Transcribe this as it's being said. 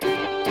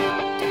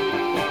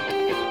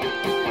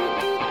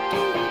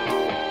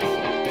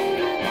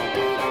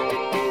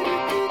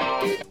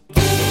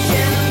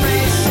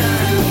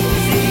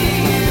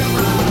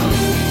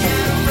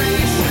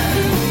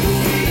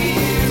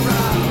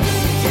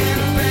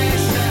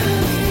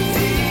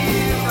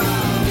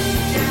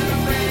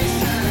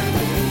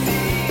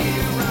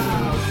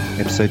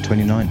episode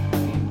 29.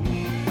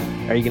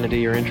 Are you going to do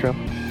your intro?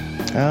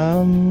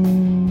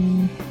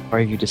 Or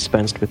have you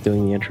dispensed with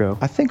doing the intro?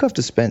 I think I've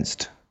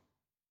dispensed.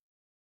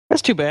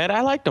 That's too bad.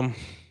 I liked them.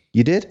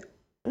 You did?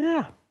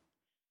 Yeah.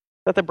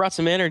 Thought that brought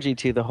some energy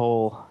to the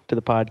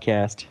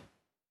podcast.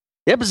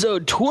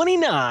 Episode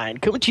 29,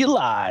 coming to you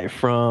live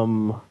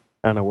from,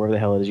 I don't know, where the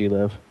hell is you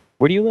live?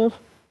 Where do you live?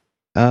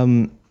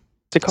 What's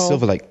it called?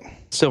 Silver Lake.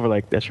 Silver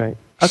Lake, that's right.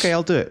 Okay,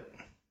 I'll do it.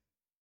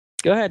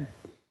 Go ahead.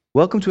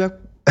 Welcome to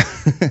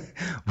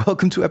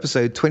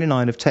episode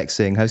 29 of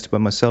Techzing, hosted by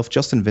myself,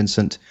 Justin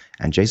Vincent,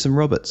 and Jason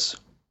Roberts.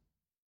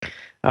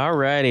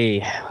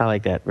 Alrighty. I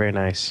like that. Very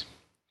nice.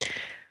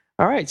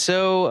 All right.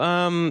 So,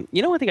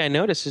 one thing I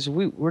noticed is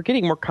we're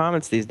getting more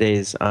comments these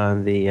days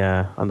on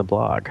the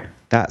blog.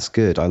 That's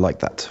good. I like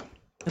that.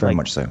 Very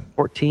much so.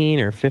 14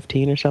 or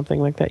 15 or something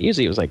like that.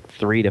 Usually it was like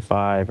 3 to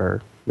 5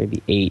 or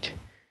maybe 8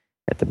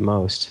 at the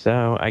most.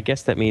 So I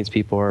guess that means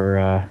people are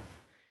a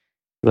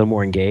little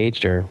more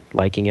engaged or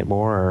liking it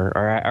more,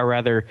 or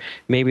rather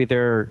maybe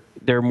they're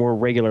more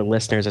regular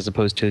listeners as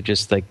opposed to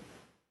just like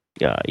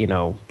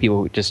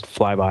people who just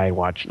fly by and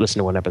listen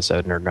to one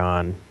episode and are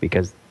gone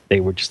because they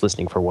were just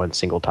listening for one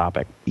single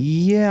topic.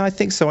 Yeah, I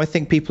think so. I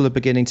think people are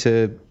beginning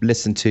to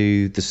listen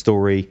to the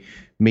story,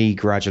 me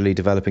gradually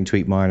developing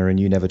TweetMiner and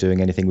you never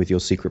doing anything with your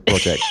secret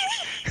project.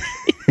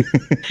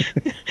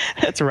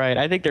 That's right.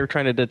 I think they're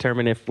trying to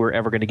determine if we're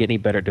ever going to get any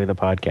better doing the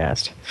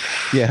podcast.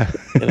 Yeah.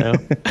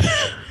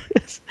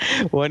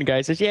 One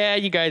guy says, yeah,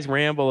 you guys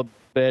ramble a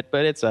bit,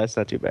 but it's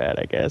not too bad,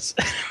 I guess.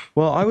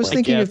 Well, I was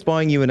thinking of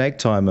buying you an egg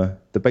timer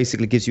that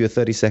basically gives you a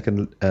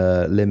 30-second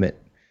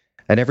limit.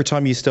 And every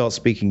time you start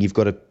speaking, you've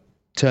got to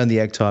turn the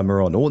egg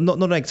timer on. Or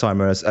not an egg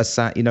timer,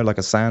 like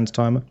a sand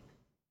timer.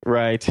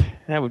 Right.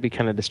 That would be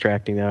kind of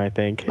distracting, though, I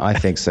think. I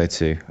think so,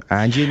 too.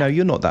 And,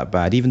 you're not that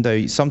bad. Even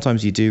though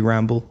sometimes you do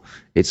ramble,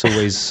 it's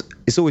always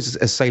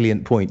a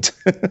salient point.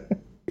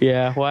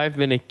 Yeah, well, I've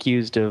been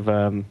accused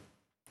of...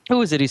 who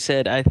was it? He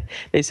said,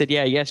 they said,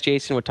 yes,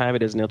 Jason, what time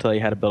it is, and he'll tell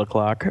you how to build a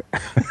clock.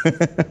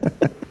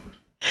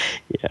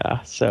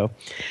 Yeah, so... All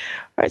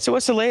right, so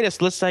what's the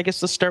latest? Let's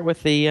start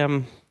with the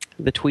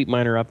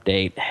TweetMiner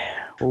update.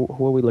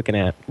 What are we looking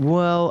at?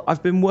 Well,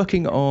 I've been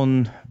working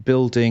on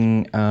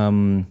building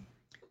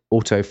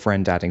auto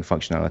friend adding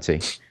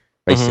functionality,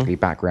 basically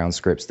background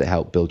scripts that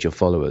help build your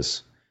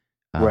followers.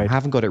 Right. I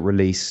haven't got it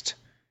released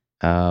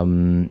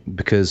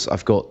because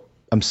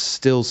I'm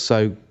still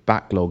so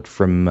backlogged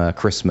from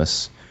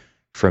Christmas,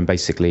 from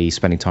basically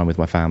spending time with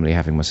my family,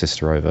 having my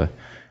sister over,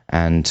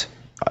 and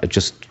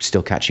just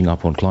still catching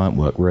up on client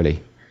work,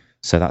 really.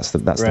 So that's the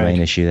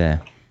main issue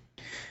there.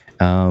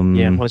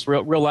 Well, it's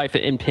real life.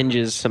 It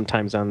impinges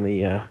sometimes on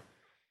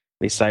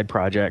these side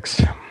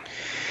projects.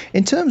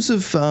 In terms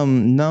of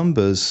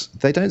numbers,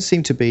 they don't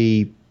seem to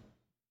be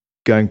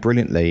going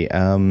brilliantly.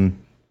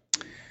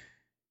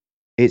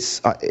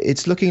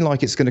 It's looking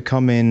like it's going to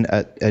come in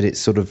at its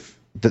sort of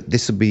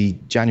this will be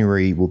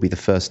January will be the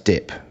first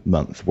dip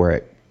month where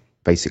it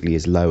basically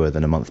is lower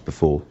than a month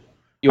before.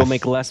 You'll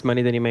make less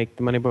money than you make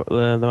the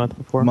month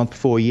before. Month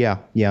before, yeah,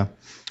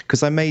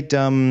 because I made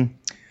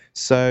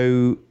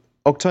so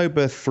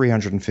October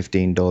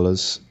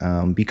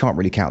 $315. You can't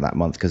really count that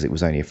month because it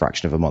was only a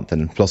fraction of a month,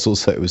 and plus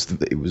also it was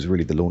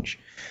really the launch.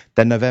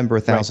 Then November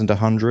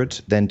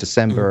 1,100, then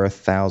December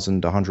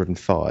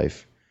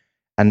 1,105,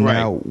 and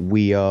now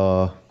we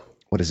are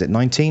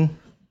 19.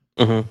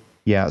 Mm-hmm.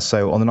 Yeah,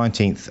 so on the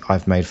 19th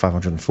I've made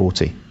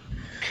 540.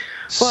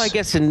 Well, I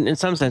guess in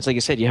some sense, like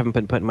you said, you haven't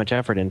been putting much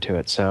effort into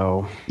it,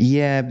 so...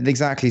 Yeah,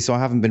 exactly. So I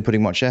haven't been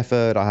putting much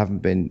effort. I haven't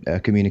been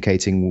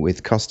communicating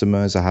with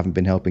customers. I haven't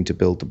been helping to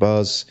build the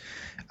buzz.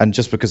 And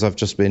just because I've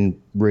just been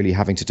really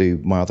having to do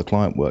my other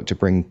client work to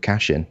bring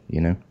cash in,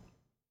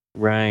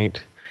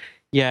 Right.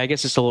 Yeah, I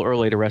guess it's a little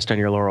early to rest on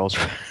your laurels.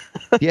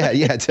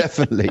 Yeah,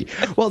 definitely.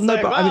 Well, no,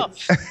 but I mean...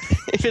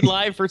 It's been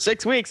live for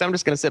 6 weeks. I'm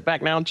just going to sit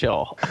back now and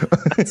chill.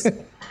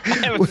 I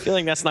have a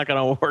feeling that's not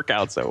going to work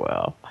out so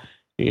well.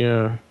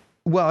 Yeah.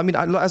 Well, I mean,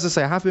 as I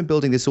say, I have been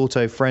building this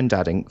auto friend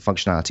adding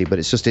functionality, but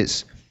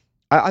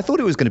I thought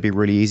it was going to be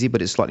really easy,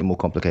 but it's slightly more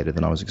complicated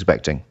than I was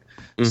expecting.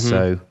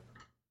 Mm-hmm.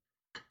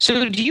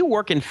 So do you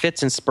work in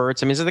fits and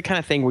spurts? I mean, is it the kind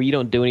of thing where you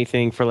don't do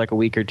anything for like a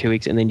week or 2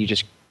 weeks and then you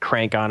just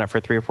crank on it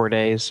for 3 or 4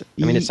 days?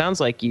 I mean, it sounds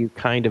like you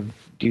kind of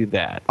do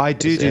that. I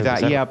do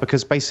that, yeah,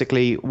 because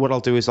basically what I'll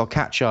do is I'll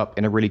catch up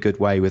in a really good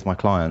way with my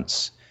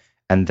clients,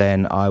 and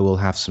then I will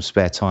have some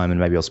spare time and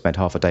maybe I'll spend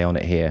half a day on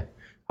it here,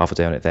 half a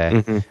day on it there.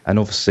 Mm-hmm. And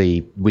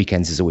obviously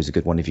weekends is always a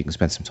good one if you can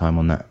spend some time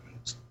on that,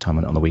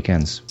 on the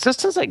weekends. So it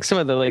sounds like some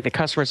of the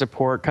customer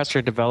support,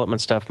 customer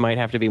development stuff might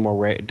have to be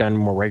done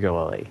more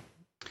regularly.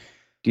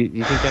 Do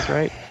you think that's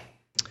right?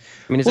 I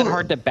mean, is it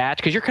hard to batch?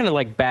 Because you're kind of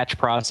like batch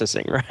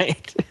processing,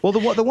 right? Well,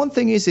 the one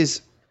thing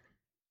is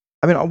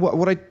I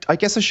mean, I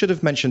guess I should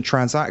have mentioned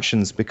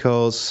transactions,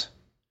 because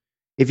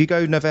if you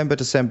go November,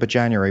 December,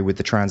 January with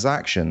the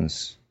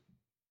transactions,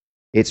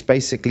 it's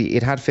basically,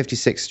 it had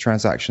 56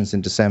 transactions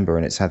in December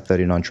and it's had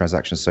 39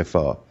 transactions so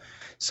far.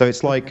 So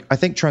it's like, I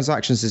think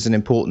transactions is an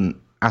important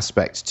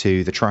aspect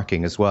to the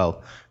tracking as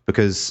well,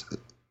 because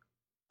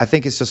I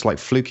think it's just like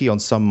fluky on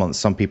some months.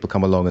 Some people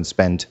come along and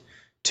spend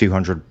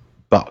 $200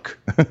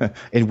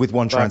 with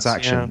one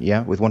transaction.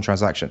 Yeah, with one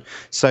transaction.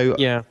 So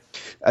Yeah.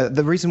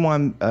 the reason why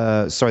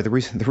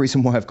the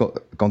reason why I've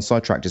gone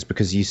sidetracked is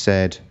because you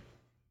said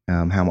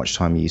how much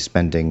time are you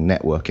spending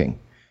networking,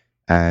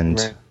 and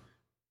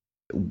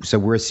Right. so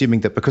we're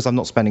assuming that because I'm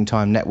not spending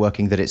time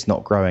networking that it's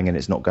not growing and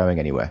it's not going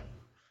anywhere.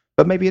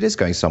 But maybe it is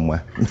going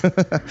somewhere.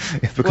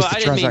 Well, I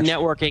didn't mean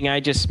networking. I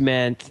just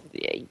meant,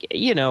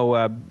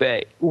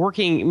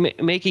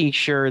 making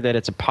sure that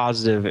it's a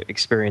positive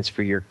experience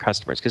for your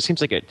customers. Because it seems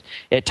like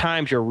at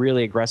times you're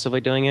really aggressively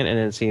doing it,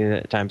 and then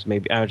at times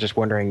maybe I was just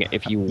wondering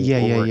if you.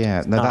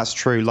 Yeah. No, that's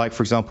true. Like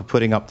for example,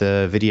 putting up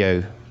the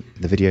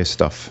video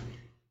stuff.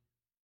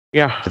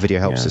 Yeah. The video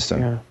help system.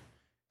 Yeah.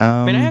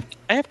 I mean,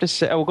 I have to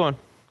say. Oh, go on.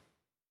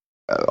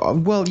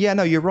 Well, yeah,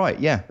 no, you're right.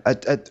 Yeah,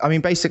 I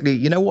mean, basically,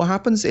 you know what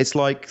happens? It's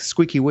like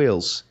squeaky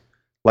wheels.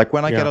 Like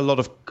when I get a lot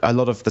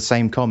of the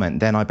same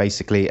comment, then I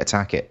basically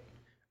attack it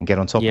and get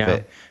on top of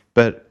it.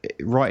 But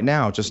right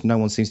now, just no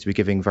one seems to be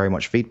giving very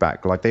much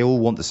feedback. Like they all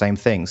want the same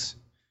things,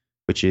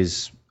 which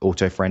is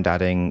auto friend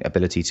adding,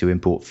 ability to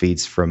import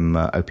feeds from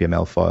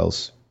OPML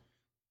files.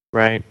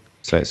 Right.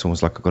 So it's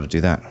almost like I've got to do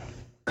that.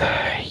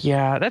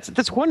 Yeah,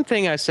 that's one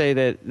thing I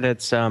say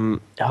that's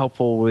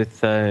helpful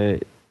with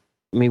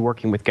me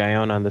working with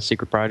Guyon on the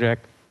secret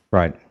project,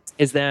 right?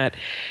 Is that,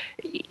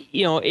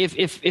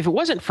 if it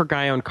wasn't for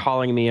Guyon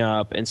calling me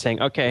up and saying,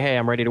 okay, hey,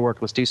 I'm ready to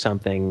work, let's do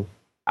something.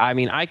 I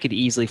mean, I could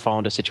easily fall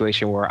into a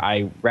situation where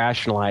I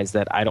rationalize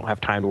that I don't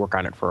have time to work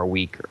on it for a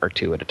week or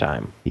two at a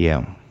time.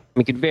 Yeah.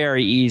 We could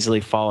very easily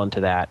fall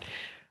into that.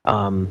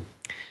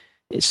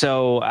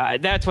 So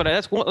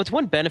that's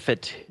one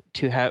benefit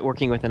to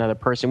working with another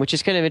person, which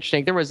is kind of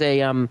interesting. There was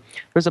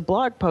a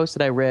blog post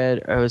that I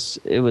read.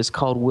 It was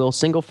called "Will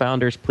Single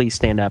Founders Please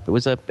Stand Up?" I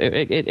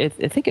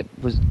think it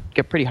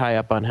got pretty high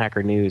up on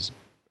Hacker News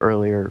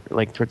earlier,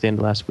 like towards the end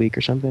of last week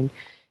or something.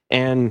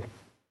 And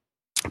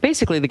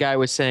basically, the guy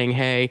was saying,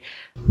 "Hey,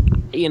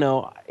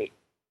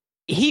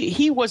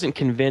 he wasn't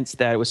convinced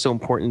that it was so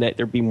important that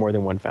there be more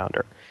than one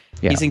founder."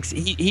 Yeah.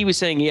 He was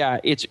saying, yeah,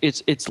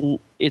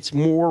 it's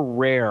more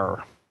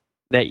rare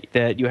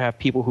that you have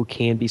people who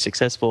can be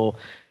successful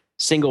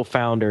single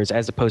founders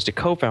as opposed to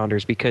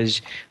co-founders,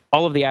 because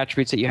all of the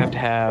attributes that you have to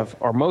have,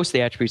 or most of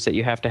the attributes that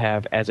you have to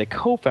have as a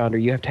co-founder,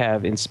 you have to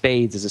have in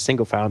spades as a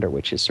single founder,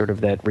 which is sort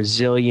of that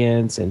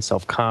resilience and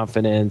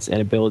self-confidence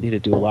and ability to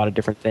do a lot of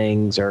different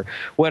things or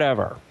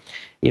whatever.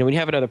 When you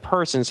have another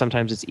person,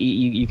 sometimes it's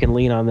you can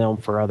lean on them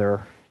for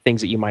other things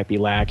that you might be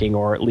lacking,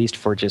 or at least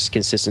for just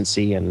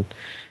consistency and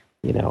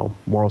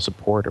moral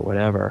support or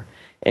whatever.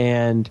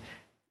 And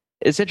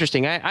it's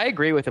interesting. I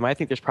agree with him. I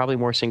think there's probably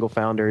more single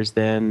founders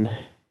than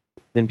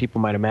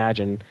people might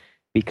imagine,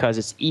 because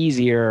it's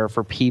easier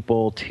for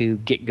people to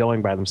get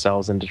going by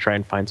themselves than to try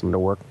and find someone to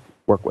work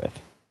with.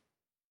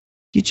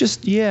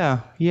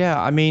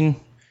 I mean,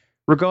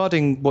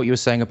 regarding what you were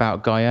saying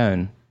about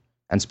Guyon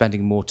and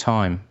spending more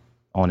time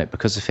on it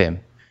because of him,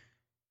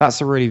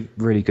 that's a really,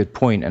 really good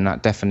point, and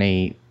that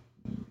definitely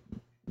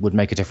would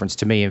make a difference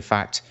to me. In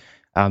fact,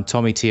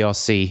 Tommy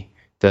TRC,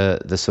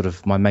 the sort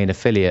of my main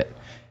affiliate,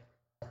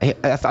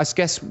 I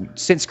guess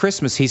since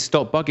Christmas he's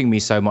stopped bugging me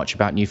so much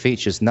about new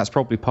features, and that's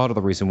probably part of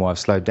the reason why I've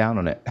slowed down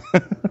on it.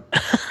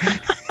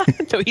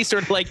 So he's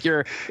sort of like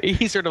your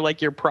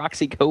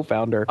proxy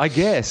co-founder, I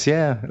guess.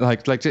 Yeah,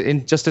 like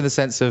in the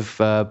sense of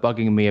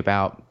bugging me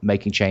about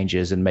making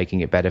changes and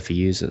making it better for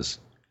users.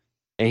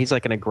 And he's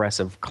like an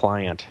aggressive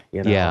client.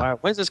 Yeah.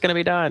 When's this going to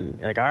be done?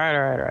 You're like, all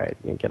right,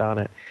 you get on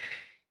it.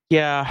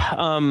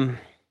 Yeah.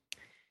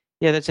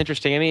 Yeah, that's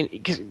interesting. I mean,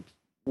 because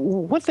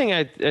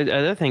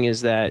another thing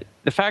is that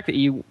the fact that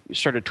you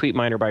started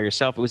TweetMiner by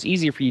yourself, it was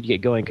easier for you to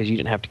get going because you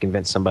didn't have to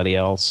convince somebody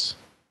else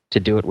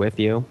to do it with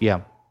you. Yeah.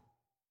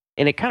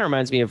 And it kind of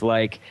reminds me of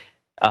like,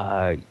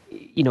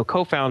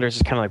 co-founders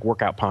is kind of like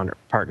workout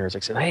partners.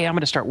 Like, saying, hey, I'm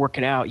going to start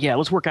working out. Yeah,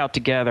 let's work out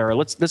together. Or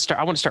let's start.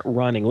 I want to start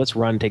running. Let's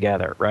run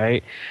together,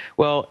 right?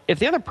 Well, if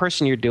the other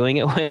person you're doing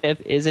it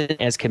with isn't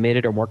as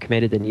committed or more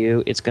committed than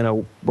you, it's going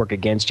to work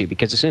against you,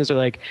 because as soon as they're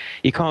like,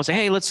 you call and say,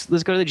 hey, let's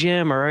go to the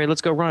gym, or hey,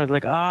 let's go run. They're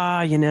like,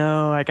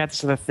 I got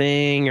this other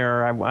thing,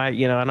 or I'm not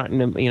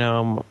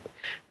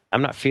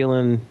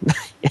feeling,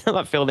 I'm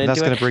not feeling into it.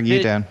 That's going to bring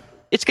you down.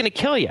 It's going to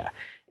kill you.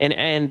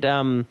 And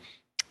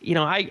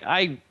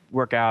I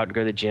work out and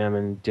go to the gym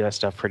and do that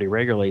stuff pretty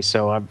regularly.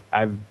 So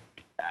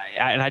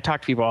I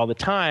talk to people all the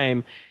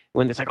time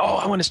when it's like, oh,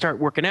 I want to start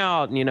working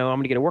out, and I'm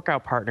going to get a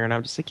workout partner, and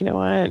I'm just like, you know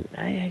what,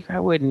 I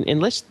wouldn't,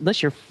 unless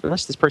this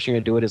person you're going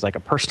to do it is like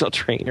a personal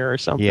trainer or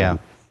something. Yeah.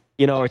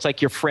 It's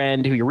like your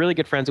friend who you're really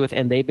good friends with,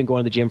 and they've been going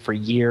to the gym for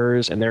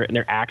years, and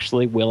they're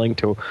actually willing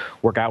to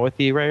work out with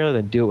you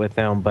regularly. Then do it with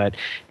them, but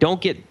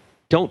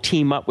don't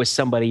team up with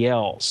somebody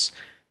else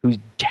who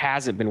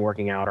hasn't been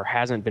working out or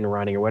hasn't been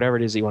running or whatever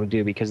it is that you want to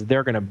do, because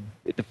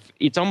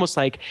it's almost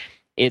like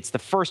it's the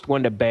first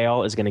one to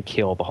bail is going to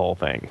kill the whole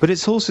thing. But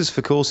it's horses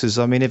for courses.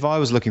 I mean, if I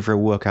was looking for a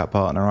workout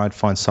partner, I'd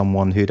find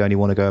someone who'd only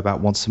want to go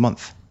about once a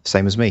month,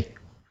 same as me.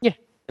 Yeah,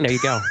 there you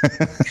go.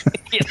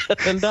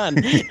 I'm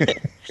done.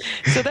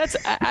 So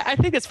I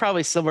think it's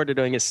probably similar to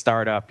doing a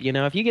startup.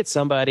 If you get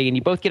somebody and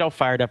you both get all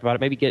fired up about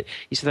it, maybe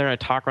you sit there and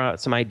talk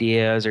about some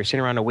ideas, or sit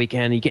around a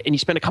weekend, and you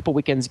spend a couple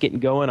weekends getting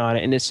going on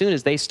it. And as soon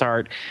as they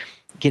start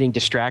getting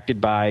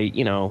distracted by,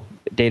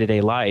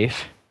 day-to-day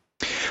life,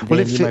 well,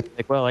 then you might be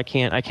like, well, I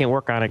can't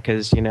work on it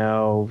because,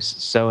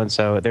 so and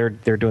so they're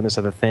doing this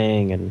other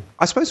thing. And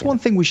I suppose one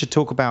thing we should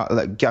talk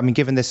about,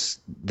 given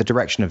the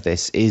direction of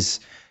this, is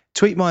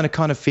TweetMiner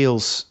kind of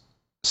feels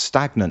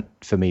stagnant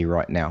for me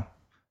right now.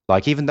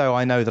 Like, even though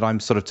I know that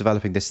I'm sort of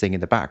developing this thing in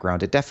the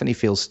background, it definitely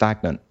feels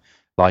stagnant.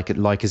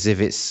 Like as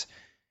if it's,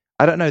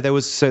 I don't know. There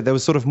was sort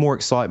of more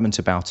excitement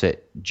about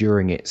it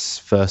during its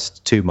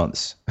first 2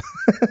 months.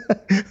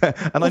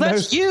 And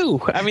that's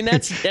you. I mean,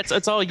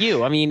 it's all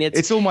you. I mean,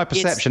 it's all my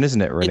perception,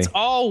 isn't it? Really, it's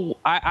all.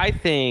 I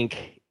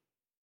think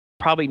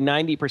probably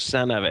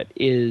 90% of it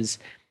is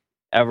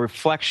a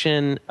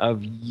reflection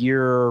of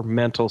your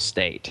mental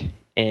state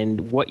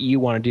and what you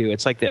want to do.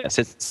 It's like this.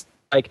 It's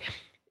like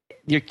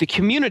the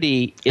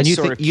community is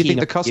you think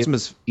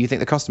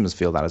the customers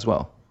feel that as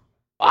well?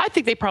 I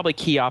think they probably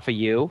key off of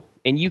you,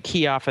 and you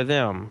key off of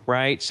them,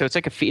 right? So it's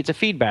like it's a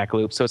feedback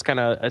loop. So it's kind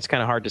of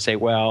hard to say,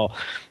 well,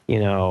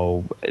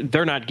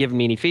 they're not giving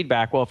me any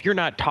feedback. Well, if you're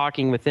not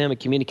talking with them and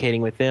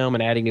communicating with them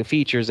and adding new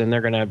features, then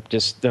they're not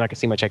gonna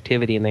see much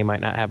activity, and they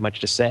might not have much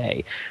to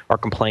say or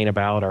complain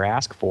about or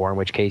ask for. In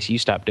which case, you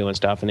stop doing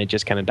stuff, and it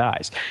just kind of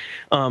dies.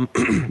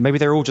 Maybe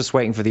they're all just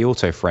waiting for the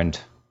auto friend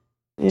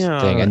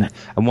thing, and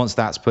once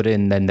that's put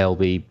in, then they'll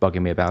be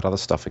bugging me about other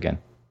stuff again.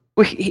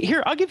 Well,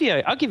 here, I'll give you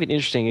an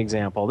interesting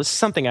example. This is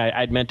something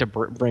I'd meant to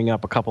bring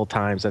up a couple of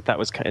times. I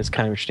thought is kind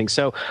of interesting.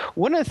 So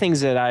one of the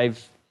things that I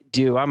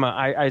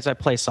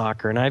play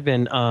soccer, and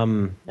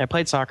I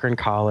played soccer in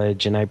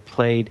college, and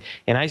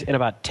and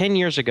about 10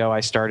 years ago, I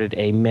started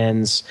a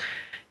men's,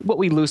 what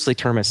we loosely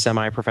term a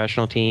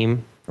semi-professional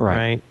team.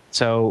 Right.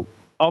 So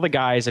all the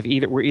guys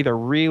were either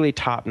really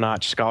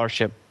top-notch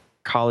scholarship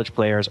college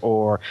players,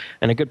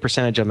 and a good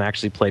percentage of them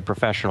actually played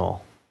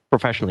professionally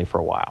for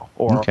a while,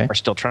 or are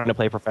still trying to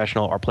play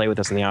professional or play with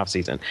us in the off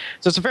season.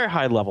 So it's a very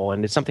high level,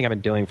 and it's something I've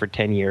been doing for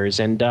 10 years.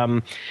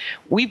 And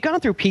we've gone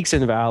through peaks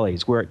and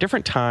valleys where at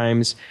different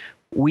times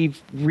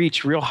we've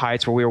reached real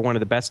heights where we were one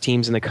of the best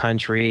teams in the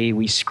country.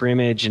 We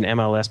scrimmaged an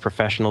MLS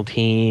professional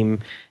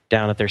team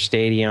down at their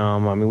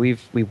stadium. I mean,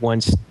 we've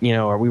won,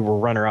 or we were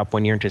runner up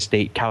one year into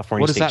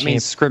California. What does that mean,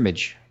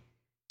 scrimmage?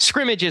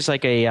 Scrimmage is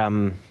like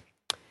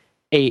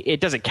it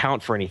doesn't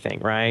count for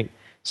anything, right?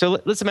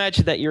 So let's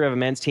imagine that you have a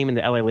men's team and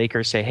the LA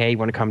Lakers say, hey, you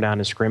want to come down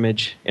and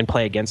scrimmage and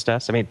play against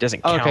us? I mean, it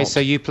doesn't count. Okay, so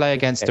you play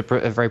against a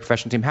very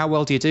professional team. How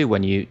well do you do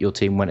when your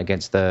team went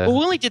against the... Well,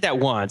 we only did that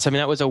once. I mean,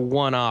 that was a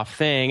one-off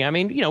thing. I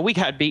mean, we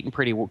got beaten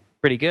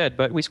pretty good,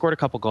 but we scored a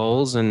couple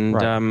goals,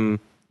 and,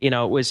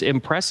 it was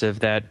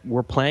impressive that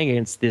we're playing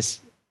against this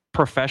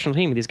professional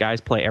team. These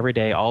guys play every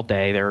day, all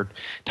day. They're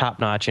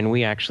top-notch, and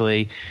we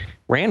actually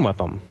ran with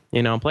them,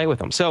 and play with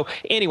them. So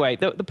anyway,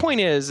 the point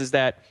is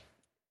that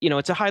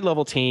it's a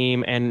high-level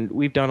team, and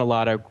we've done a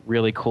lot of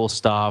really cool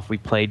stuff. We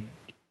played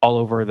all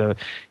over the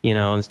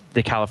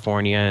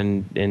California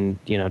and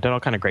done all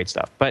kind of great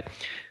stuff. But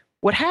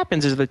what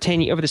happens is over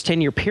this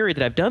 10-year period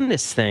that I've done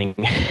this thing,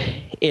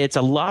 it's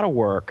a lot of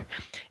work.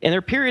 And there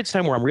are periods of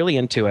time where I'm really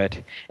into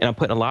it, and I'm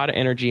putting a lot of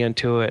energy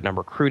into it, and I'm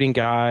recruiting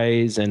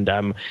guys, and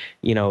I'm,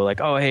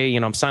 oh, hey,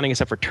 I'm signing us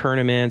up for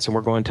tournaments, and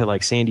we're going to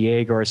like San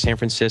Diego or San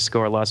Francisco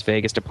or Las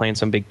Vegas to play in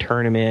some big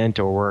tournament,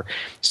 or we're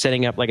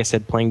setting up, like I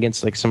said, playing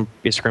against like some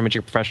scrimmage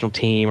or professional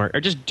team, or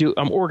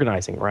I'm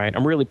organizing, right?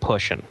 I'm really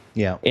pushing.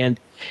 Yeah. And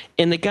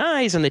the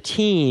guys on the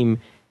team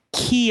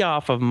key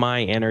off of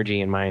my energy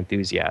and my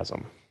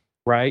enthusiasm.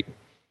 Right.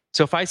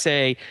 So if I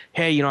say,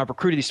 hey, I've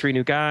recruited these 3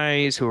 new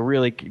guys who are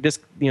really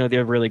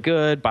they're really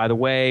good. By the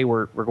way,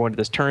 we're going to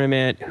this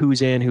tournament.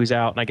 Who's in, who's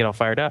out? And I get all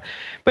fired up.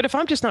 But if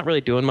I'm just not really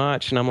doing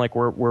much, and I'm like,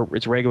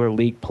 it's regular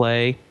league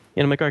play,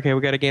 and I'm like, okay,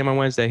 we got a game on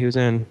Wednesday. Who's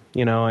in?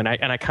 And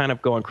I kind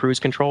of go on cruise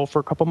control for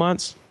a couple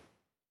months.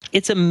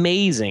 It's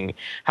amazing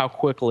how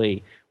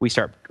quickly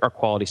our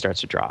quality starts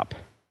to drop.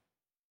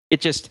 It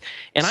just,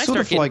 and I sort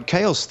of like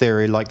chaos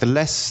theory. Like the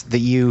less that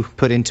you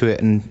put into it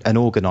and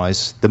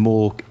organize, the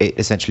more it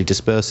essentially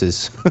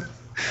disperses.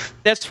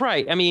 That's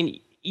right. I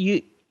mean,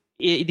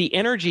 the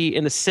energy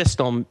in the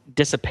system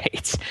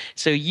dissipates,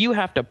 so you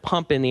have to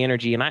pump in the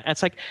energy. And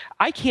it's like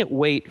I can't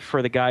wait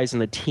for the guys in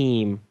the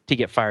team to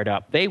get fired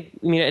up.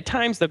 At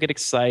times they'll get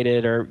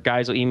excited, or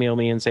guys will email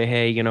me and say,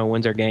 hey,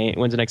 when's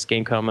the next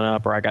game coming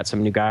up, or I got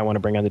some new guy I want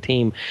to bring on the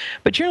team.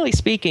 But generally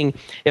speaking,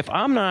 if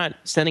I'm not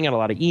sending out a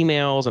lot of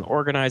emails and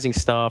organizing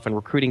stuff and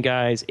recruiting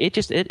guys,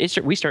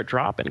 we start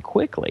dropping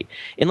quickly.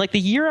 And like the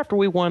year after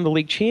we won the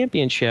league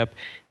championship,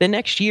 the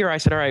next year I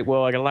said, all right,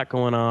 well, I got a lot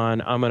going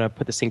on. I'm going to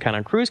put this thing kind of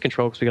on cruise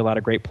control because we got a lot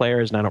of great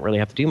players and I don't really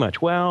have to do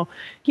much. Well,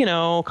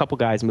 a couple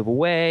guys move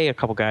away, a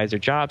couple guys, their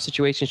job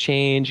situations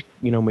change,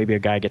 maybe a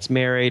guy gets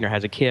married or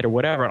has a kid or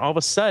whatever. And all of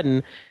a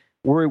sudden,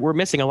 we're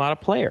missing a lot of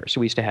players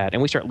we used to have,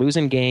 and we start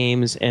losing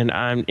games, and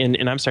I'm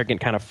starting getting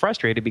kind of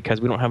frustrated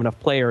because we don't have enough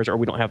players, or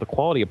we don't have the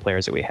quality of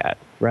players that we had,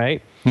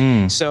 right?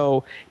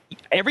 So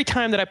every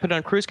time that I put it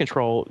on cruise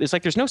control, it's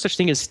like there's no such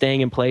thing as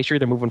staying in place. You're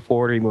either moving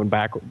forward or you're moving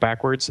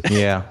backwards.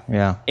 Yeah.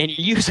 And you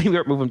usually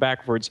start moving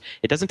backwards.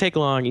 It doesn't take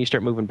long, and you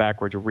start moving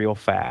backwards real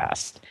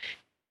fast.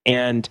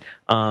 And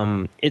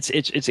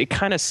it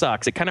kind of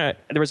sucks. There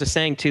was a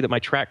saying too that my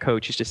track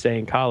coach used to say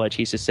in college.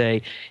 He used to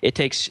say it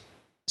takes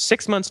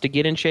 6 months to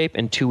get in shape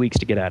and 2 weeks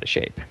to get out of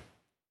shape.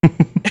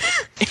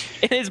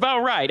 It's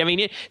about right. I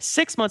mean,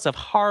 6 months of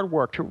hard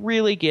work to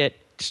really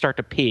start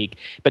to peak,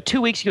 but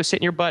 2 weeks you go sit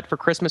in your butt for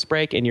Christmas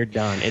break and you're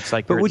done. It's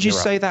like, but would you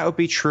say that would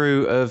be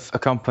true of a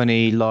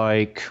company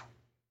like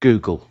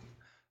Google?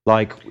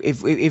 Like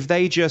if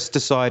they just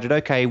decided,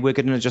 okay, we're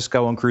going to just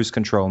go on cruise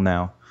control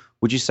now,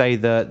 would you say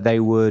that they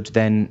would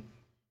then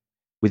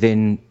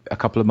within a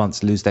couple of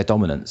months lose their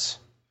dominance?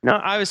 No,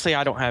 obviously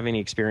I don't have any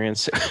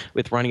experience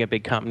with running a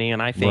big company,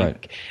 and I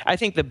think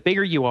the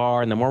bigger you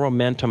are and the more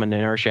momentum and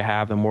inertia you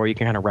have, the more you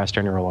can kind of rest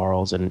on your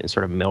laurels and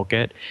sort of milk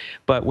it.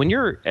 But when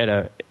you're at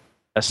a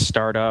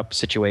startup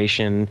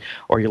situation,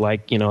 or you're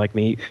like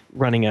me,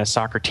 running a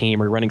soccer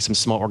team or running some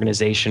small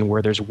organization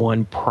where there's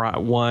one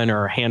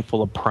or a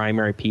handful of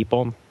primary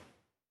people,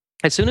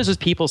 as soon as those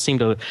people seem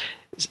to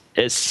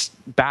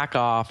back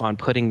off on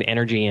putting the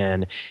energy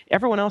in,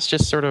 everyone else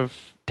just sort of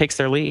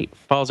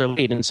follows their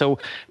lead. And so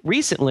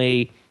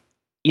recently,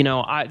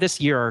 this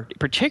year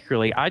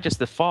particularly,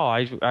 the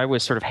fall, I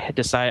was sort of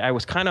I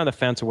was kind of on the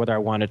fence of whether I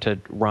wanted to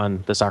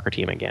run the soccer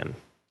team again.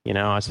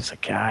 I was just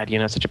like, God,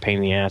 it's such a pain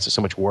in the ass. It's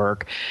so much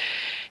work.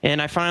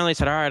 And I finally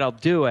said, all right, I'll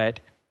do it.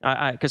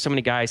 Because so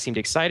many guys seemed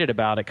excited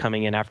about it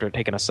coming in after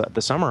taking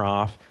the summer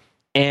off.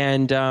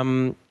 And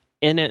then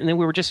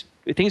we were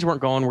things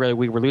weren't going really.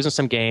 We were losing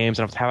some games,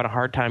 and I was having a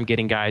hard time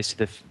getting guys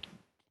to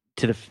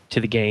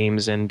the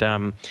games. And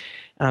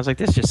I was like,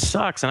 this just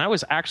sucks. And I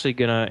was actually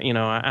gonna,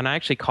 and I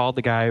actually called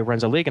the guy who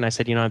runs the league, and I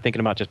said, I'm thinking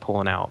about just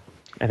pulling out.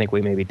 I think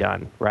we may be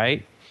done,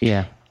 right?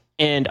 Yeah.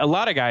 And a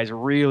lot of guys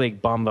really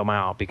bummed them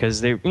out because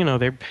they're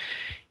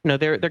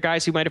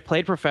guys who might have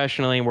played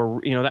professionally and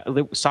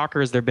were,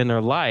 soccer has been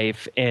their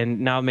life, and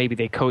now maybe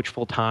they coach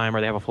full time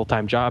or they have a full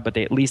time job, but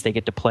at least they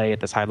get to play at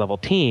this high level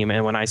team.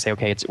 And when I say,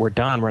 okay, we're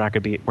done, we're not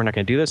going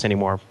to do this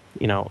anymore,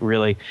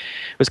 really,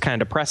 it was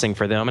kind of depressing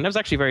for them, and it was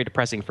actually very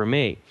depressing for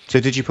me. So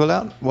did you pull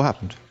out? What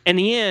happened? In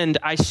the end,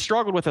 I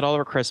struggled with it all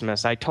over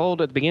Christmas. At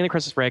the beginning of the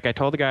Christmas break, I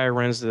told the guy who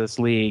runs this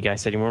league, I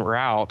said, we're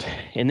out.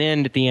 And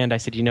then at the end, I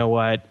said, you know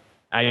what?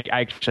 I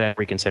actually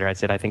reconsidered. I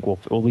said, I think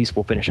at least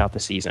we'll finish out the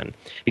season,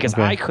 because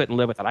I couldn't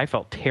live with it. I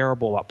felt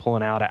terrible about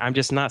pulling out. I'm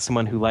just not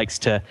someone who likes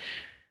to.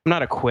 I'm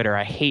not a quitter.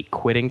 I hate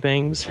quitting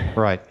things.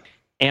 Right.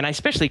 And I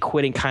especially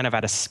quitting kind of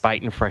out of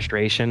spite and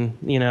frustration.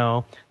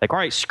 Like, all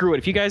right, screw it.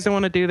 If you guys don't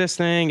want to do this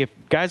thing, if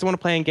guys don't want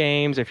to play in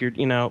games, if you're,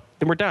 then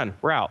we're done.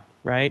 We're out.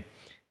 Right.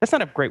 That's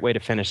not a great way to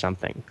finish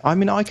something. I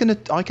mean, I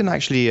can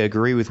actually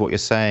agree with what you're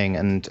saying,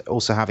 and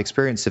also have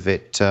experience of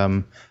it.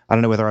 I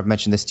don't know whether I've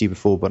mentioned this to you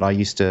before, but I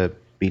used to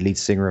be lead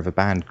singer of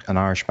an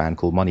Irish band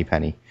called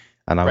Moneypenny,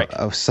 and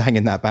I sang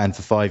in that band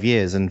for 5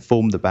 years and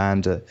formed the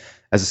band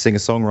as a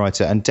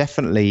singer-songwriter. And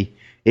definitely,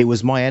 it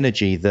was my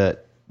energy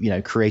that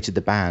created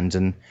the band.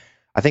 And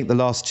I think the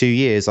last 2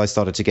 years I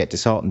started to get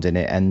disheartened in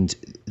it, and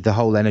the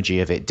whole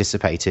energy of it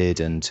dissipated,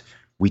 and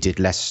we did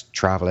less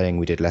traveling,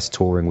 we did less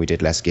touring, we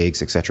did less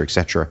gigs,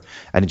 etc.,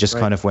 and it just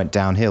kind of went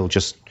downhill.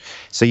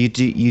 So you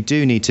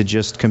do need to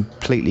just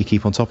completely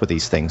keep on top of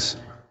these things.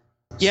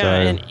 Yeah, so,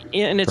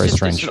 and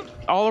it's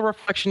all a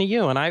reflection of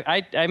you. And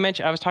I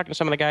mentioned, I was talking to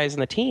some of the guys in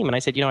the team, and I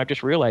said, I've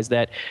just realized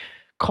that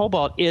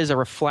Cobalt is a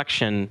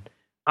reflection.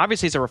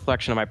 Obviously, it's a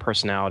reflection of my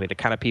personality. The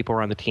kind of people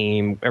around the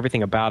team,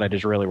 everything about it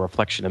is really a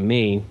reflection of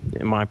me.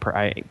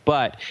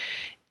 But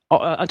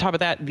on top of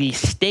that, the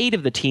state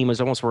of the team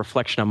is almost a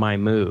reflection of my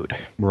mood.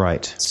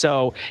 Right.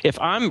 So if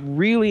I'm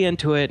really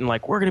into it and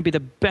like, we're going to be the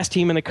best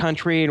team in the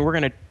country and we're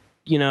going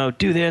to,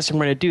 do this and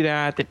we're going to do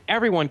that, then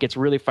everyone gets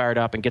really fired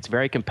up and gets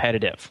very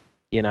competitive.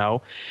 They're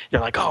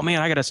like, oh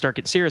man, I got to start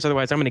getting serious.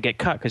 Otherwise I'm going to get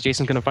cut because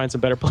Jason's going to find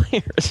some better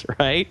players.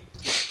 Right.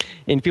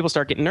 And people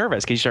start getting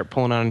nervous because you start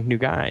pulling on new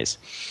guys.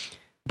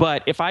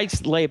 But if I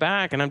lay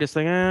back and I'm just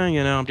like,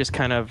 I'm just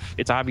kind of,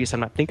 it's obvious I'm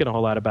not thinking a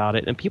whole lot about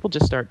it, and people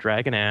just start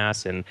dragging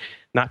ass and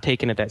not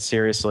taking it that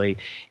seriously.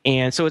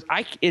 And so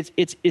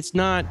it's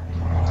not,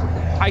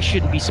 I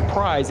shouldn't be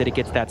surprised that it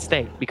gets that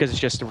state, because it's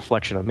just a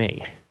reflection of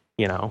me.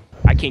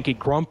 I can't get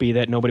grumpy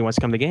that nobody wants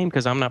to come to the game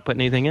because I'm not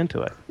putting anything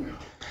into it.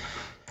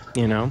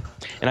 And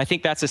I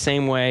think that's the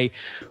same way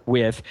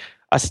with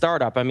a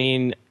startup. I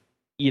mean,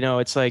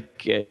 it's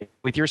like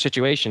with your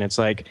situation, it's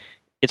like,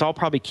 it's all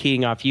probably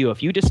keying off you.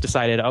 If you just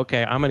decided,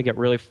 okay, I'm going to get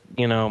really,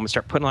 I'm going to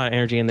start putting a lot of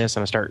energy in this,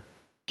 and I start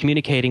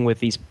communicating with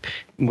these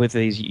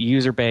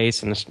user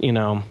base, and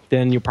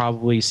then you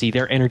probably see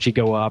their energy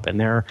go up and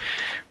their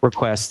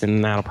requests,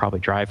 and that'll probably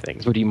drive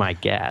things. Would be my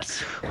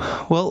guess.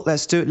 Well,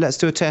 let's do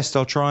a test.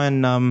 I'll try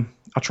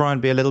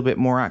and be a little bit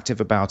more active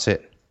about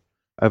it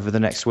over the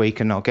next week,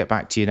 and I'll get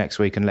back to you next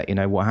week and let you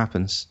know what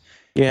happens.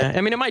 Yeah,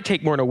 I mean, it might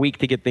take more than a week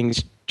to get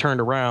things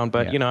turned around,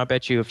 but Yeah. I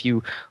bet you if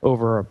you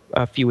over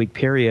a few week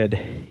period,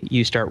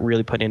 you start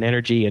really putting in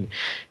energy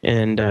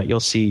and you'll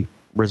see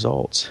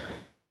results.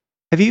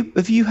 Have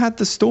you had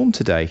the storm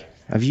today?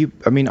 Have you?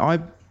 I mean,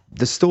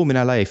 the storm in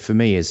LA for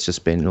me has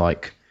just been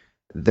like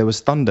there was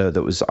thunder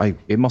that was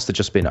it must have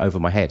just been over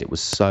my head. It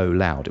was so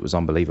loud. It was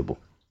unbelievable.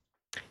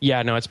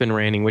 Yeah, no, it's been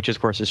raining, which of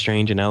course is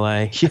strange in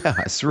LA. Yeah,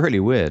 it's really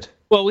weird.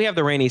 Well, we have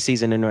the rainy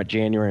season in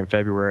January and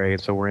February,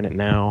 so we're in it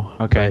now.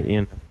 Okay.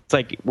 But, it's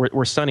like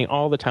we're sunny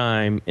all the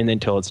time, and then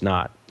until it's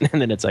not, and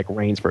then it's like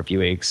rains for a few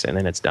weeks, and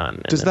then it's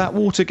done. Does that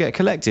water get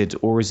collected,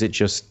 or does it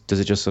just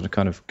sort of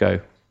kind of go?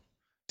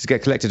 Does it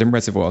get collected in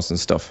reservoirs and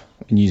stuff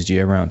and used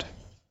year round?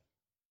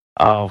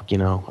 Oh,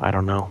 I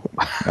don't know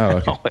Oh,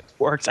 okay. how it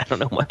works. I don't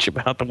know much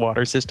about the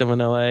water system in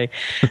LA.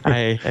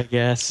 I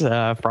guess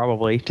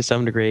probably to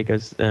some degree,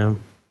 because,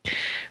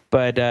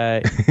 but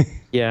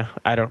yeah,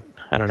 I don't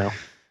know.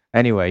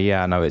 Anyway,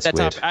 yeah, I know it's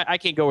weird. I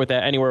can't go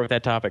anywhere with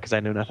that topic because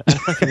I know nothing. I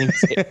don't have anything to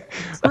say.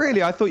 So.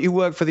 Really, I thought you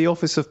worked for the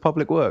Office of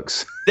Public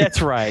Works.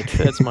 That's right.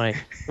 That's my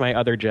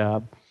other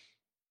job.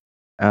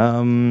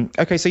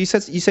 Okay, so you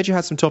said you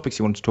had some topics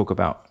you wanted to talk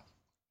about.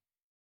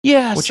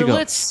 Yeah, what so you got?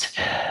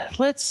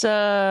 let's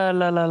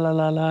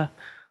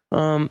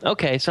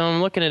okay, so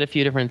I'm looking at a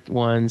few different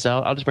ones.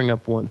 I'll just bring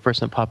up one. First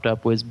one popped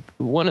up was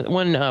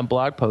one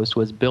blog post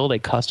was build a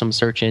custom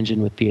search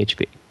engine with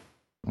PHP.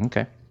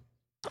 Okay.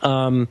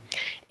 And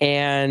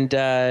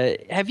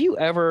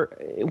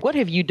what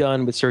have you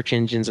done with search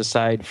engines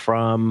aside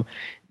from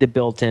the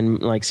built-in,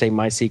 like say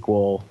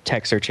MySQL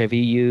text search? Have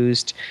you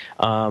used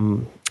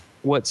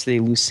what's the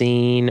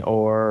Lucene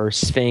or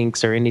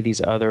Sphinx or any of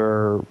these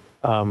other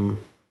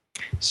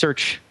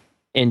search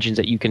engines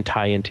that you can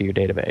tie into your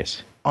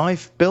database?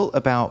 I've built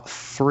about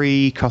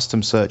 3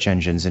 custom search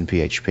engines in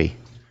PHP.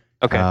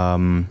 Okay.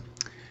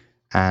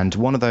 And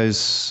one of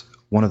those,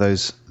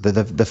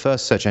 the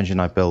first search engine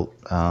I built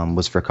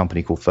was for a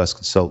company called First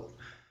Consult,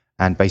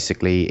 and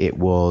basically it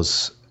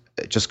was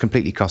just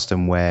completely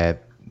custom where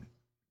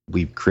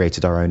we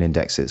created our own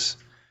indexes.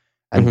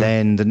 And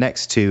then the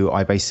next 2,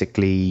 I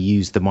basically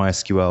used the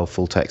MySQL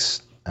full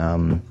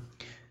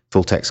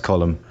text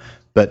column,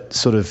 but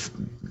sort of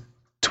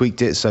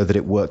tweaked it so that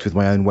it worked with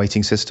my own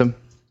weighting system.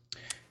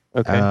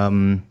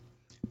 Okay.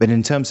 But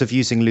in terms of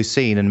using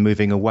Lucene and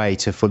moving away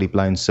to fully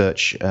blown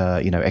search,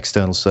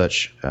 external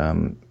search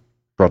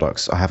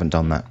products, I haven't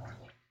done that.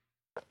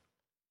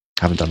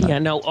 Yeah,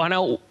 no, I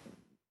know.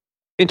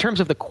 In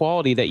terms of the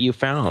quality that you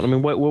found, I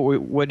mean,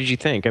 what did you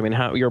think? I mean,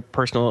 how your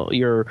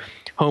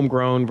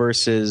homegrown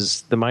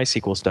versus the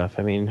MySQL stuff?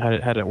 I mean, how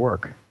did it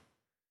work?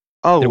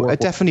 Oh,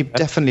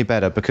 definitely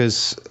better,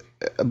 because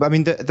I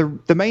mean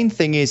the main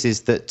thing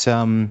is that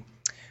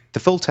the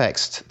full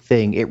text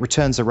thing, it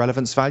returns a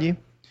relevance value.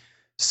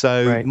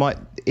 So right.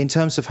 In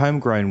terms of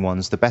homegrown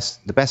ones, the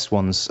best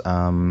ones,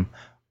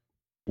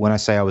 when I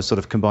say I was sort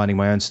of combining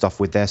my own stuff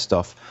with their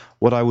stuff,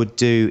 what I would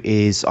do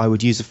is I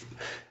would use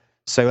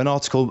so an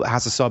article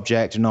has a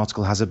subject, an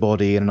article has a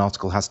body, and an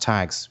article has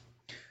tags.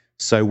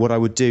 So what I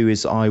would do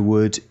is I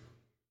would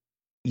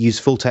use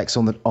full text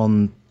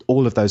on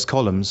all of those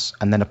columns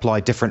and then apply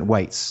different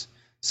weights.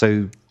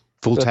 So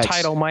full text. The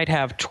title might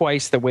have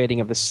twice the weighting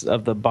of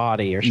the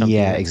body or something.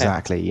 Yeah,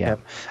 exactly. Yeah.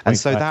 And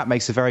so that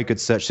makes a very good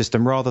search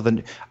system, rather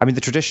than, I mean,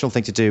 the traditional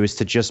thing to do is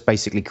to just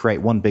basically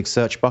create one big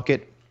search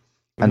bucket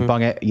and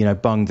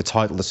bung the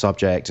title, the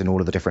subject, and all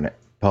of the different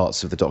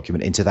parts of the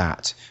document into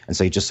that. And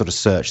so you just sort of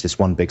search this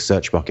one big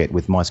search bucket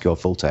with MySQL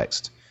full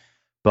text.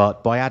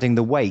 But by adding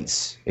the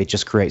weights, it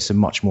just creates a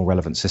much more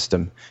relevant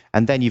system.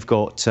 And then you've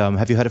got,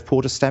 have you heard of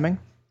porter stemming?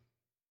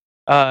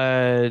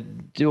 Do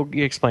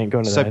you explain? Go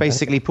into that. So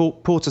basically,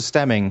 porter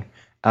stemming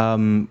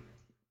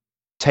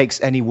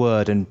takes any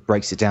word and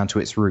breaks it down to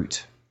its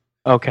root.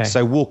 Okay.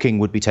 So walking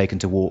would be taken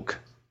to walk.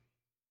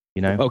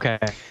 Okay.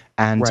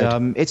 And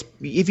it's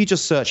if you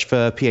just search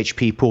for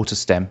PHP porter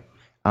stem,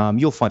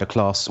 you'll find a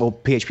class, or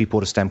PHP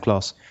porter stem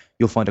class.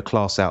 You'll find a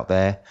class out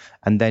there,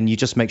 and then you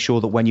just make sure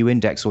that when you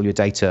index all your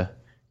data,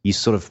 you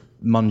sort of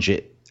munge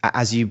it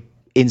as you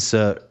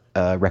insert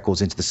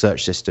records into the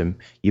search system.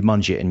 You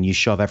munge it and you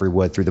shove every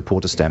word through the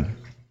porter stem.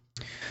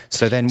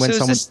 So then when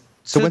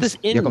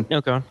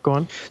go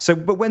on. So,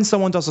 but when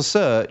someone does a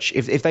search,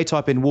 if they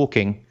type in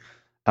walking,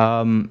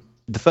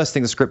 the first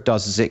thing the script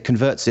does is it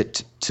converts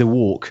it to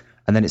walk,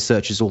 and then it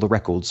searches all the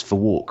records for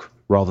walk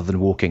rather than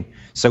walking.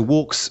 So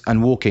walks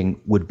and walking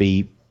would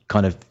be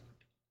kind of,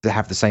 they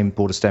have the same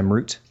porter stem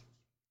root.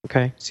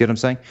 Okay. See what I'm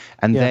saying?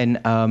 And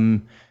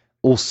then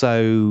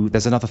also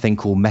there's another thing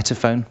called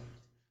metaphone,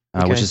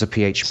 which is a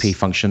PHP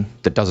function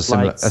that does a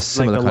similar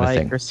kind of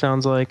thing. Or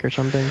sounds like or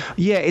something.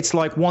 Yeah, it's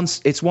like one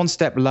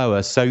step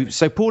lower.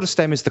 So porter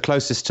stem is the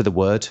closest to the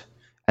word,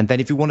 and then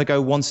if you want to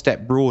go one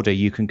step broader,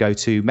 you can go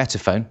to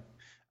metaphone.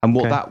 And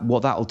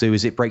what that'll do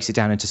is it breaks it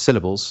down into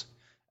syllables.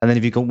 And then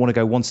if you want to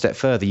go one step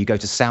further, you go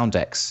to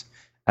soundex,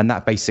 and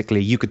that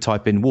basically you could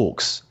type in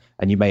walks,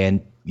 and you may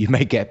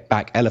get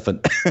back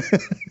elephant.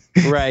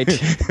 Right.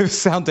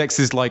 Soundex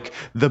is like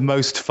the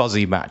most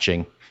fuzzy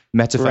matching.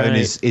 Metaphone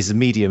Right. is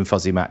medium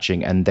fuzzy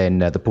matching, and then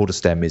the Porter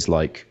stem is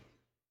like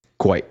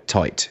quite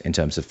tight in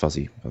terms of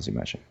fuzzy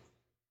matching.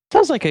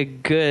 Sounds like a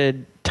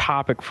good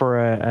topic for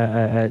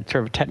a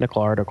sort of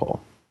technical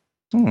article,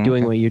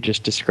 doing what you're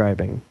just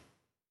describing.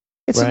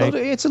 It's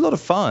right? a lot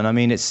of fun. I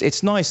mean,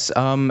 it's nice,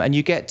 and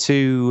you get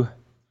to,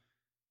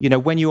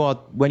 when you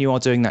are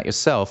doing that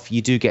yourself,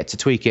 you do get to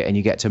tweak it, and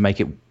you get to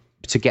make it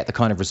to get the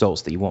kind of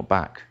results that you want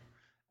back.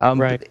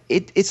 Right. But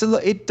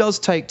it does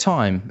take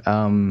time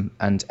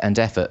and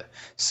effort.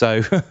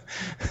 So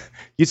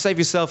you'd save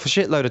yourself a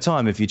shitload of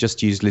time if you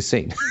just used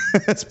Lucene.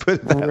 Let's put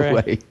it that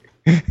way.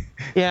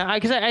 Yeah,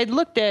 because I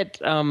looked at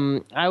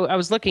I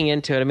was looking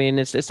into it. I mean,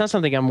 it's not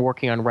something I'm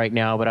working on right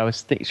now, but I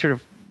was sort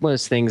of one of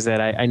those things that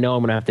I know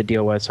I'm going to have to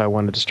deal with. So I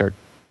wanted to start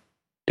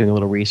doing a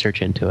little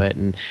research into it.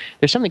 And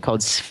there's something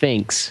called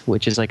Sphinx,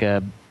 which is like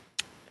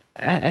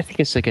I think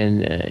it's like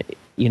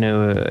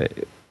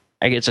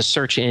it's a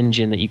search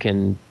engine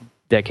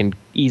that can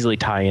easily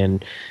tie in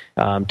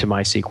to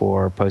MySQL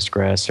or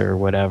Postgres or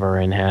whatever,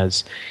 and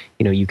has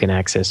you can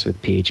access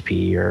with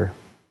PHP or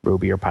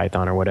Ruby or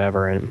Python or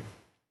whatever, and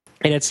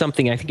it's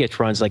something I think it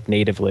runs like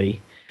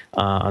natively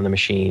on the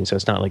machine, so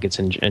it's not like it's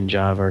in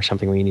Java or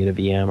something where you need a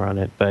VM on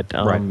it. But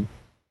Right.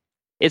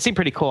 It seemed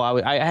pretty cool.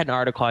 I had an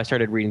article. I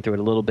started reading through it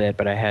a little bit,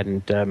 but I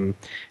haven't done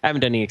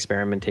any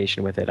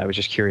experimentation with it. I was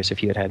just curious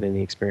if you had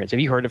any experience. Have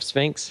you heard of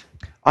Sphinx?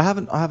 I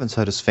haven't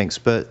heard of Sphinx,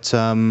 but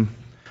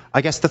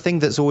I guess the thing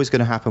that's always going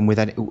to happen with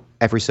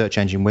every search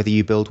engine, whether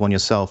you build one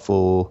yourself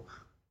or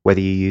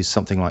whether you use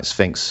something like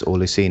Sphinx or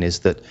Lucene, is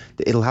that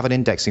it'll have an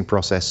indexing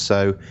process.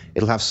 So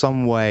it'll have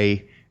some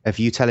way of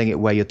you telling it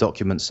where your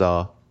documents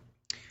are,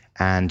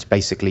 and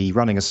basically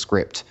running a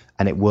script,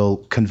 and it will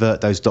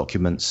convert those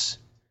documents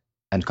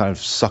and kind of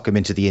suck them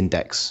into the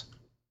index.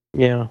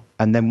 Yeah.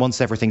 And then once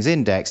everything's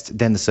indexed,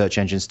 then the search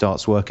engine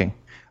starts working.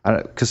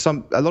 Because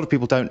a lot of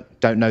people don't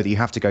know that you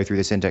have to go through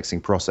this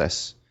indexing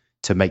process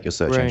to make your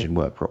search engine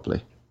work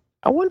properly.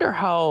 I wonder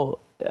how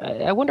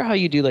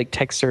you do like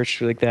text search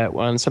like that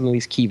on some of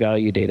these key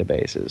value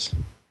databases.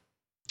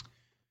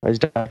 I was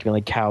talking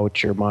like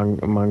Couch or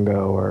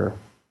Mongo or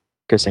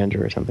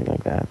Cassandra or something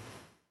like that.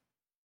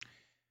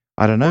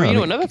 I don't know.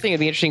 Or, another thing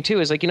that'd be interesting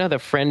too is like, the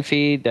friend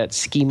feed, that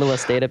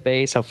schemaless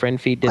database, how friend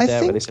feed did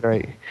that, where they said, all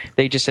right,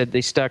 they just said they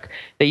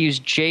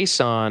used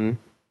JSON,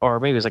 or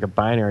maybe it was like a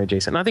binary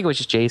JSON. I think it was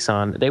just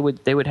JSON.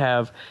 They would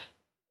have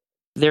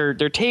their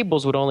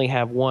tables would only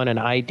have an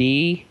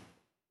ID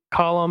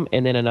column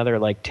and then another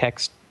like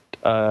text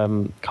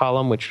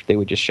column, which they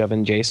would just shove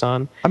in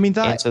JSON. I mean,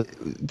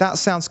 that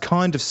sounds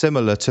kind of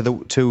similar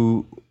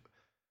to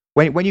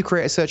when you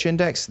create a search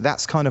index,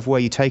 that's kind of where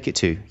you take it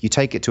to. You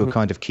take it to a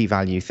kind of key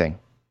value thing.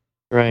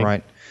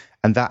 Right.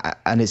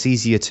 And it's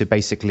easier to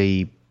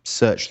basically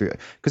search through it.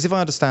 Because if I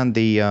understand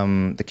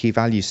the key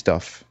value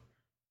stuff,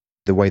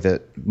 the way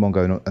that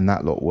Mongo and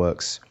that lot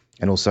works,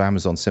 and also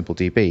Amazon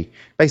SimpleDB,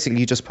 basically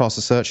you just pass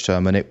a search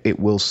term and it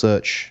will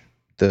search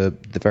the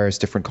various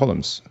different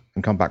columns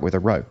and come back with a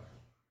row,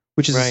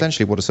 which is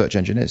essentially what a search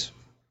engine is.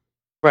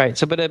 Right.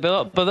 So, but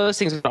those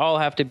things all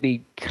have to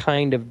be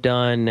kind of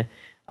done.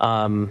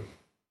 I'm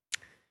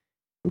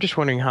just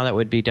wondering how that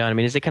would be done. I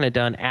mean, is it kind of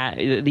done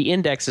the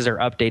indexes are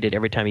updated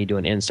every time you do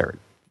an insert,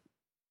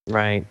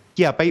 right?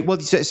 Yeah,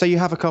 but so you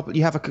have a couple.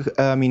 You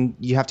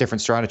have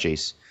different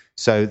strategies.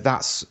 So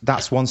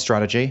that's one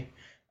strategy,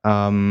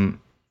 and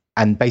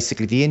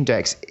basically the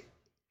index,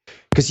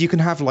 because you can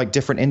have like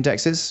different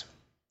indexes.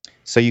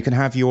 So you can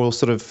have your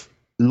sort of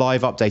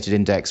live updated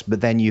index,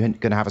 but then you're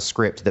going to have a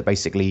script that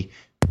basically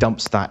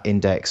dumps that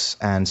index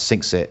and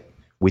syncs it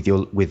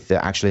with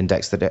the actual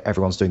index that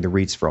everyone's doing the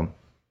reads from.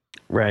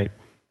 Right.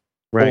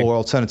 Or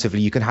alternatively,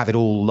 you can have it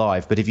all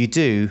live, but if you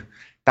do,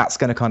 that's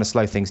going to kind of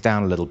slow things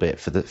down a little bit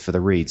for the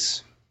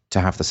reads to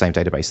have the same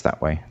database that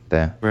way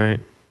there. Right.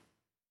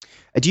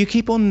 Do you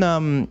keep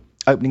on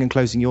opening and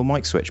closing your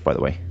mic switch, by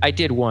the way? I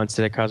did once.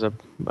 Did it cause a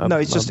no,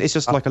 it's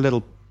just like a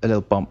little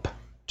bump,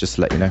 just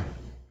to let you know.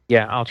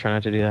 Yeah, I'll try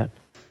not to do that.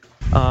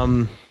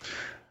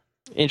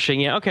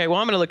 Interesting. Yeah. Okay. Well,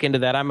 I'm going to look into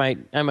that. I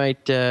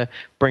might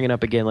bring it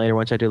up again later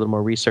once I do a little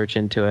more research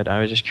into it. I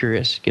was just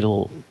curious, get a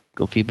little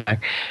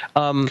feedback.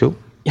 Cool.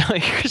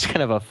 Here's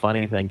kind of a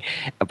funny thing.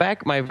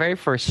 Back my very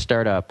first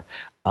startup,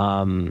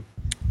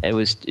 it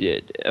was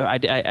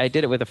I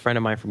did it with a friend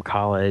of mine from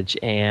college,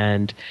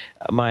 and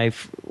one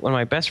of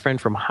my best friend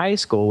from high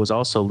school was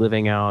also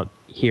living out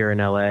here in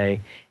LA,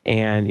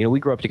 and we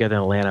grew up together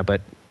in Atlanta,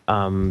 but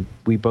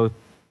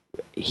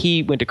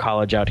he went to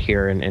college out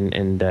here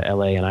in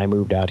LA, and I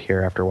moved out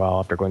here after a while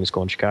after going to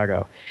school in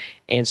Chicago.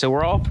 And so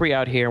we're all three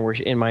out here, and we're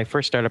in my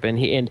first startup. And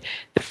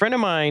the friend of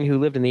mine who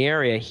lived in the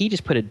area, he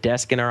just put a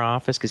desk in our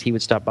office because he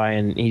would stop by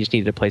and he just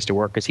needed a place to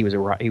work because he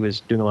was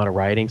doing a lot of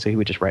writing. So he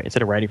would just write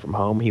instead of writing from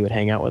home. He would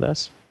hang out with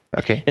us.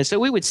 Okay. And so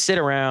we would sit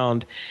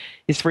around,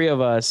 these three of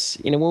us.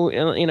 If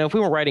we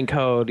weren't writing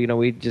code,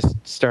 we'd just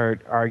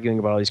start arguing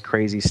about all these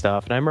crazy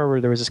stuff. And I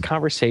remember there was this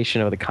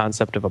conversation of the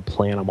concept of a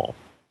planimal.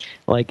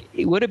 Like,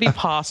 would it be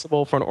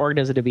possible for an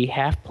organism to be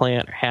half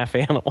plant or half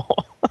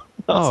animal?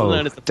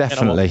 Oh,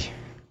 definitely.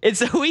 And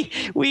so I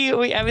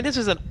mean, this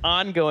was an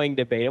ongoing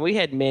debate, and we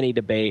had many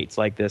debates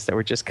like this that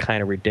were just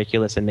kind of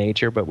ridiculous in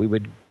nature, but we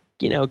would,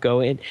 go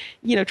in,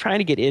 trying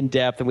to get in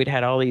depth, and we'd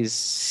had all these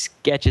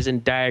sketches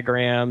and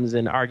diagrams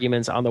and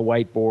arguments on the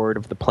whiteboard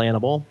of the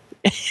plantable.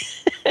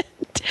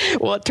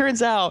 Well, it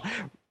turns out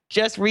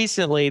just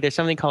recently there's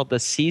something called the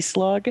sea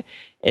slug.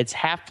 It's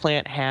half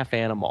plant, half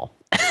animal.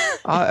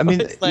 I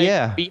mean,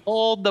 yeah.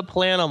 Behold the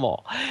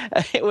planimal.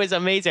 It was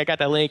amazing. I got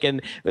that link,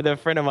 and with a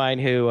friend of mine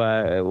who,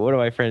 one of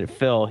my friend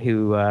Phil,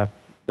 who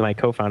my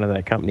co-founder of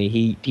that company,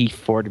 he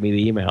forwarded me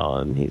the email,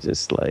 and he's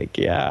just like,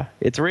 "Yeah,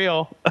 it's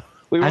real.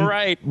 We were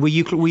right." Were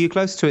you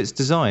close to its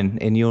design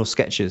in your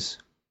sketches?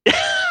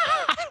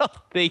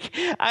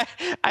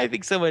 I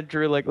think someone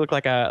drew looked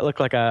like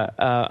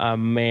a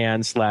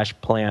man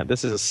 / plant.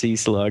 This is a sea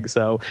slug.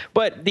 So,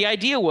 but the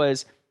idea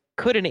was,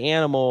 could an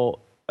animal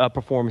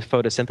perform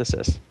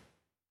photosynthesis?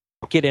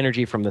 Get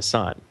energy from the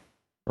sun,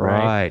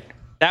 right?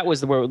 That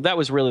was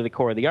really the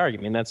core of the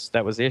argument.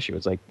 That was the issue.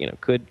 It's like,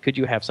 could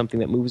you have something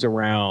that moves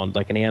around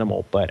like an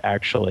animal but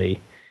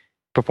actually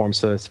performs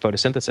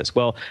photosynthesis?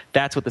 Well,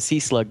 that's what the sea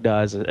slug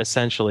does.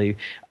 Essentially,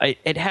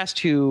 it has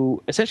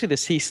to. Essentially, the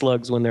sea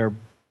slugs, when they're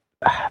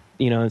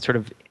in sort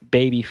of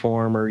baby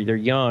form or they're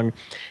young,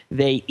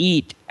 they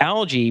eat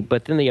algae,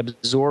 but then they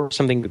absorb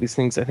these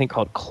things I think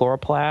called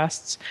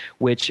chloroplasts,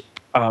 which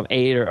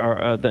aid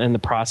or in the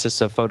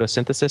process of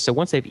photosynthesis. So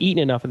once they've eaten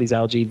enough of these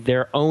algae,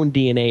 their own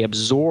DNA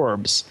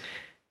absorbs,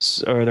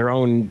 or their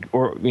own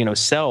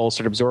cells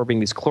start absorbing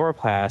these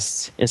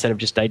chloroplasts instead of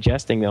just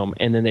digesting them,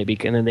 and then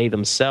they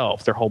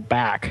themselves, their whole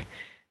back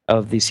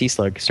of the sea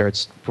slug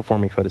starts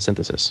performing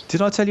photosynthesis.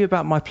 Did I tell you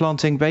about my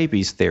planting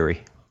babies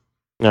theory?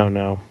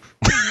 No.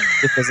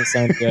 This doesn't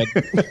sound good.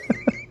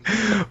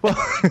 Well,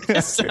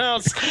 this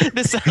sounds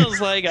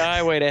like a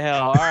highway to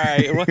hell. All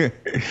right,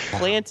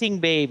 planting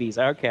babies.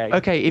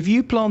 Okay, if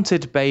you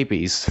planted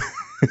babies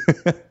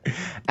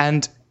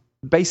and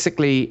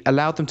basically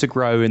allowed them to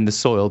grow in the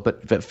soil,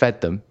 but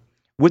fed them,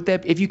 would there?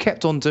 If you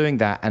kept on doing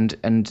that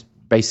and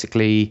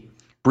basically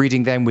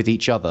breeding them with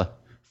each other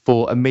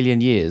for 1 million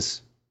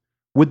years,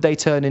 would they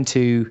turn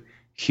into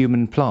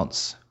human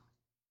plants?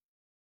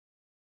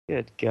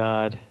 Good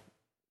God,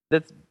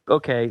 that's.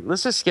 Okay,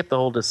 let's just skip the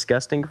whole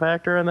disgusting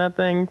factor on that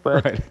thing.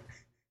 But right.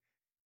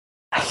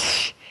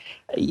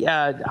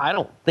 Yeah,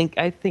 I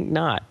think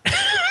not.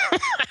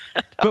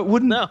 But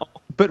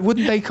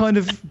wouldn't they kind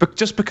of,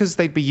 just because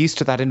they'd be used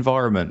to that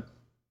environment,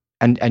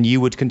 and you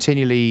would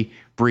continually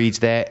breed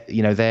their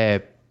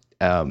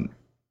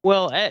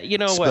well,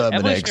 what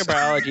evolutionary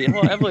biology,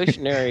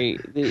 evolutionary,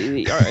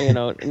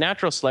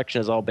 natural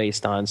selection is all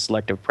based on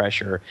selective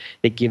pressure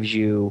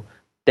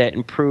that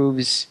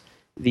improves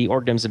the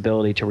organism's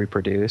ability to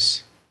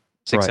reproduce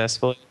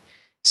successfully. Right.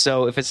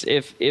 So so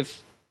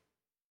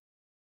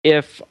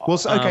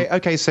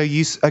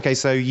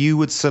you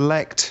would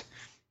select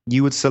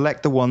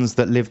the ones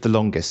that live the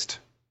longest.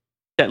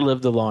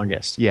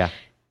 Yeah.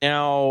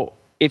 Now,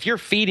 if you're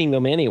feeding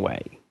them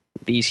anyway,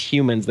 these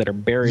humans that are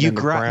buried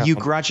underground, you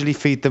gradually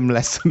feed them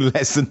less and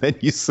less, and then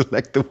you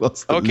select the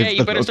ones that live the longest. Okay,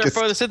 you better start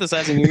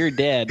photosynthesizing or you're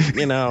dead,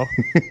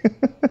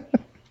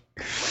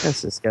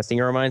 That's disgusting.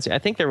 It reminds me. I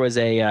think there was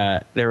an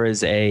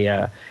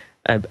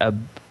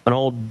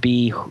old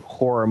B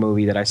horror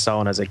movie that I saw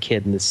when I was a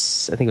kid. I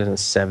think it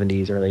was in the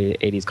 70s, early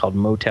 80s, called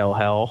Motel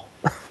Hell.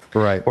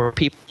 Right. Where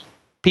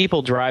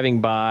people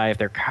driving by, if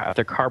their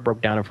car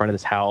broke down in front of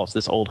this house,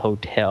 this old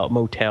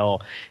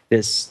motel,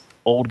 this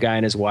old guy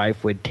and his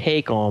wife would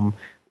take them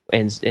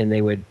and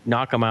they would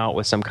knock them out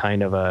with some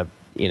kind of a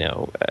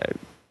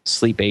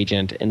sleep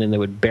agent, and then they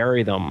would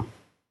bury them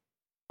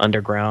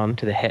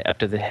underground up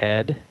to the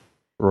head.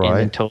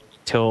 Right. And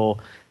until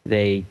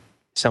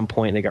some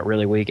point they got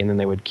really weak, and then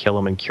they would kill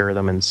them and cure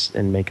them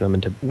and make them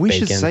into We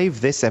should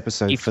save this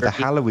episode for the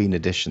Halloween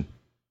edition.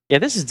 Yeah,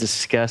 this is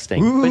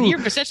disgusting. Ooh. But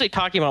you're essentially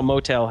talking about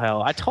Motel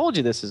Hell. I told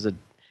you this is a...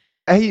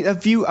 Hey,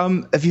 have you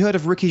heard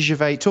of Ricky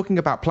Gervais? Talking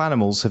about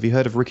planimals, have you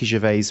heard of Ricky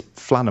Gervais'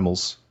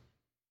 Flanimals?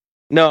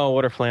 No,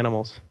 what are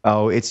Flanimals?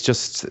 Oh, it's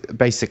just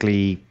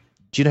basically...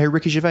 Do you know who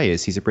Ricky Gervais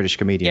is? He's a British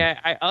comedian.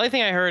 Yeah, only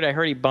thing I heard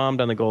he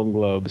bombed on the Golden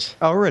Globes.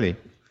 Oh, really?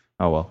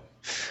 Oh, well.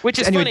 Which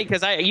is funny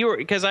because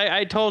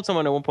I told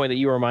someone at one point that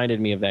you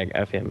reminded me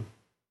of him.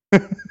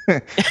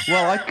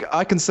 Well,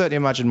 I can certainly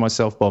imagine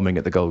myself bombing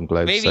at the Golden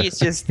Globes. Maybe it's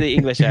just the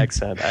English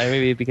accent.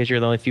 Maybe because you're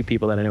the only few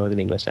people that I know with an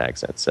English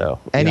accent. So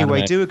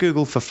anyway, do a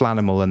Google for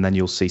Flanimal, and then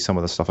you'll see some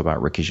of the stuff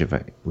about Ricky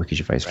Gervais right.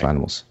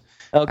 Flanimals.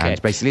 Okay.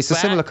 And basically, it's a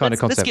similar kind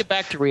of concept. Let's get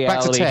back to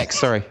reality. Back to tech.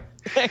 Sorry.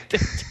 Back to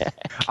tech.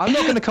 I'm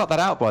not going to cut that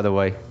out, by the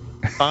way.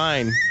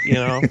 Fine.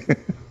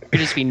 You'd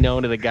just be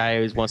known to the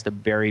guy who wants to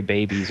bury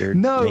babies.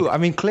 I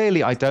mean,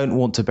 clearly I don't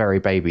want to bury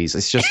babies.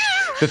 It's just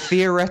the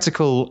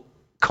theoretical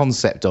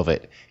concept of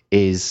it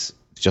is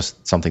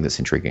just something that's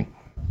intriguing.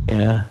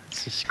 Yeah,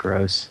 it's just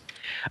gross.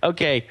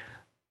 Okay,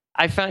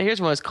 here's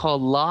one. It's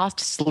called Lost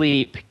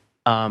Sleep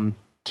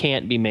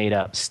Can't Be Made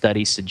Up,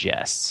 Study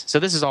Suggests. So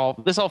this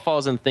all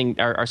falls in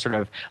our sort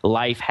of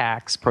life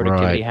hacks,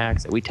 productivity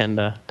hacks that we tend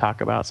to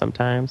talk about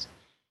sometimes.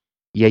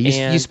 Yeah, you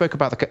And spoke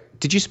about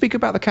did you speak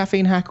about the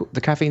caffeine hack,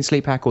 the caffeine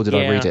sleep hack, or did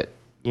I read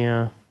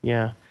yeah, it?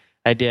 yeah,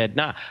 I did.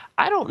 Now,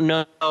 I don't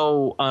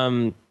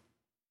know.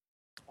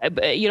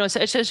 It's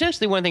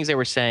essentially one of the things they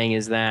were saying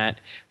is that,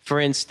 for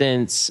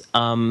instance,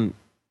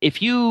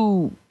 if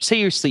you say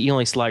you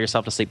only allow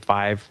yourself to sleep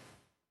 5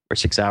 or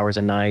 6 hours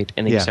a night,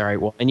 and then you Yeah. say, all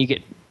right, well, and you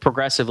get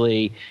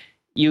progressively,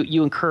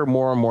 you incur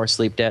more and more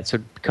sleep debt. So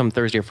come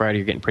Thursday or Friday,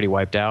 you're getting pretty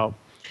wiped out.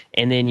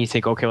 And then you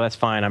think, okay, well, that's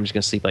fine. I'm just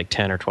going to sleep like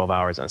 10 or 12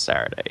 hours on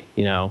Saturday.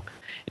 It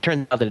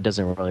turns out that it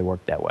doesn't really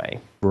work that way.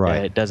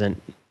 Right. It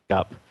doesn't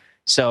up.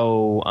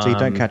 So, So you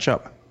don't catch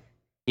up.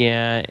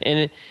 yeah.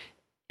 And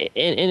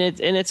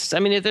it's I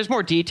mean, there's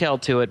more detail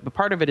to it, but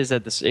part of it is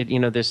that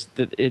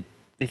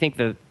they think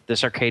that the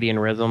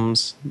circadian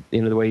rhythms,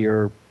 the way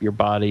your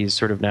body's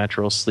sort of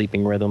natural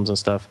sleeping rhythms and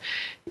stuff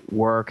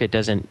work,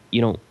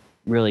 you don't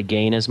really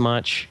gain as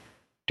much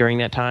during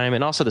that time.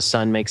 And also the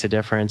sun makes a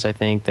difference. I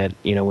think that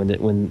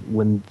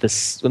when the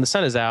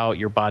sun is out,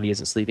 your body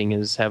isn't sleeping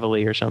as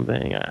heavily or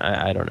something.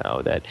 I don't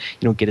know, that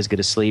you don't get as good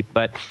a sleep.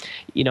 But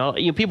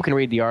people can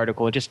read the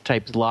article. It just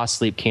types lost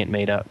sleep can't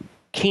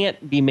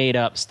be made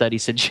up, study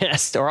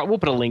suggests, or we'll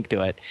put a link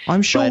to it.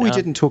 I'm sure we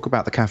didn't talk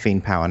about the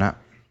caffeine power nap.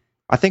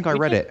 I think I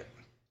read it.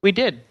 We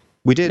did.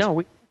 We did. No,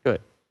 we good.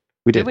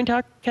 We did. Did we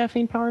talk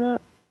caffeine power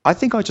nap? I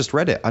think I just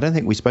read it. I don't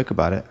think we spoke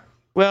about it.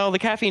 Well, the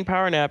caffeine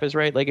power nap is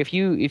right. Like if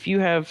you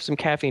have some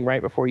caffeine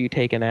right before you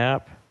take a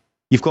nap,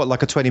 you've got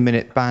like a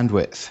 20-minute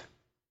bandwidth.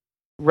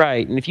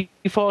 Right, and if you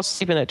fall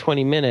asleep in that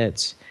 20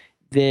 minutes,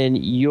 then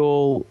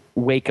you'll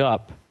wake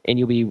up and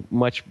you'll be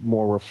much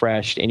more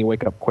refreshed, and you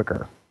wake up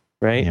quicker.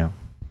 Right? Yeah.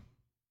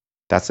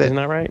 That's it. Isn't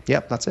that right?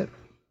 Yep, that's it.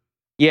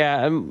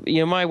 Yeah,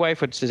 my wife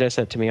would suggest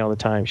that to me all the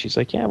time. She's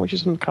like, "Yeah, we'll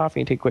just some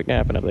coffee and take a quick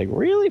nap." And I'm like,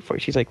 "Really?"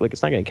 She's like, "Look,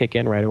 it's not going to kick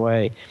in right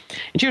away,"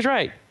 and she was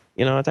right.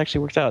 It actually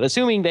works out.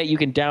 Assuming that you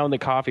can down the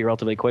coffee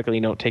relatively quickly,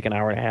 you don't take an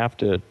hour and a half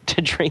to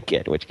drink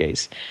it, in which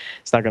case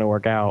it's not going to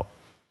work out.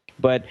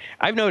 But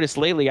I've noticed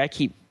lately I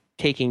keep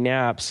taking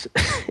naps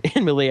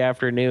in the late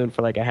afternoon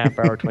for like a half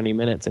hour, 20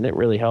 minutes, and it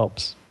really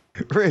helps.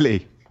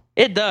 Really?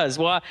 It does.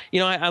 Well,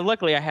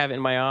 luckily I have in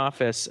my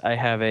office, I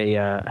have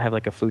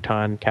like a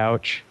futon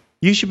couch.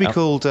 You should be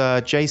called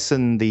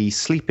Jason, the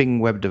sleeping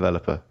web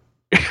developer.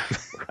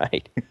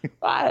 Right.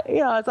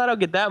 I don't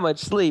get that much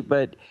sleep,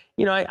 but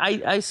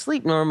I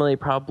sleep normally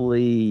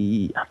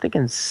probably, I'm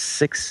thinking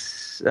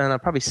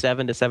probably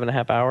 7 to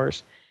 7.5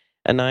 hours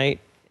a night.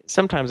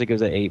 Sometimes it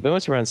goes at 8, but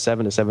it's around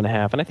 7 to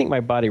 7.5. And I think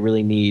my body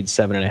really needs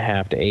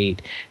 7.5 to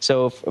 8.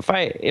 So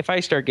if I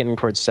start getting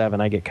towards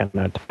 7, I get kind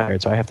of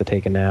tired. So I have to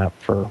take a nap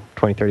for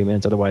 20, 30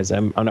 minutes. Otherwise,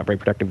 I'm not very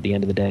productive at the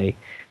end of the day.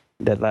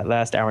 That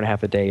last hour and a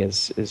half a day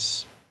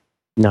is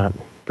not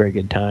very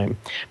good time.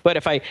 But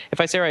if I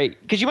say, right,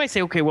 because you might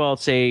say, okay, well,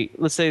 let's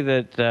say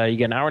that you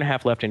get an hour and a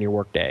half left in your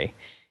workday,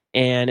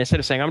 and instead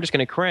of saying I'm just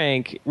going to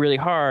crank really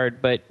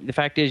hard, but the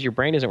fact is your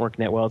brain isn't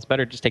working that well, it's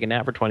better to just take a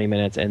nap for 20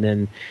 minutes and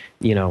then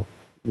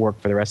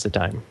work for the rest of the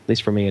time. At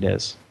least for me, it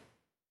is.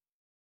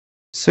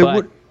 So but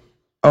what?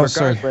 Oh,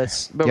 regardless,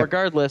 sorry. But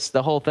regardless,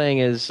 the whole thing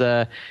is,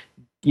 try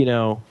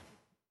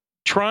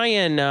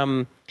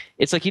and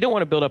it's like you don't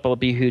want to build up a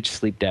huge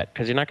sleep debt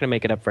because you're not going to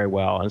make it up very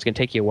well, and it's going to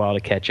take you a while to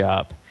catch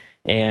up.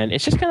 And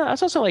it's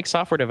also like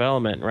software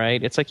development,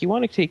 right? It's like you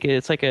want to take it.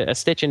 It's like a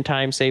stitch in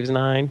time saves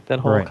 9. That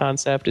whole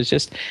concept is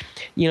just,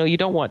 you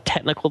don't want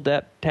technical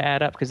debt to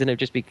add up because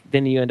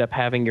then you end up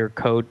having your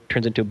code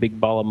turns into a big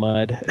ball of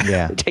mud.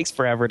 Yeah, it takes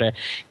forever to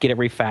get it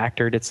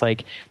refactored. It's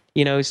like,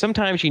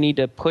 sometimes you need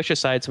to push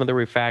aside some of the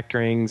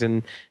refactorings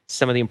and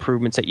some of the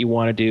improvements that you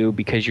want to do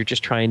because you're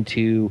just trying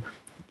to.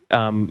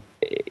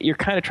 You're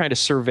kind of trying to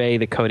survey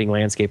the coding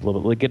landscape a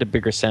little bit, get a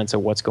bigger sense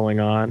of what's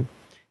going on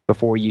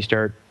before you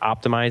start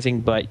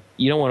optimizing, but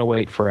you don't want to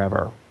wait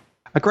forever.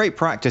 A great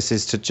practice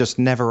is to just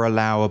never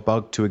allow a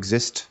bug to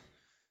exist.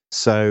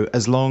 So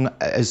as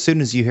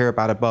soon as you hear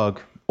about a bug,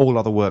 all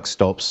other work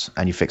stops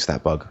and you fix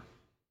that bug.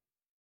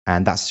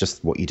 And that's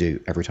just what you do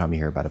every time you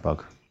hear about a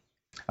bug.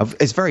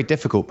 It's very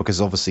difficult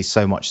because obviously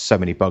so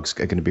many bugs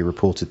are going to be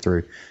reported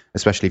through,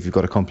 especially if you've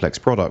got a complex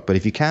product. But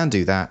if you can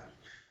do that,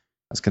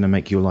 that's going to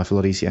make your life a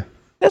lot easier.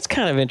 That's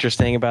kind of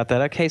interesting about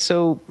that. Okay,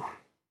 so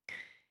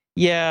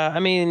yeah, I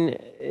mean,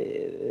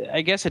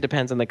 I guess it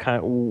depends on the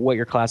what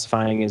you're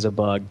classifying as a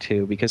bug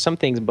too, because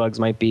bugs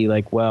might be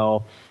like,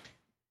 well,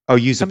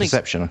 user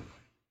perception.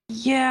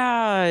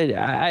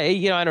 Yeah,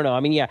 I don't know. I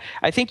mean, yeah,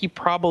 I think you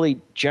probably,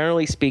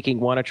 generally speaking,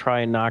 want to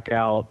try and knock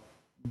out,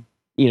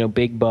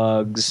 big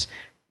bugs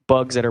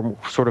that are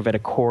sort of at a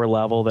core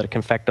level that can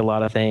affect a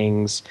lot of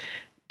things.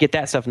 Get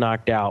that stuff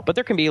knocked out. But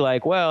there can be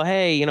like, well,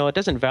 hey, it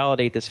doesn't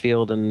validate this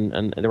field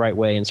in the right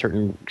way in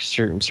certain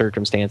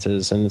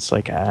circumstances, and it's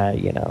like,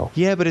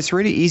 Yeah, but it's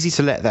really easy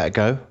to let that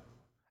go.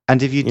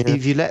 And if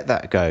you let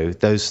that go,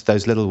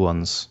 those little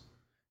ones,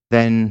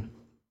 then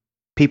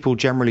people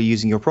generally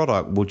using your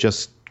product will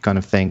just kind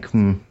of think,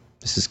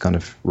 This is kind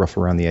of rough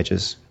around the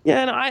edges.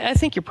 Yeah, and I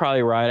think you're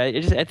probably right.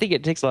 I think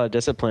it takes a lot of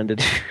discipline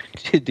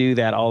to do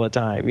that all the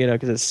time,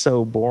 because it's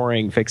so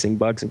boring fixing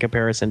bugs in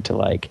comparison to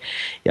like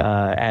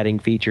adding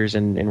features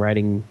and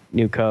writing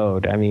new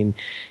code. I mean,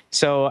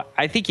 so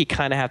I think you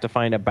kind of have to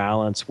find a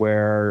balance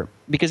where,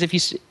 because I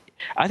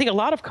think a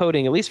lot of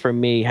coding, at least for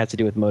me, has to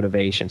do with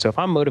motivation. So if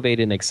I'm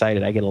motivated and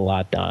excited, I get a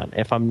lot done.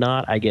 If I'm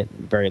not, I get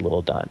very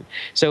little done.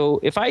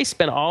 So if I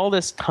spend all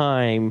this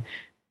time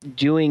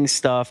doing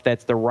stuff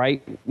that's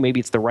maybe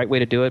it's the right way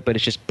to do it, but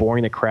it's just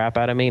boring the crap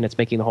out of me and it's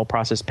making the whole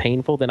process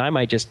painful, then I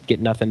might just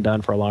get nothing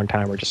done for a long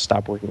time or just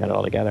stop working on it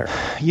altogether.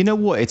 You know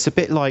what? It's a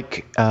bit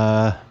like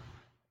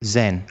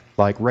Zen,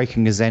 like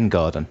raking a Zen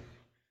garden.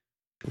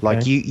 Okay.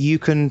 Like you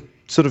can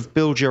sort of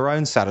build your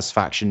own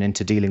satisfaction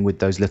into dealing with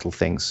those little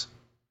things.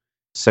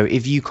 So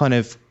if you kind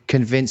of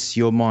convince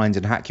your mind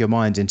and hack your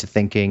mind into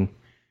thinking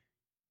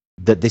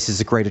that this is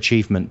a great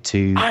achievement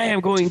I am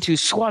going to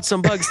swat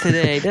some bugs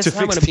today. To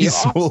fix these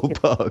small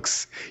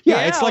bugs.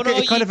 Yeah, it's like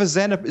a kind of a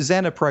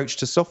Zen approach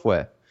to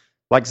software.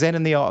 Like Zen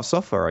and the art of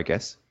software, I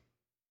guess.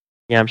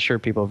 Yeah, I'm sure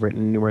people have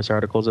written numerous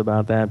articles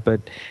about that, but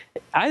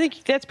I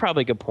think that's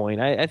probably a good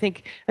point. I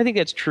think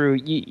that's true.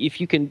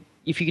 If you could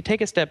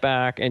take a step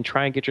back and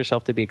try and get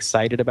yourself to be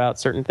excited about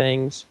certain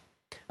things,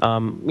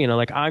 I'm going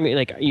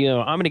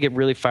to get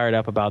really fired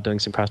up about doing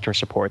some customer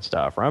support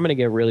stuff, or I'm going to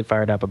get really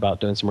fired up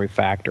about doing some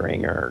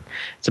refactoring or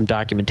some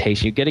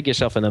documentation. You got to get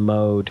yourself in the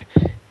mode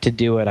to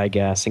do it, I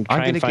guess. And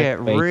I'm going to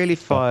get really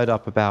fired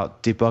up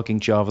about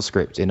debugging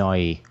JavaScript in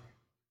IE.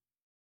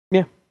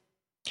 Yeah.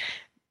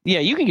 Yeah,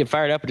 you can get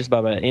fired up just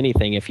about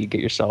anything if you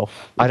get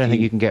yourself. I don't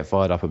think you can get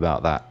fired up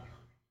about that.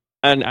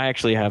 And I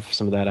actually have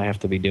some of that I have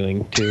to be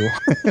doing too.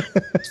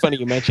 It's funny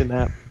you mentioned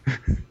that.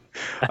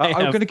 I'm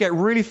going to get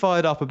really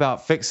fired up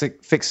about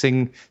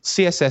fixing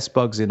CSS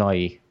bugs in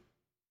IE.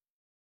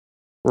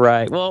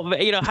 Right. Well,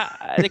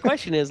 the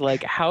question is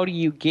like, how do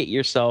you get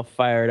yourself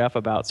fired up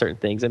about certain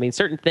things? I mean,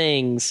 certain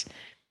things,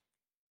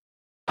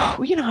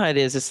 you know how it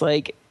is. It's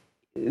like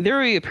there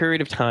will be a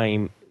period of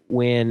time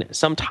when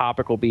some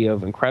topic will be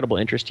of incredible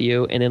interest to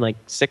you, and then like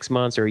 6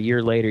 months or a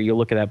year later, you'll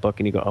look at that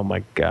book and you go, "Oh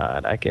my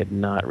God, I could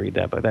not read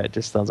that book. That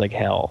just sounds like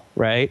hell."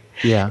 Right?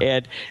 Yeah.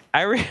 And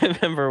I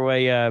remember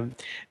when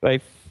I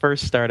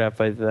first started up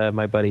with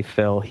my buddy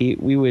Phil.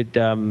 We would.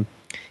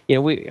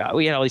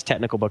 We had all these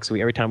technical books. So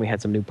every time we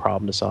had some new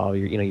problem to solve,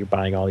 you're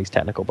buying all these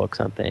technical books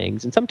on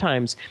things. And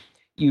sometimes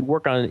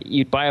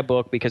you'd buy a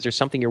book because there's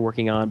something you're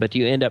working on, but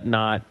you end up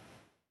not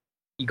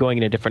going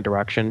in a different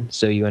direction.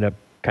 So you end up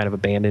kind of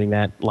abandoning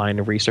that line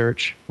of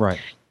research. Right.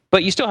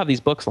 But you still have these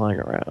books lying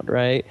around,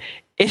 right?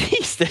 And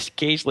he's just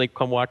occasionally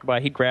come walk by.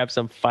 He'd grab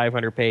some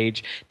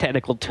 500-page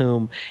technical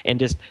tome and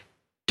just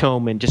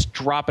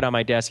drop it on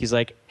my desk. He's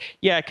like,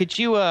 "Yeah, could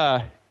you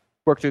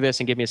work through this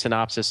and give me a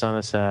synopsis on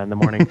this in the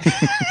morning?"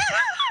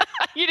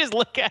 You just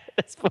look at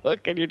this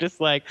book and you're just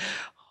like,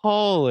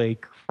 holy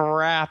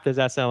crap, does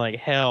that sound like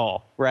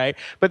hell, right?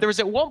 But there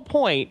was at one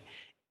point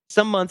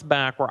some months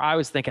back where I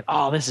was thinking,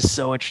 oh, this is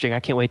so interesting. I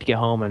can't wait to get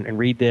home and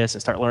read this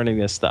and start learning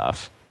this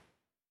stuff.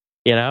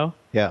 Yeah.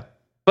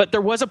 But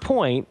there was a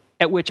point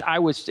at which I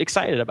was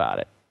excited about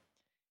it.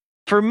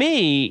 For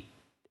me,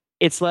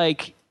 it's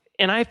like,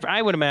 and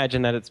I would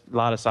imagine that a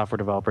lot of software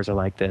developers are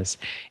like this.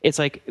 It's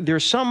like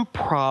there's some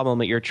problem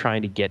that you're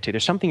trying to get to.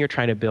 There's something you're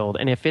trying to build.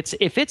 And if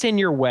it's in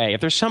your way, if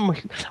there's some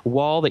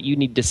wall that you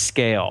need to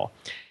scale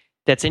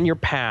that's in your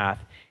path,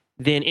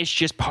 then it's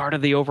just part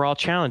of the overall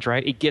challenge,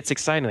 right? It gets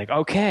exciting. Like,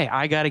 okay,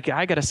 I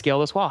gotta scale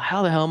this wall.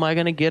 How the hell am I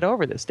gonna get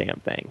over this damn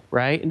thing,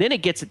 right? And then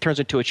it turns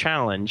into a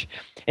challenge,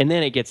 and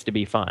then it gets to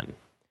be fun.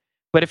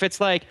 But if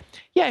it's like,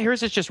 yeah, here's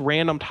this just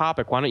random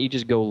topic, why don't you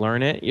just go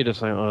learn it? You're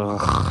just like,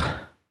 ugh.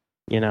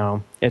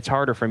 It's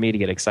harder for me to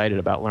get excited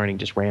about learning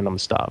just random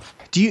stuff.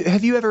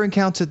 Have you ever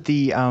encountered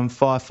the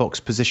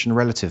Firefox position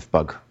relative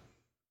bug?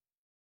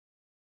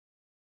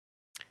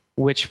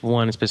 Which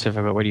one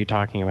specifically? What are you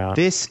talking about?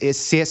 This is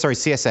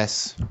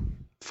CSS.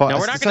 No,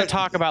 we're not going to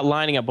talk about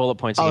lining up bullet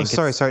points. Oh,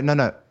 sorry.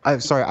 No. I'm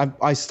sorry.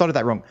 I started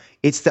that wrong.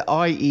 It's the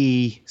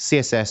IE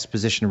CSS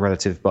position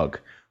relative bug,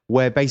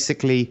 where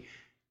basically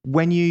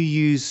when you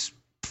use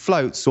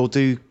floats or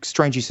do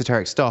strange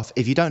esoteric stuff,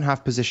 if you don't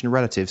have position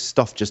relative,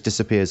 stuff just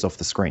disappears off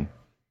the screen.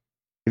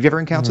 Have you ever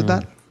encountered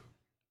that?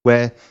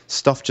 Where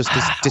stuff just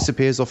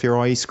disappears off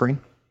your IE screen?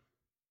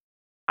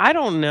 I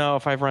don't know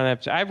if I've run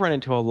that. I've run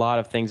into a lot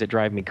of things that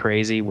drive me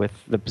crazy with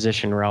the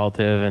position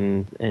relative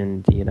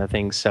and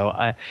things. So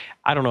I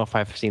don't know if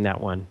I've seen that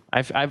one.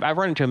 I've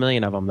run into a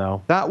million of them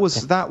though. That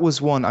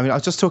was one. I mean, I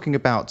was just talking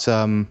about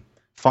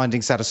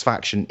finding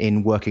satisfaction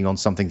in working on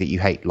something that you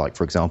hate, like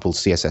for example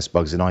CSS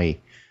bugs in IE.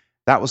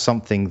 That was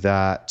something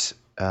that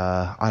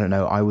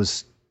I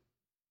was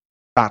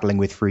battling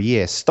with for a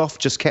year. Stuff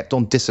just kept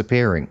on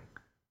disappearing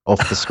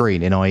off the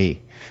screen in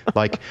IE.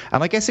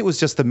 And I guess it was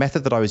just the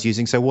method that I was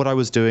using. So what I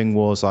was doing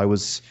was I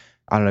was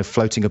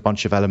floating a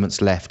bunch of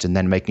elements left and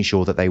then making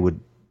sure that they would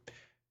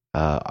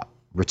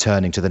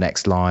returning to the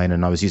next line.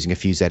 And I was using a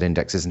few Z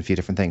indexes and a few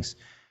different things.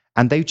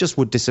 And they just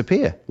would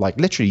disappear. Like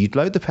literally you'd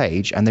load the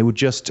page and they would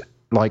just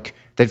Like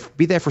they'd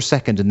be there for a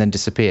second and then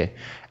disappear.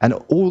 And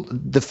all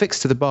the fix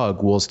to the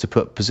bug was to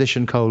put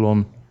position :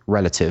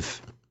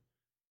 relative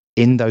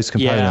in those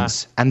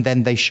components, and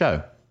then they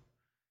show.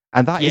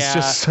 And that is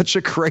just such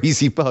a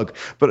crazy bug.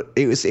 But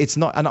it's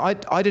not, and I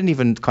didn't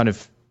even kind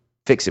of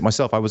fix it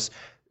myself. I was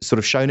sort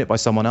of shown it by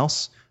someone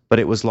else, but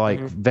it was like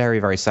very,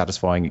 very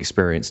satisfying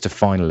experience to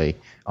finally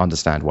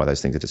understand why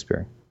those things are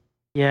disappearing.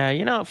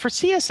 Yeah, for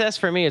CSS,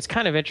 for me, it's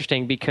kind of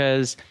interesting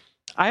because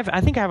I've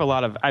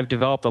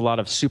developed a lot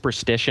of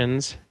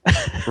superstitions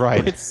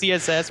right. with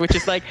CSS, which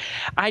is like,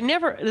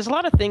 there's a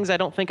lot of things I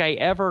don't think I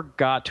ever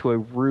got to a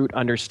root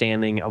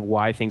understanding of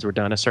why things were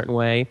done a certain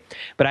way.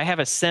 But I have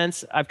a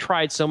sense, I've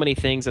tried so many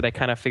things that I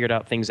kind of figured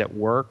out things that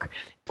work,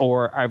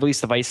 or at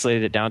least have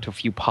isolated it down to a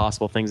few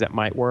possible things that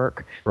might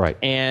work. Right.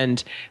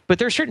 But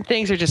there are certain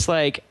things that are just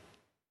like,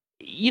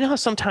 how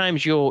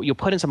sometimes you'll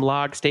put in some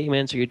log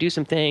statements or you do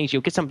some things,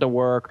 you'll get something to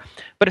work,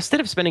 but instead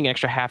of spending an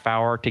extra half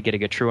hour to get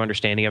a true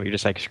understanding of it, you're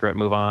just like, screw it,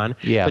 move on.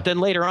 Yeah. But then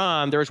later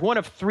on, there's one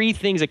of three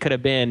things it could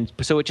have been,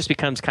 so it just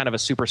becomes kind of a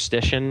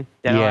superstition.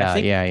 That,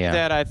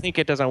 I think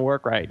it doesn't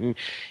work right. And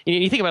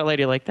you think about it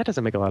later, you're like, that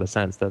doesn't make a lot of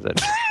sense, does it?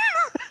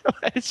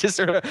 It's just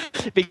sort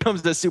of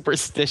becomes a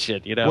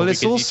superstition, Well,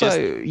 it's also,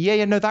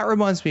 that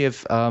reminds me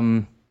of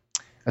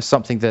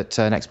something that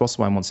an ex-boss of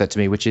mine once said to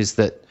me, which is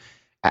that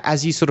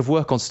as you sort of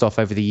work on stuff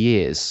over the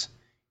years,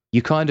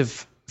 you kind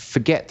of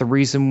forget the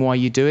reason why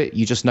you do it.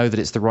 You just know that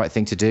it's the right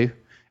thing to do.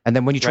 And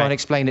then when you try and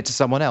explain it to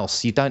someone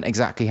else, you don't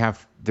exactly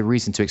have the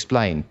reason to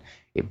explain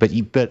it.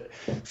 But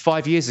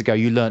 5 years ago,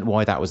 you learned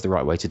why that was the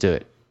right way to do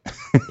it.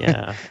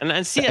 Yeah. And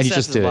CSS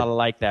is a lot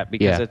like that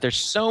because there's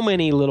so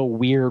many little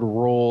weird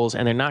rules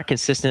and they're not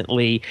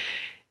consistently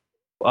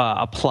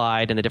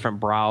applied in the different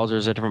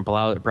browsers or different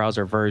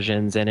browser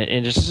versions, and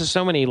there's just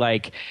so many,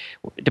 like,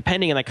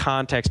 depending on the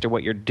context of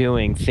what you're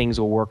doing, things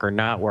will work or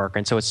not work,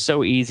 and so it's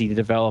so easy to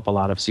develop a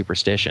lot of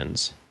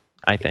superstitions,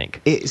 I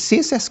think.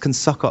 CSS can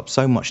suck up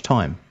so much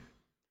time.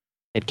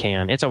 It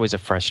can. It's always a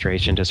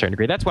frustration to a certain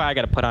degree. That's why I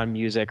got to put on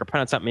music or put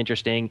on something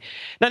interesting.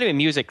 Not even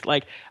music,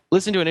 like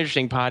listen to an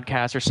interesting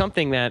podcast or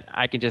something that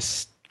I can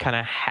just kind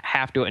of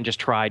have to and just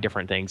try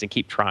different things and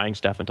keep trying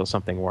stuff until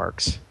something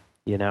works,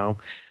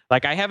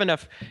 Like, I have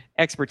enough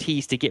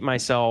expertise to get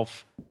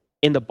myself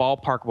in the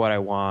ballpark of what I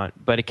want,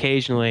 but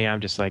occasionally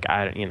I'm just like,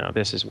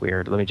 this is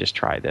weird. Let me just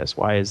try this.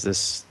 Why is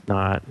this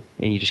not?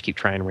 And you just keep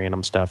trying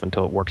random stuff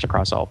until it works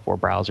across all 4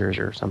 browsers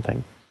or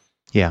something.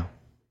 Yeah.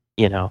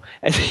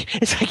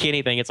 It's like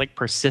anything. It's like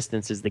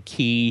persistence is the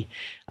key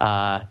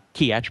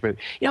attribute.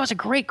 It's a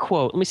great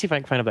quote. Let me see if I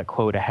can find out that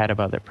quote I had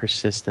about that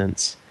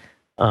persistence.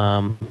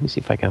 Let me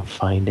see if I can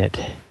find it.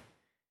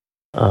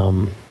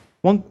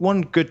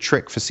 One good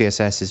trick for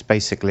CSS is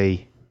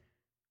basically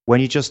when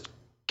you just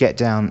get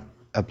down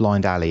a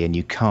blind alley and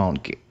you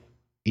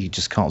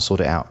just can't sort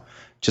it out,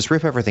 just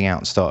rip everything out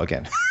and start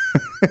again.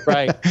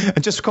 Right.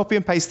 And just copy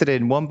and paste it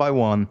in one by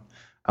one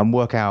and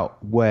work out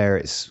where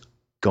it's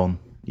gone,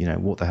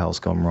 what the hell's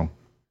gone wrong.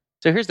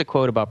 So here's the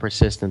quote about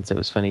persistence. It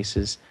was funny. It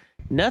says,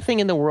 "Nothing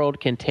in the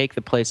world can take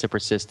the place of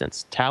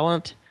persistence.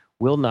 Talent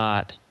will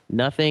not.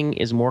 Nothing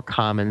is more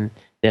common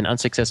than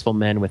unsuccessful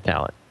men with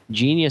talent.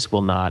 Genius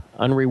will not.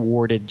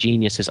 Unrewarded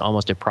genius is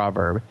almost a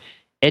proverb.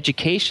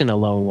 Education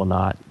alone will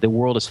not. The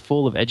world is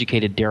full of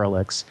educated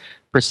derelicts.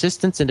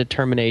 Persistence and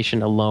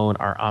determination alone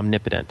are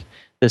omnipotent.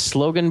 The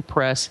slogan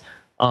press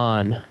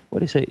on,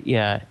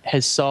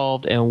 has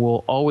solved and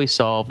will always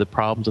solve the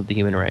problems of the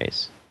human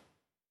race."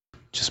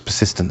 Just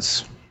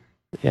persistence.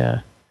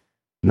 Yeah.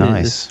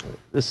 Nice.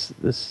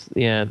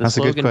 The That's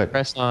slogan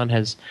 "Press on"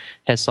 has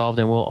solved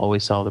and will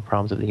always solve the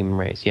problems of the human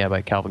race. Yeah,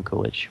 by Calvin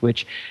Coolidge,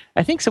 which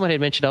I think someone had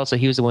mentioned also.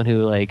 He was the one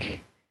who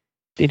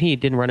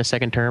didn't run a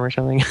second term or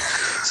something.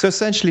 So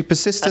essentially,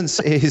 persistence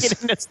is.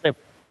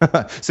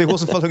 So he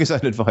wasn't following his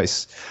own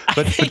advice.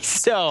 But, I think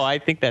so. I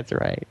think that's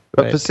right.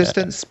 But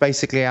persistence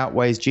basically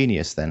outweighs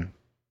genius. Then,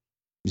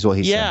 is what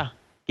he's saying.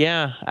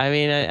 Yeah, I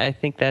mean, I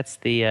think that's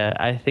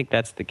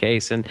the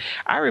case. And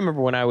I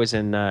remember when I was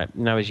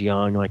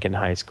young, like in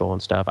high school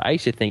and stuff, I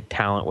used to think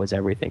talent was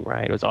everything,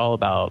 right? It was all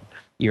about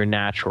your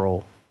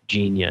natural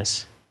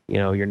genius,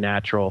 your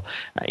natural,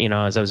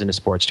 as I was into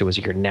sports too, was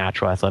your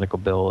natural athletic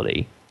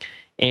ability.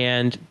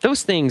 And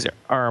those things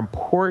are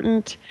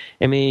important.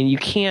 I mean, you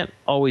can't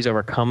always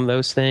overcome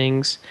those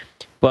things,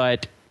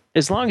 but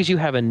as long as you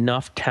have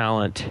enough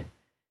talent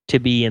to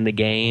be in the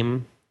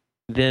game,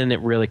 then it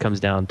really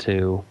comes down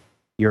to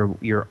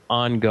your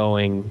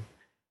ongoing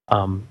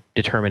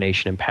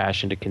determination and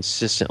passion to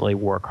consistently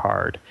work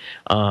hard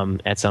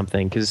at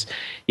something. Because,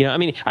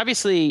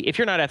 obviously, if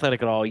you're not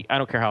athletic at all, I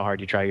don't care how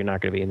hard you try, you're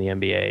not going to be in the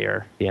NBA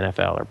or the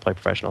NFL or play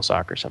professional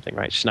soccer or something,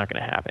 right? It's just not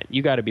going to happen.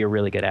 You got to be a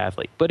really good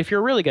athlete. But if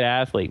you're a really good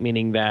athlete,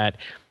 meaning that,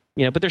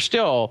 but there's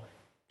still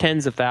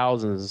tens of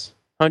thousands,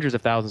 hundreds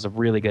of thousands of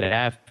really good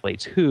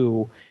athletes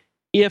who,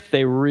 if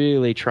they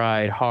really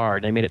tried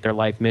hard, they made it their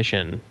life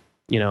mission,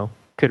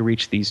 could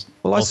reach these.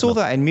 Well, I saw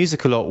that in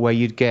music a lot, where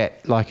you'd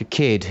get like a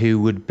kid who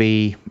would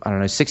be,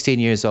 16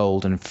 years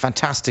old and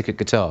fantastic at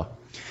guitar,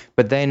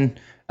 but then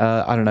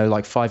I don't know,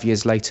 like 5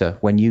 years later,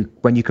 when you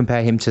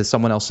compare him to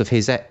someone else of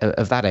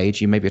that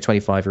age, you maybe a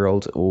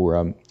 25-year-old, or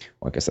well,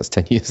 I guess that's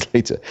 10 years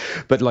later,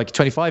 but like a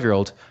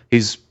 25-year-old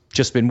who's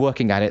just been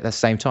working at it at the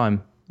same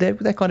time, they're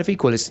kind of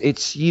equal.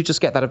 It's you just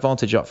get that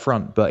advantage up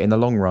front, but in the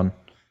long run,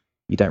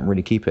 you don't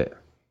really keep it.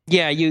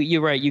 Yeah,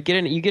 you're right. You get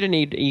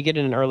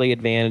an early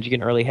advantage, you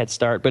get an early head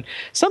start. But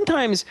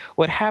sometimes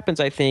what happens,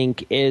 I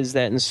think, is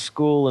that in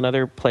school and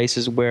other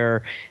places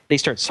where they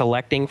start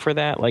selecting for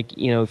that, like,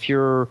 if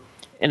you're,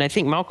 and I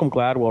think Malcolm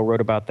Gladwell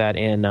wrote about that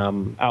in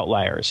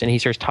Outliers, and he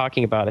starts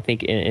talking about, I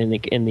think,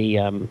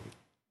 in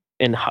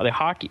how the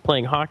hockey,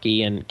 playing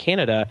hockey in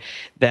Canada,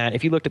 that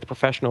if you looked at the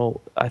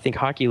professional, I think,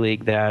 hockey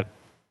league, that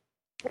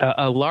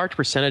a large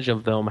percentage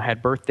of them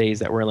had birthdays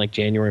that were in like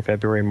January,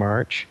 February,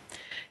 March,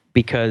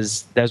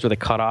 because those were the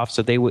cutoffs.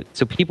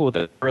 So people with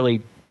the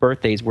early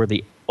birthdays were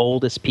the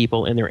oldest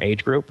people in their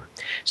age group.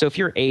 So if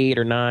you're 8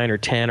 or 9 or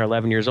 10 or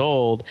 11 years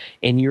old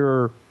and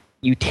you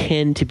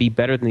tend to be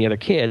better than the other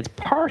kids,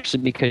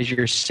 partially because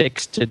you're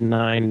 6 to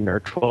 9 or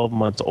 12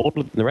 months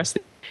older than the rest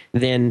of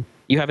them, then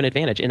you have an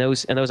advantage. And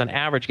those on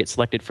average get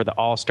selected for the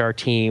all-star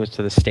teams,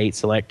 to the state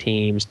select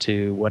teams,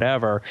 to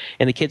whatever.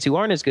 And the kids who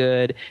aren't as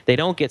good, they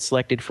don't get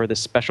selected for the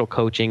special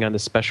coaching on the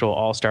special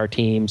all-star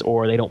teams,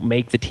 or they don't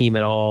make the team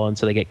at all, and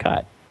so they get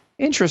cut.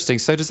 Interesting.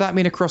 So does that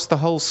mean across the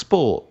whole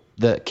sport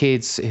that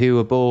kids who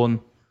are born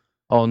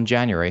on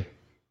January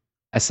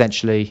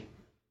essentially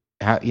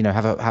have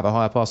a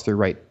higher pass-through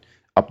rate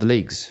up the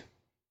leagues?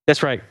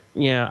 That's right.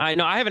 Yeah, I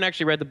know. I haven't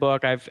actually read the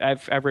book.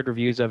 I've read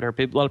reviews of it.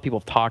 A lot of people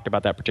have talked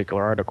about that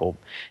particular article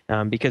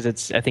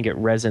because I think it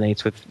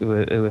resonates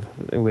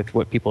with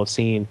what people have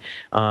seen.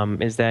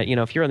 Is that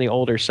if you're on the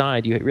older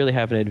side, you really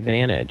have an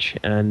advantage,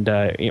 and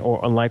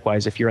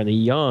likewise, if you're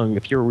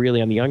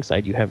really on the young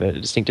side, you have a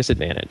distinct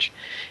disadvantage.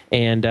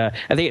 And I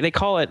think they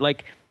call it,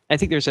 like, I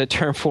think there's a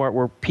term for it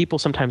where people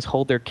sometimes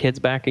hold their kids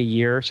back a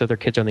year, so their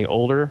kids are on the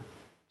older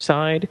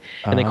side,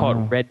 and they call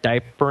it red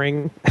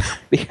diapering.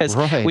 Because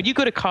when you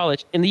go to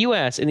college in the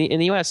U.S., in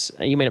the U.S.,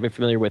 you may not be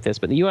familiar with this,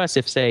 but in the U.S.,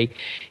 if, say,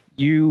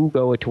 you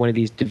go to one of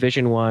these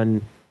Division I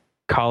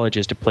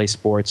colleges to play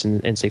sports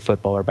and say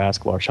football or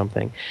basketball or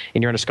something,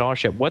 and you're on a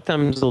scholarship, what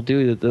they'll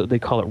do, they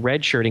call it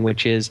redshirting,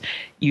 which is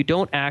you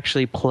don't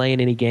actually play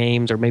in any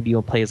games, or maybe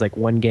you'll play as like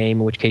one game,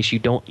 in which case you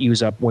don't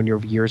use up one of your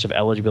years of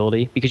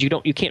eligibility, because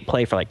you can't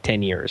play for like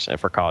 10 years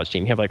for a college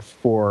team. You have like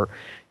 4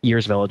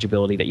 years of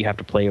eligibility that you have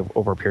to play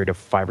over a period of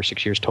 5 or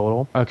 6 years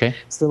total. Okay.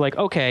 So they're like,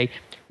 okay,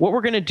 what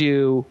we're going to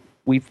do,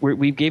 we've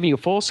given you a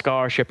full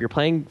scholarship. You're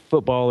playing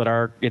football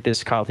at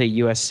this college, at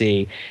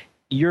USC.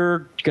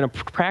 You're going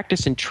to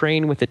practice and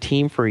train with the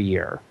team for a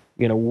year.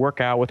 You're going to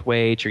work out with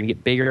weights. You're going to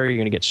get bigger. You're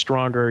going to get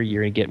stronger.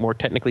 You're going to get more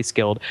technically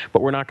skilled.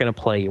 But we're not going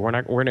to play you.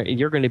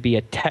 You're going to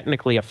be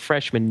technically a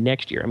freshman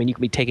next year. I mean, you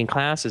can be taking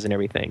classes and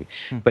everything,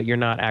 but you're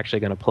not actually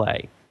going to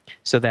play.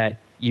 So that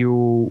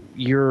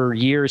your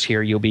years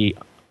here, you'll be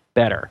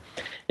better.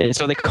 And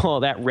so they call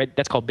that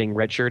that's called being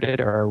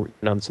redshirted, or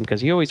because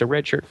he's always a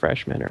redshirt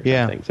freshman or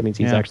something. So that means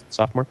he's actually a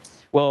sophomore.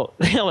 Well,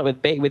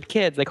 with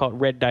kids, they call it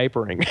red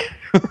diapering.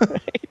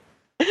 Right?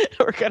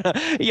 We're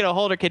gonna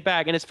hold our kid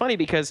back. And it's funny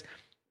because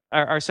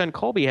our son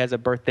Colby has a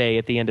birthday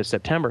at the end of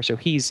September, so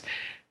he's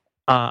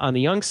on the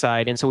young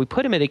side, and so we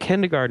put him in a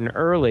kindergarten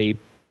early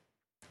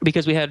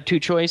because we had 2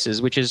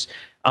 choices, which is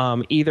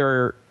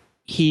either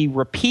he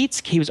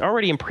was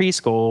already in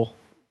preschool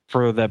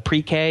for the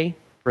pre-K,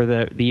 for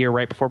the year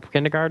right before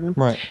kindergarten.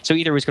 Right. So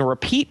either he was going to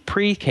repeat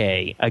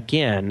pre-K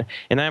again,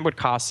 and that would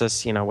cost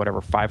us,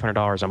 whatever,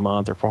 $500 a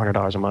month or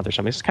 $400 a month or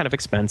something. It's kind of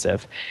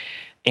expensive.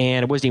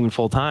 And it wasn't even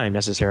full-time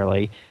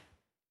necessarily.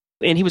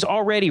 And he was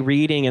already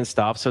reading and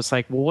stuff. So it's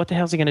like, well, what the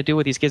hell is he going to do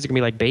with these kids? They're going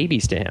to be like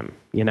babies to him,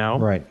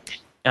 Right.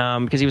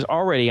 Because he was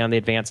already on the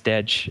advanced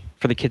edge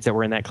for the kids that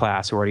were in that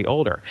class who were already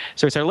older.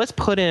 So we said, let's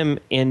put him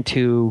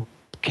into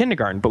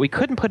kindergarten. But we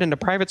couldn't put him into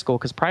private school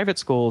because private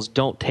schools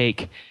don't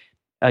take...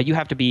 you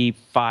have to be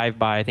 5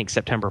 by, I think,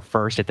 September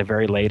 1st at the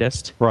very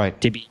latest, right,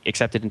 to be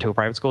accepted into a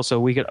private school.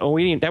 So that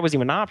wasn't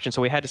even an option.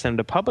 So we had to send him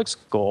to public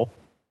school,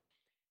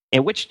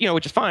 and which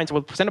is fine. So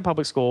we'll send him to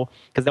public school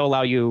because they'll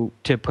allow you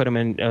to put him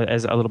in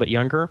as a little bit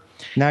younger.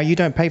 Now, you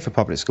don't pay for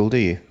public school, do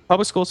you?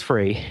 Public school's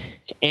free,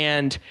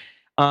 and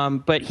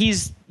but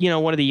he's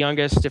one of the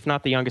youngest, if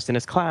not the youngest, in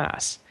his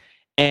class,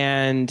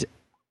 and.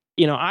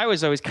 I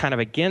was always kind of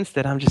against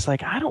it. I'm just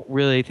like, I don't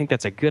really think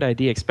that's a good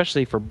idea,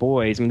 especially for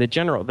boys. I mean,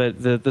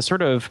 the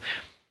sort of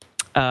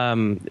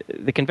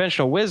the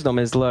conventional wisdom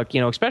is, look,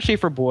 especially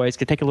for boys, it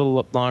could take a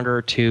little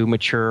longer to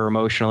mature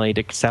emotionally,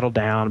 to settle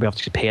down, be able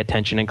to pay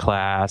attention in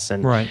class,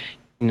 and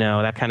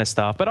that kind of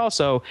stuff. But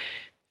also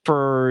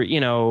for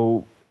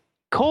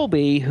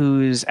Colby,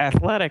 who's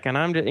athletic, and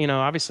I'm,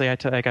 obviously,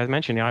 like I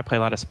mentioned, I play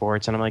a lot of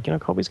sports, and I'm like,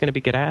 Colby's going to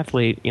be a good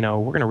athlete. We're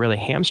going to really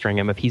hamstring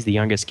him if he's the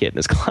youngest kid in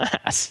this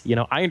class.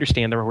 I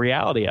understand the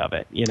reality of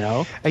it.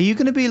 Are you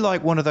going to be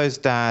like one of those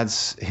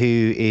dads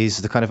who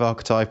is the kind of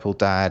archetypal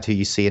dad who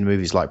you see in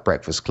movies like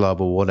Breakfast Club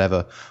or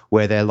whatever,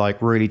 where they're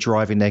like really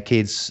driving their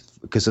kids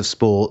because of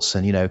sports,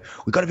 and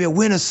we've got to be a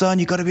winner, son.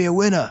 You've got to be a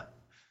winner.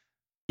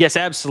 Yes,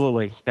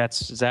 absolutely.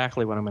 That's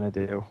exactly what I'm going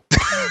to do.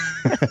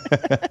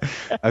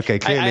 Okay, I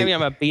clearly. mean, I'm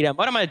gonna beat him.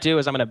 What I'm gonna do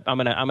is I'm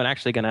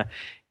actually gonna,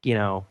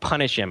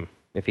 punish him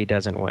if he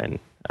doesn't win.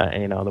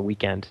 The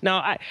weekend. No,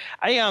 I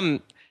know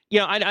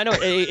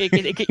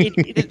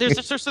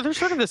there's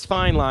sort of this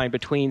fine line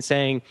between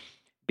saying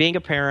being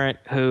a parent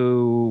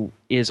who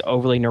is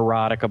overly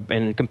neurotic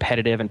and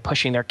competitive and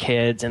pushing their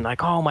kids and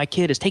like, oh, my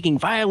kid is taking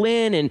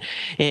violin and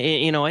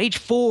age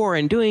 4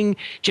 and doing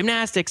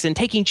gymnastics and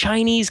taking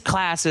Chinese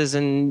classes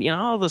and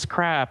all this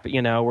crap,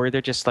 where they're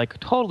just like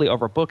totally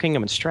overbooking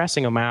them and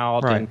stressing them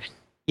out. Right.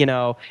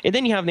 And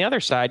then you have on the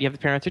other side, you have the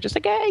parents who are just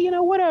like, hey,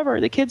 whatever.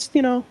 The kids,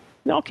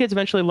 all kids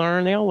eventually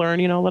learn. They all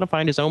learn, let him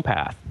find his own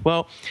path.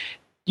 Well,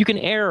 you can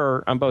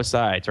err on both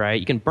sides, right?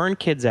 You can burn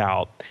kids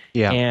out,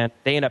 Yeah. and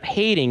they end up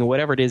hating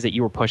whatever it is that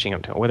you were pushing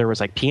them to, whether it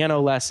was like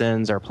piano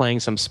lessons or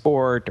playing some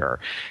sport or,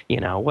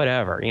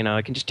 whatever.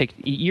 It can just take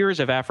years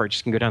of effort,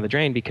 just can go down the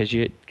drain because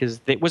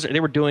they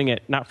were doing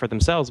it not for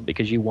themselves,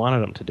 because you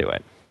wanted them to do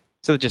it.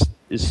 So it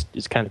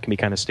just can be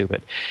kind of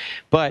stupid.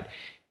 But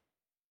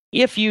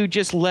if you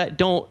just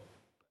don't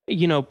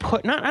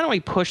put, not only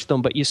push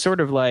them, but you sort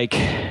of like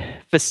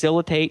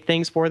facilitate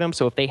things for them.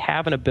 So if they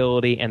have an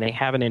ability and they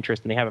have an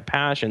interest and they have a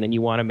passion, then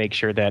you want to make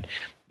sure that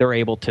they're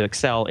able to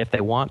excel if they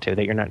want to,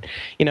 that you're not,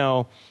 You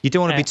don't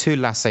want to be too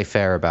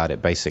laissez-faire about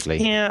it, basically.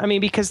 yeah, I mean,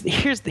 because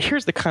here's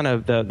the kind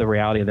of the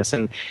reality of this,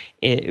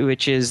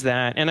 which is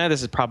that, and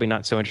this is probably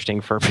not so interesting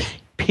for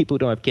people who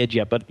don't have kids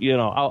yet, but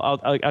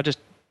I'll just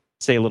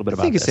say a little bit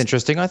about I think this. it's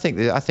interesting. I think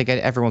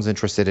everyone's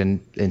interested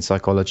in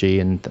psychology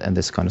and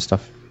this kind of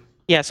stuff.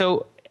 Yeah,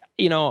 so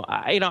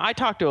I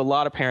talk to a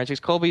lot of parents.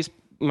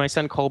 My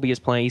son Colby is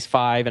playing. He's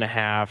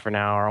 5.5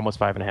 now, or almost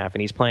 5.5, and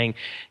he's playing,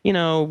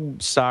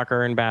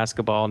 soccer and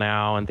basketball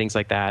now and things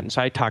like that. And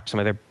so I talk to some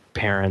other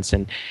parents,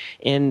 and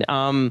in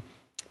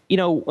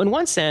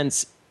one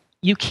sense,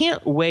 you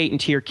can't wait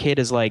until your kid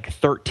is like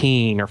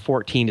 13 or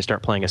 14 to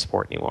start playing a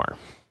sport anymore.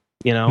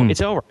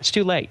 It's over. It's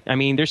too late. I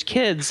mean, there's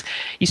kids.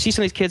 You see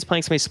some of these kids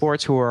playing some of these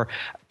sports who are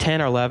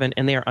 10 or 11,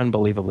 and they are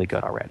unbelievably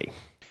good already,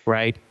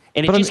 right?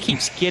 And it just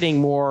keeps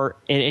getting more,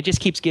 and it just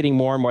keeps getting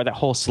more and more, that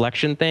whole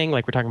selection thing.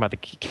 Like we're talking about the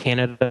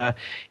Canada,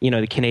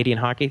 the Canadian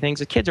hockey things.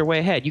 The kids are way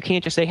ahead. You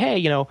can't just say, hey,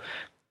 you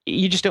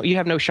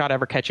have no shot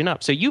ever catching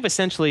up. So you've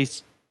essentially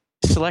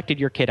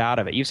selected your kid out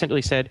of it. You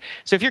essentially said,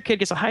 so if your kid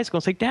gets to high school,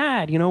 it's like,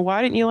 Dad,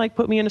 why didn't you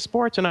put me into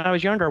sports when I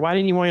was younger? Why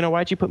didn't you,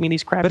 why'd you put me in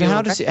these crappy?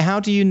 But how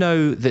do you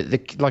know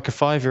that like a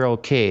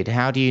 5-year-old kid,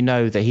 how do you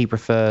know that he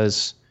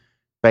prefers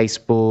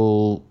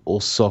baseball or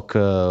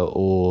soccer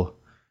or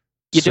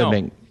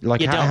swimming?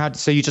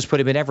 So you just put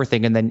him in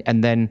everything, and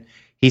then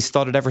he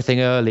started everything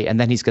early, and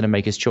then he's going to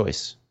make his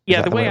choice.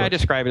 Yeah, the way I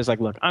describe it is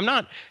like, look, I don't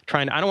want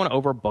to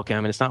overbook him,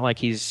 and it's not like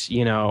he's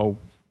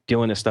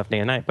doing this stuff day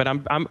and night. But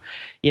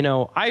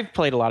I've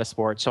played a lot of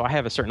sports, so I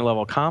have a certain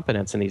level of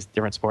competence in these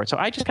different sports. So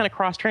I just kind of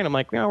cross train. I'm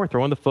like, we're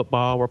throwing the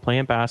football, we're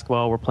playing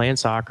basketball, we're playing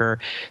soccer.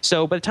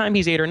 So by the time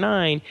he's 8 or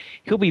 9,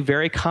 he'll be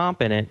very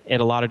competent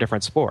at a lot of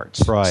different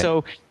sports. Right.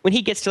 So when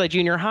he gets to like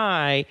junior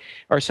high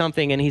or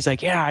something, and he's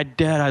like, yeah,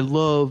 Dad, I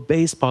love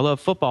baseball, I love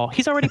football.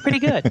 He's already pretty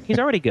good. He's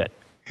already good,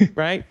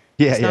 right?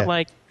 Yeah, it's not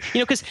like,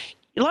 because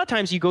a lot of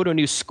times you go to a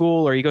new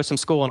school or you go to some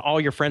school and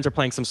all your friends are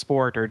playing some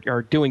sport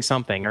or doing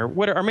something or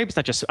whatever, or maybe it's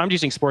not just, I'm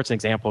using sports as an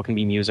example. It can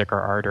be music or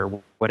art or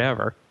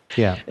whatever.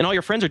 Yeah. And all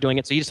your friends are doing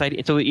it.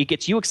 So it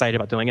gets you excited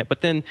about doing it,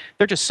 but then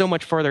they're just so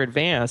much further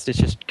advanced. It's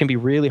just can be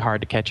really hard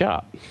to catch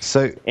up.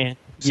 So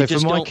for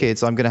my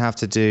kids, I'm going to have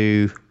to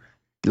do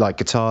like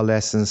guitar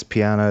lessons,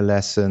 piano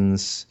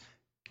lessons,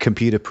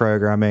 computer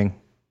programming.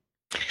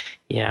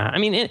 Yeah. I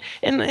mean,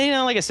 and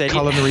like I said,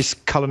 culinary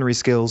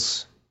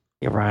skills.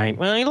 You're right.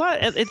 Well,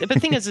 the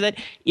thing is that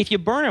if you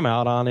burn them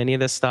out on any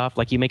of this stuff,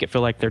 like you make it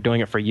feel like they're doing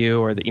it for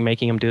you or that you're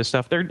making them do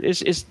stuff, they're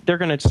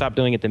going to stop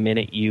doing it the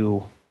minute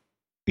you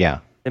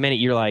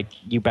you're like,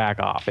 you back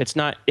off. It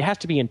has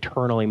to be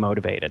internally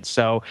motivated.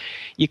 So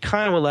you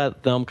kind of will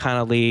let them kind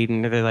of lead,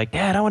 and they're like,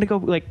 Dad, I want to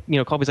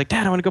go, Colby's like,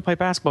 Dad, I want to go play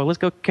basketball. Let's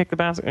go kick the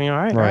basketball.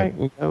 All right.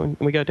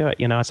 We go do it.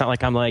 It's not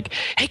like I'm like,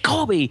 hey,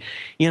 Colby,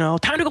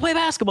 time to go play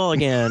basketball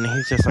again.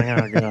 He's just like,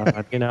 oh,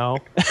 God,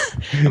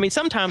 I mean,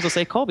 sometimes I'll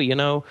say, Colby,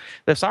 the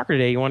soccer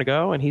today, you want to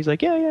go? And he's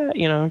like, yeah,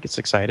 gets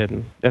excited.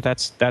 And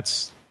that's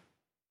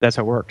how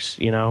it works,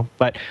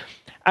 But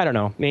I don't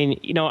know. I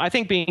mean, I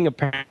think being a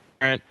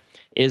parent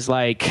is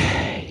like,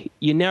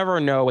 you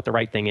never know what the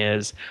right thing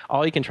is.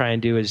 All you can try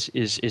and do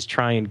is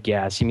try and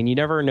guess. I mean, you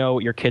never know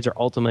what your kids are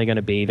ultimately going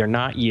to be. They're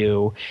not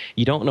you.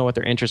 You don't know what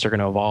their interests are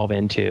going to evolve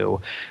into.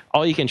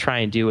 All you can try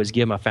and do is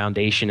give them a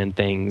foundation and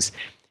things.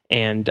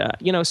 And,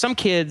 some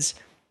kids,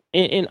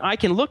 and I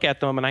can look at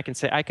them and I can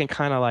say, I can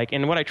kind of like,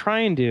 and what I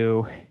try and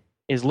do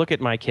is look at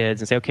my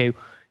kids and say, okay,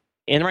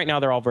 and right now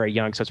they're all very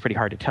young, so it's pretty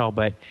hard to tell,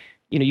 but,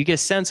 you get a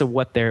sense of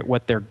what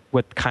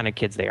kind of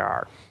kids they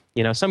are.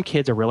 Some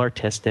kids are real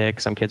artistic,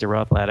 some kids are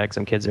real athletic,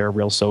 some kids are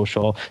real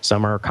social,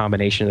 some are a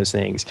combination of those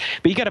things.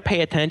 But you got to pay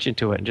attention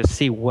to it and just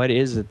see what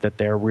is it that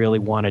they really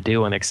want to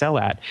do and excel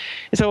at.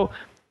 And so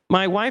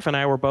my wife and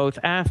I were both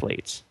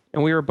athletes.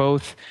 and we were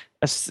both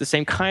the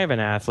same kind of an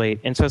athlete.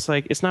 And so it's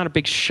like, it's not a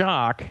big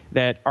shock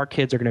that our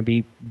kids are going to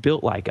be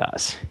built like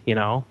us.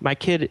 My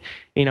kid,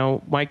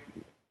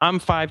 I'm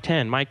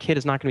 5'10". My kid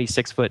is not going to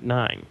be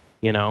 6'9".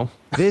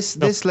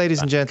 This,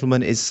 ladies and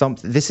gentlemen, is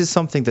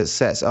something that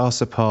sets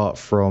us apart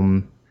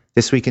from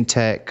This Week in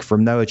Tech,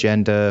 from No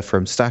Agenda,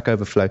 from Stack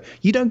Overflow.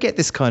 You don't get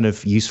this kind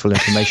of useful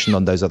information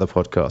on those other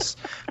podcasts.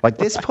 Like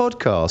this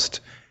podcast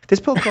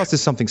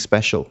is something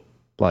special.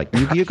 Like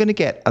you're going to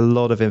get a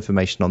lot of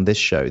information on this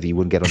show that you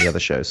wouldn't get on the other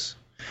shows.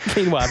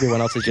 Meanwhile,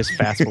 everyone else is just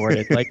fast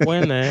forwarded. Like,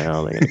 when the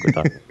hell are they going to quit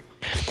talking?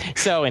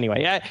 So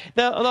anyway,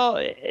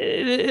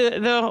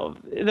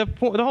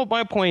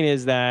 my point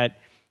is that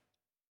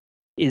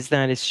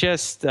it's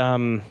just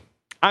I'm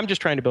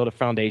just trying to build a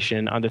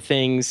foundation on the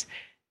things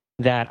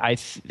that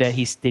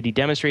he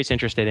demonstrates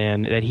interest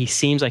in, that he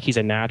seems like he's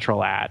a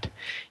natural at.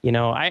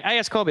 I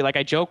asked Colby, like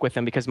I joke with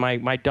him because my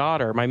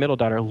middle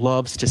daughter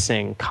loves to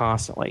sing,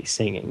 constantly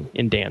singing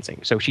and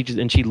dancing. So she's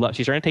trying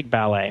to take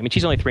ballet. I mean,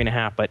 she's only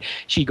 3.5, but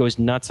she goes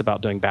nuts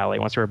about doing ballet,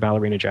 wants to wear a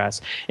ballerina dress,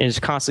 and is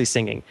constantly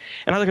singing.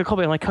 And I look at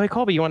Colby, I'm like, hey,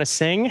 Colby, you want to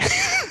sing?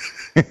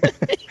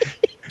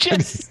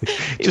 just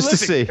to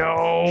see.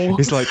 No.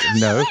 He's like,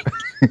 no.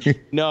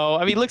 No. I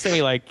mean, he looks at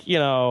me like, give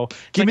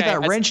me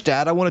that wrench,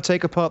 Dad. I want to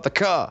take apart the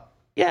car.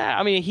 Yeah.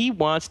 I mean, he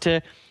wants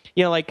to,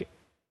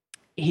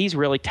 he's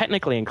really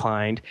technically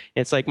inclined.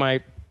 It's like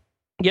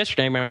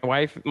yesterday, my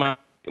wife, my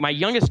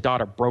youngest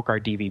daughter broke our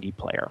DVD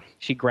player.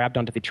 She grabbed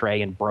onto the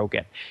tray and broke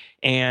it.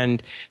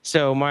 And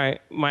so my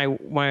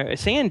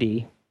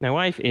Sandy, my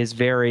wife, is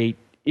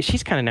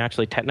she's kind of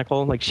naturally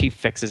technical. Like she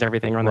fixes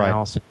everything around the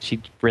house. She's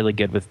really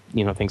good with,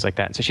 things like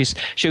that.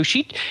 So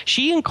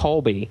she and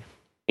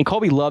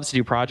Colby loves to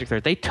do projects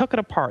there. They took it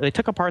apart. They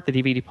took apart the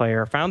DVD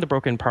player, found the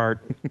broken part,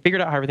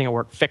 figured out how everything would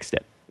work, fixed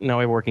it. Now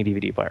we have a working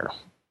DVD player.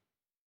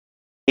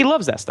 He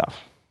loves that stuff.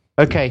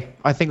 Okay.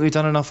 I think we've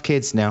done enough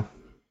kids now.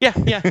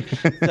 Yeah.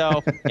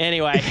 So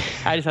anyway,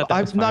 I just thought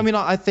that was funny.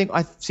 I think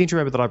I seem to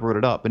remember that I brought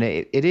it up, and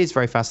it is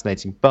very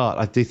fascinating, but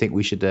I do think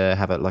we should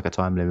have a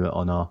time limit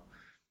on our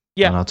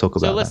talk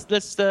about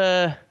that.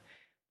 So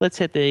let's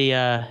hit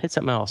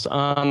something else.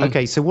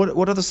 Okay, so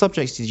what other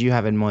subjects did you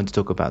have in mind to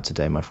talk about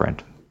today, my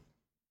friend?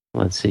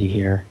 Let's see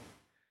here.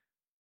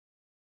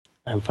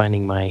 I'm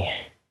finding my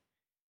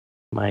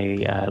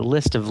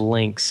list of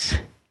links.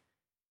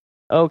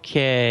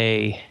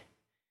 Okay.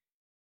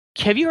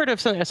 Have you heard of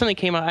something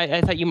came out?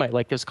 I thought you might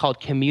like. It was called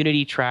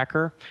Community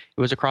Tracker. It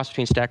was a cross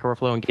between Stack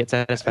Overflow and Get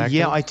Satisfaction.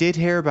 Yeah, I did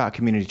hear about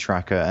Community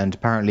Tracker, and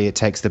apparently it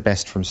takes the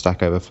best from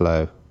Stack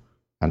Overflow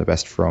and the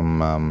best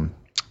from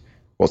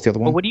what's the other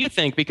one? Well, what do you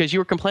think? Because you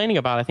were complaining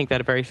about, I think,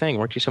 that very thing.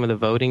 Weren't you, some of the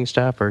voting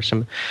stuff or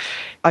some?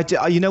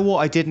 You know what?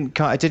 I didn't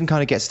kind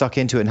of get stuck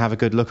into it and have a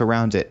good look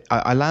around it.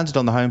 I landed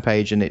on the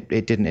homepage and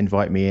it didn't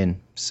invite me in.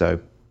 So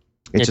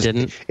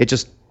it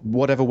just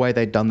whatever way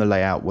they'd done the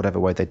layout, whatever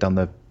way they'd done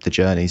the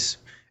journeys,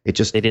 it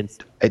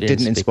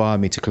didn't inspire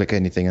me to click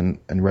anything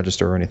and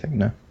register or anything.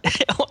 No.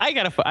 I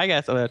got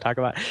something to talk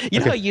about. You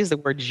know, I use the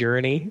word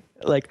journey.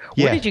 Like,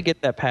 where did you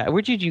get that?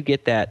 Where did you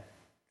get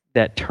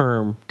that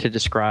term to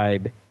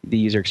describe the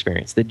user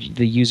experience, the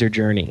user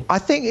journey? I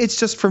think it's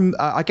just from,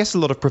 I guess, a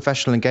lot of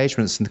professional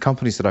engagements in the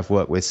companies that I've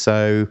worked with.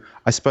 So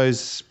I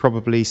suppose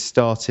probably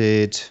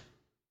started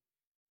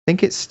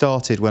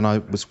when I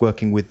was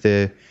working with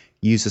the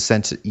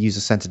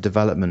user-centered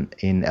development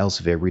in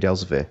Elsevier, Reed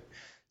Elsevier.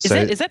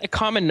 Is that a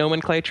common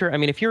nomenclature? I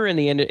mean, if you're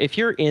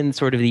in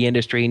sort of the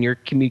industry and you're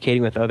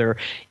communicating with other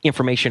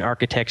information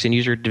architects and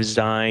user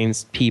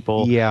designs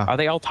people, are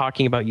they all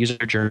talking about user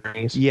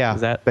journeys? Yeah,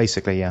 is that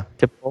basically, yeah.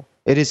 Typical?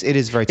 It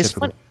is very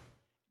typical.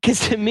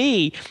 Because to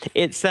me,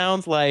 it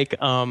sounds like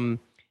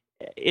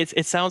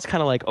it sounds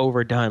kind of like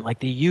overdone, like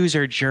the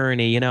user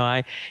journey.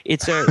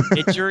 It's a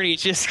journey.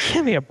 Just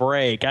give me a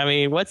break. I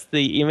mean, what's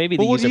the maybe?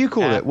 Well, what do you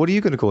call it? What are you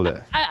going to call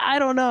it? I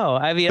don't know.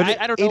 I mean,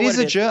 I don't know. It is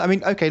a journey. I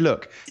mean, okay,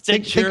 look, it's a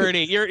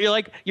journey. You're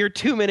like your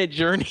 2-minute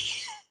journey.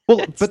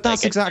 Well, but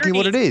that's exactly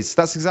what it is.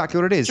 That's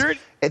exactly what it is.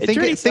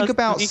 Think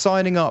about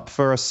signing up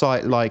for a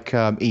site like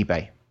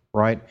eBay,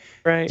 right?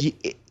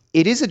 Right.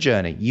 It is a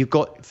journey. You've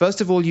got,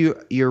 first of all, you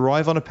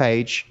arrive on a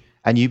page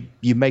and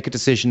you make a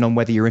decision on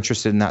whether you're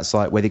interested in that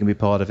site, whether you can be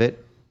part of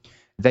it.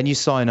 Then you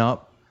sign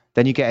up.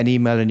 Then you get an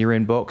email in your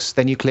inbox.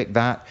 Then you click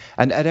that.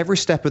 And at every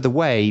step of the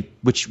way,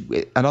 which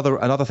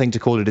another thing to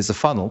call it is a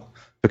funnel,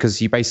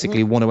 because you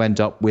basically want to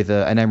end up with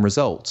an end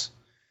result.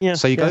 Yeah,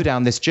 so you go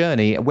down this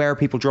journey. Where are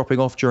people dropping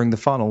off during the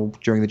funnel,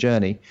 during the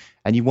journey?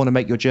 And you want to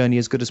make your journey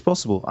as good as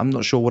possible. I'm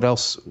not sure what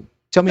else.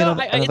 Tell me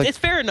another. It's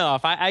fair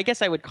enough. I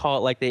guess I would call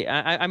it like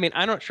I mean,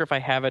 I'm not sure if I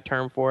have a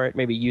term for it.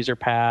 Maybe user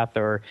path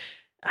or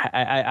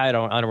I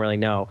don't really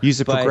know.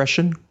 User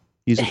progression,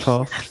 user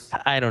path.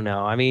 I don't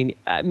know. I mean,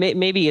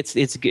 maybe it's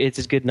a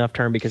good enough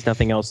term because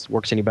nothing else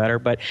works any better.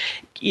 But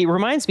it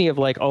reminds me of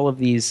like all of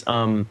these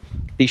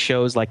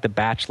shows like The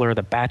Bachelor,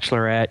 The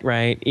Bachelorette,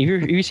 right?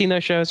 Have you seen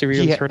those shows? Have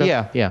you heard of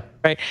them? Yeah.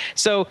 Right.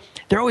 So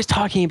they're always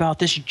talking about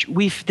this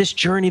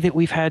journey that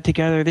we've had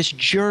together. This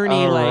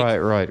journey, right.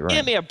 Right.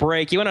 Give me a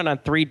break. You went on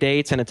 3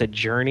 dates and it's a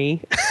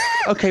journey.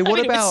 Okay, what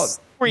about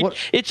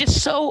It's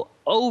just so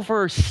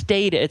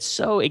overstated. It's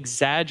so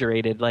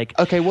exaggerated. Like,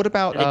 okay, what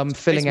about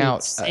filling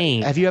out?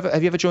 Have you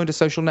ever joined a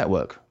social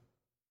network?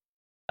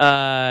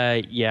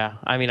 Yeah.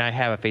 I mean, I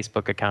have a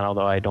Facebook account,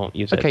 although I don't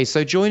use it. Okay,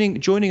 so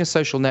joining a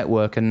social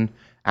network and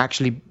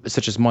actually,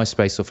 such as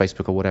MySpace or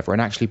Facebook or whatever,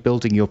 and actually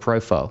building your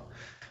profile,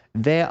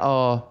 there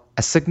are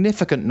a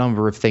significant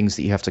number of things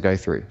that you have to go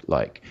through,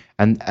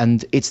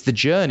 and it's the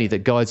journey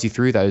that guides you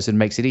through those and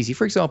makes it easy.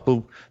 For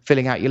example,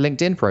 filling out your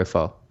LinkedIn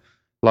profile.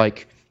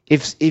 Like,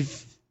 if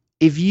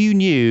you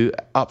knew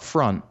up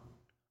front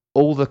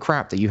all the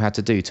crap that you had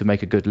to do to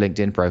make a good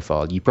LinkedIn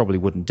profile, you probably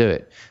wouldn't do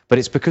it. But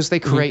it's because they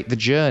create the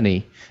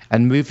journey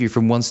and move you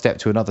from one step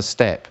to another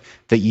step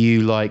that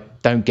you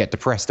don't get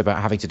depressed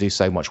about having to do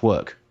so much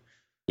work.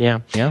 Yeah.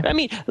 I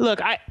mean, look,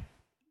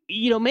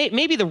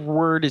 maybe the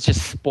word is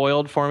just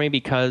spoiled for me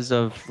because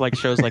of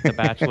shows like The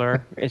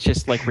Bachelor. It's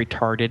just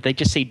retarded. They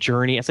just say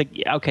journey. It's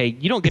okay,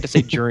 you don't get to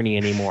say journey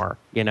anymore.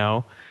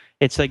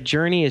 It's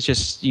journey is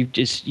just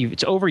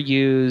it's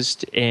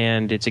overused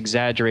and it's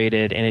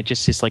exaggerated and it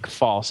just is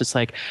false. It's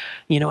I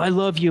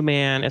love you,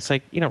 man. It's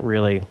you don't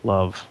really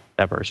love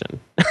that person.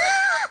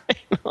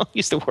 I'll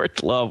use the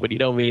word love when you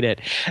don't mean it.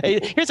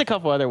 Here's a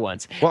couple other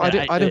ones. Well,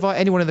 I'd invite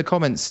anyone in the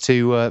comments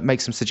to make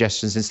some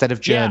suggestions instead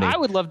of journey. Yeah, I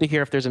would love to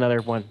hear if there's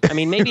another one. I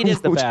mean, maybe it is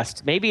the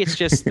best. Maybe it's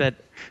just that.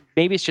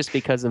 Maybe it's just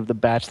because of The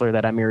Bachelor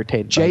that I'm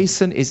irritated.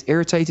 Jason is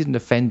irritated and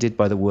offended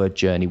by the word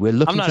journey. We're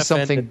looking for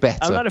something better.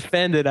 I'm not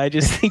offended. I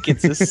just think it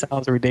just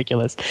sounds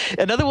ridiculous.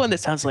 Another one that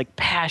sounds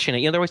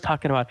passionate. They're always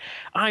talking about,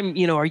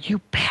 are you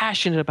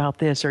passionate about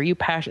this? Are you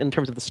passionate in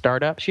terms of the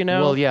startups,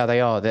 Well, yeah, they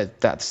are.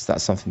 That's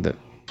something that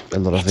a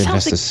lot of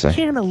investors say.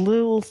 Kind of a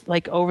little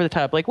over the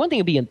top. One thing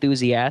to be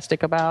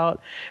enthusiastic about.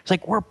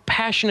 It's we're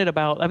passionate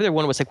about. I think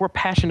one was we're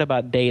passionate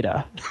about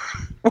data.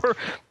 We're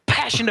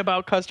passionate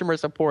about customer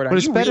support. Well,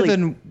 it's better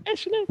than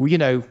passionate?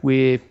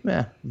 We're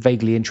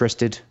vaguely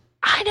interested.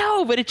 I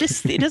know, but it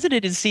doesn't.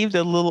 It seems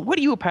a little. What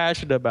are you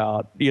passionate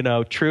about?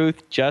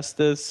 Truth,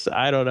 justice.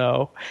 I don't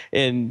know,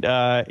 and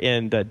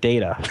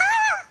data.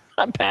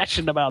 I'm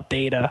passionate about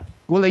data.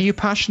 Well, are you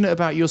passionate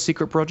about your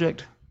secret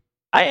project?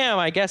 I am.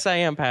 I guess I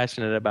am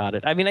passionate about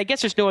it. I mean, I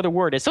guess there's no other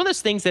word. It's one of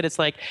those things that it's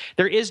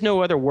there is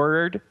no other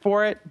word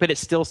for it, but it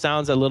still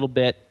sounds a little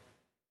bit,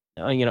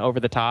 over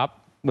the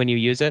top when you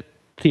use it.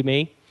 To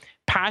me,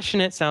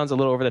 passionate sounds a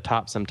little over the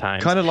top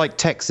sometimes. Kind of like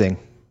techzing.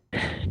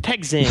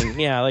 Techzing,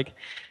 yeah.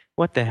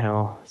 What the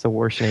hell? It's the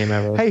worst name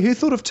ever. Hey, who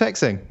thought of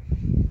techzing?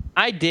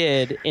 I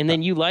did, and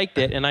then you liked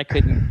it, and I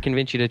couldn't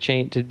convince you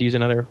to use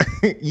another.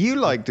 You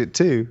liked it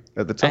too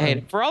at the time. I hate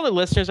it. For all the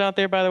listeners out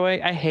there, by the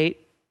way, I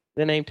hate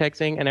the name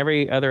techzing, and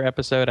every other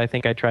episode I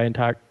think I try and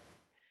talk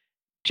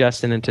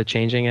Justin into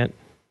changing it,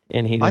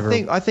 and he never...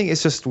 I think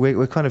it's just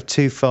we're kind of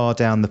too far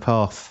down the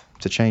path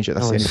to change it.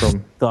 That's the only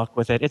problem. Stuck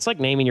with it. It's like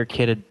naming your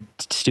kid a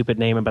stupid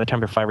name, and by the time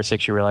you're 5 or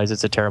 6 you realize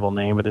it's a terrible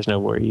name, but there's no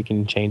way you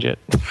can change it.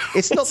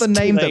 It's not the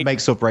name that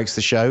makes or breaks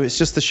the show, it's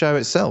just the show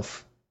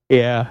itself.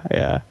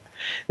 Yeah.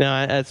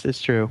 No, it's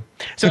true.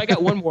 So I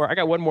got one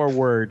more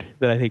word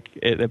that I think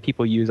that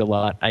people use a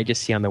lot. I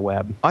just see on the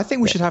web. I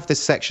think we should have this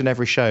section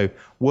every show: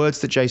 words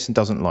that Jason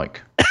doesn't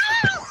like.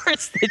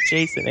 Words that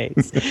Jason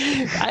hates.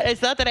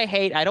 It's not that I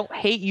hate. I don't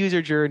hate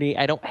user journey.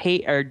 I don't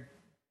hate our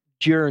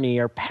journey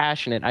or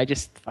passionate. I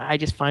just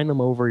find them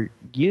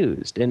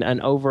overused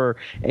and over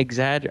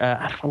exaggerated.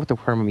 I don't know what the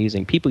term I'm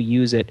using. People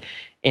use it,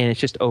 and it's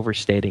just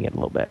overstating it a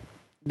little bit.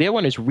 The other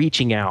one is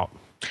reaching out.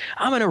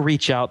 I'm going to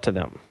reach out to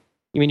them.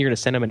 You mean you're going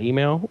to send them an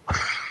email?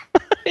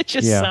 It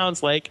just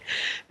sounds like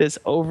this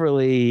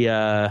overly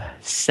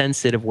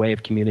sensitive way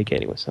of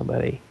communicating with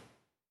somebody.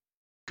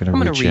 I'm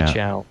going to reach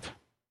out.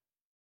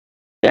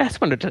 Yeah,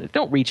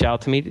 don't reach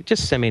out to me.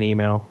 Just send me an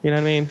email. You know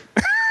what I mean?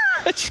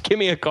 Just give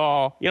me a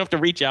call. You don't have to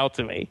reach out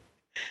to me.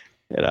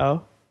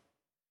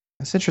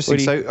 That's interesting.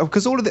 So,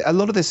 because a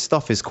lot of this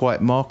stuff is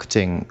quite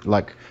marketing,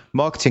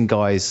 marketing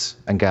guys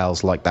and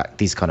gals like that.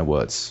 These kind of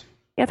words.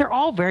 Yeah, they're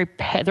all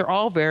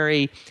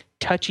very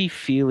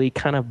touchy-feely,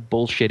 kind of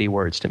bullshitty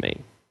words to me.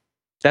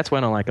 That's why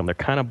I don't like them. They're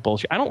kind of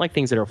bullshit. I don't like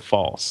things that are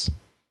false.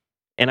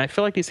 And I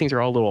feel like these things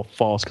are all a little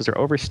false because they're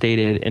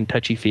overstated and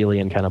touchy-feely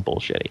and kind of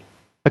bullshitty.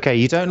 Okay,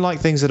 you don't like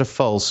things that are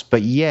false,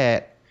 but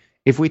yet,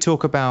 if we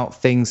talk about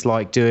things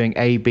like doing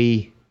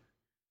A/B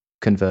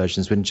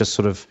conversions, when just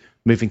sort of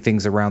moving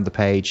things around the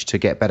page to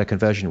get better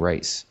conversion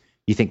rates,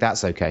 you think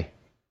that's okay?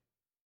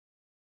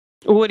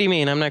 What do you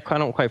mean? I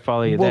don't quite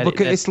follow you. Well,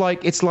 because it's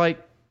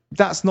like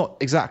that's not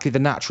exactly the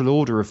natural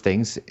order of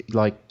things.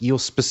 Like you're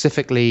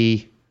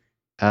specifically,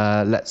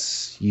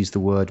 let's use the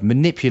word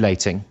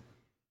manipulating,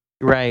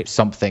 right?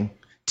 Something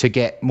to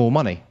get more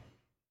money,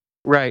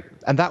 right?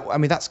 And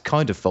that's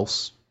kind of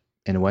false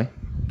in a way.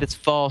 It's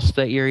false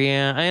that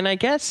and I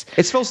guess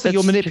it's false that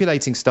you're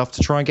manipulating stuff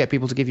to try and get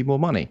people to give you more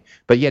money.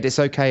 But yet it's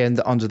okay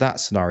under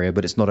that scenario,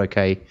 but it's not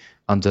okay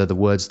under the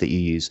words that you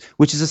use,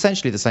 which is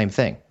essentially the same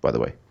thing, by the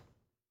way.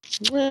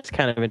 That's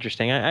kind of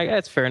interesting. I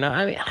that's fair enough.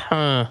 I mean,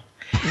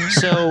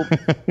 So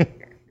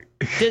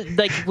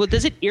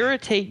Does it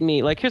irritate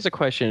me? Like, here's a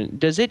question: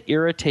 does it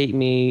irritate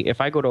me if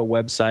I go to a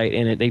website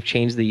and they've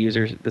changed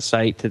the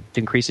site to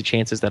increase the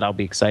chances that I'll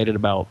be excited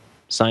about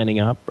signing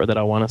up or that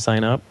I want to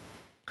sign up?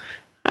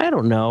 I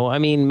don't know. I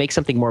mean, make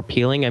something more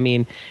appealing. I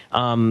mean,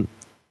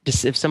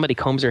 just if somebody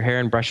combs their hair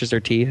and brushes their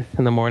teeth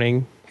in the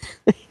morning,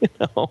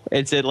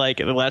 is it like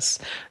less?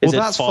 Well,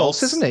 that's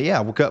false, isn't it?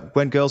 Yeah.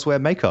 When girls wear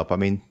makeup, I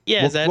mean,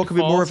 yeah, what could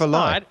be more of a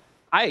lie?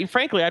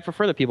 Frankly, I'd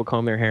prefer that people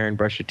comb their hair and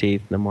brush their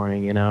teeth in the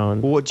morning. And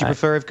well, what do you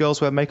prefer if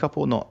girls wear makeup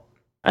or not?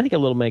 I think a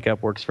little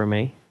makeup works for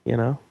me.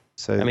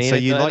 So, I mean, so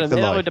you like the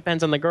lie? It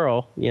depends on the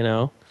girl.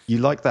 You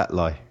like that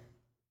lie?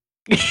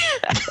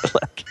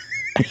 Look,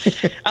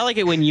 I like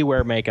it when you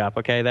wear makeup.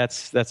 Okay,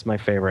 that's my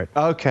favorite.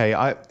 Okay,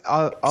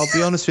 I'll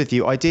be honest with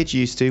you. I did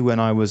used to when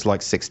I was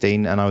like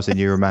 16 and I was a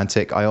new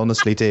romantic. I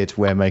honestly did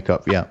wear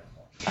makeup. Yeah,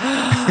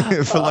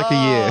 for like a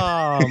year.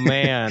 Oh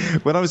man,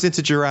 when I was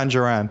into Duran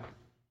Duran.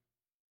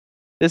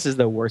 This is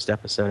the worst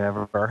episode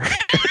ever.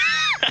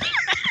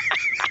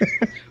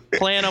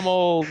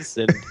 Planimals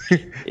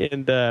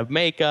and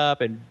makeup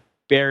and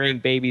burying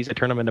babies and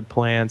turn them into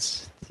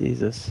plants.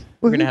 Jesus,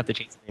 we're gonna have to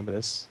change the name of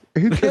this.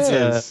 Who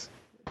cares?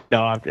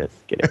 No, I'm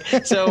just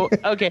kidding. So,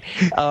 okay.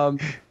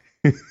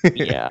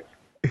 Yeah.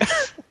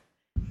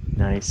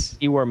 Nice.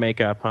 You wore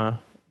makeup, huh?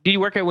 Did you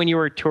work it when you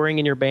were touring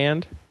in your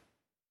band?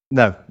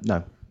 No.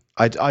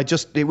 It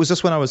was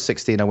just when I was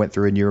 16, I went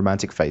through a new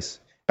romantic phase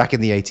back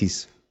in the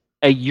 80s.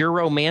 A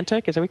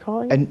Euromantic? Is that what we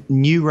call it? A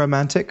new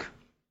romantic?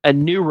 A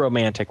new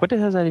romantic. What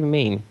does that even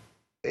mean?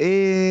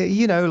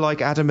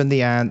 Like Adam and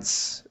the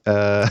Ants,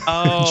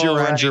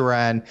 Duran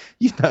Duran,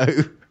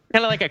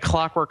 Kind of like a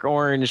Clockwork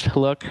Orange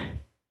look.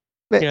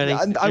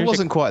 I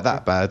wasn't quite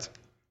that bad.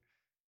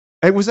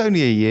 It was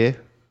only a year.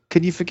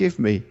 Can you forgive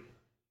me?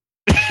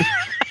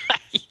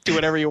 Do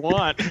whatever you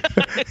want.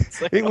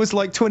 It was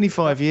like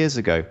 25 years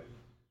ago.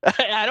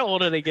 I don't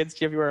hold it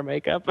against you if you wear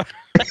makeup.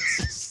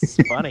 That's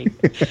just funny.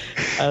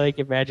 I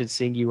imagine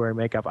seeing you wear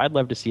makeup. I'd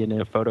love to see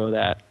a photo of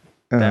that.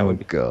 That would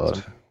be God.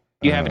 Awesome.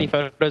 Do you have any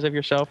photos of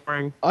yourself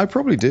wearing I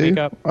probably do.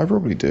 makeup? I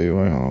probably do.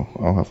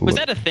 I'll have a look. Was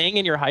that a thing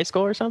in your high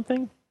school or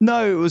something?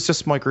 No, it was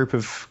just my group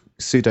of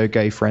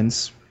pseudo-gay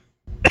friends.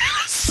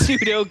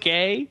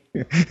 Pseudo-gay?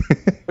 What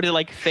is it,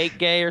 like fake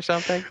gay or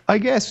something? I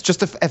guess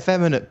just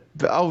effeminate.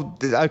 Oh,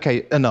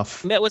 okay,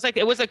 enough. It was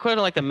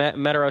equivalent like the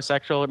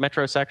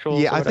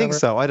metrosexual. Yeah, I think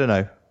so. I don't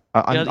know.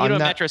 You know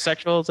what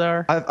metrosexuals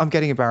are? I'm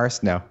getting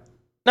embarrassed now.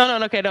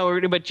 No, okay, no.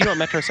 But you know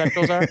what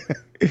metrosexuals are?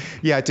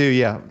 Yeah, I do.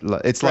 Yeah,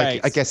 it's like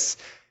right. I guess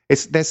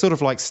they're sort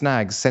of like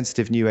snags,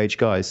 sensitive new age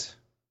guys.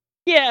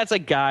 Yeah, it's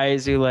like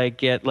guys who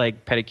get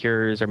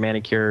pedicures or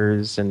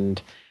manicures,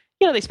 and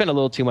they spend a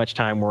little too much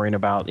time worrying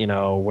about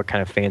what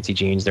kind of fancy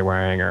jeans they're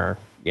wearing, or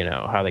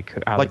how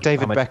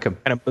David Beckham,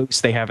 kind of mousse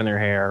they have in their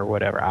hair or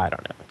whatever. I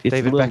don't know.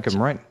 David Beckham,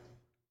 right?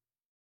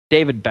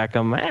 David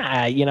Beckham.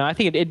 I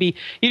think you'd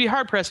be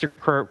hard pressed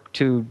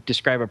to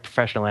describe a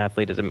professional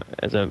athlete as a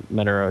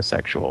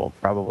metrosexual.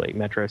 Probably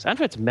metro. I don't know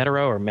if it's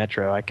metro or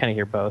metro. I kind of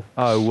hear both.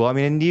 Oh well, I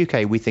mean, in the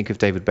UK, we think of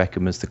David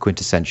Beckham as the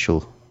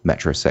quintessential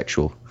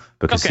metrosexual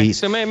because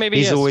he's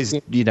always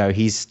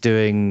he's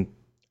doing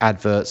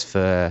adverts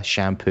for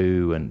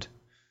shampoo and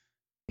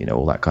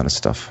all that kind of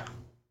stuff.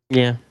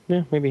 Yeah,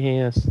 maybe he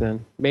is.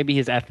 Then maybe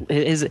his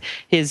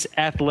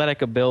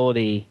athletic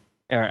ability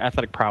or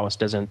athletic prowess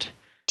doesn't.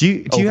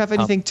 Do you have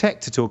anything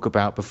tech to talk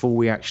about before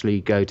we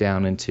actually go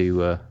down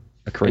into a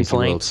crazy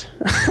world?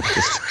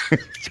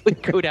 We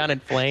go down in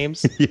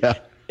flames. Yeah.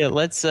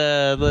 Let's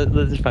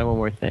just find one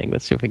more thing.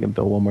 Let's see if we can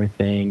build one more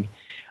thing.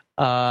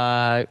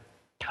 I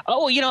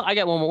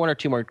got one or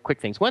two more quick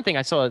things. One thing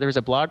I saw, there was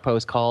a blog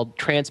post called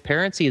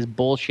 "Transparency is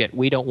bullshit.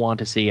 We don't want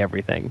to see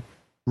everything."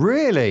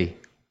 Really?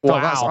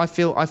 Wow. Oh,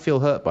 I feel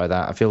hurt by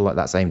that. I feel like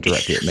that's aimed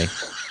directly at me.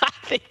 I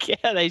think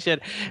they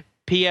should.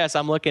 P.S.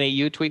 I'm looking at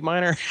you, tweet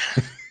miner.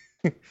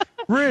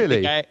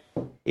 Really?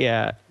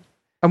 Yeah.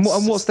 And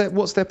what's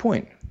their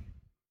point?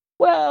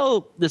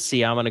 Well, let's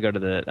see. I'm gonna go to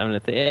the. I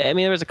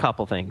mean, there was a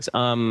couple things.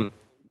 One,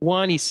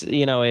 there's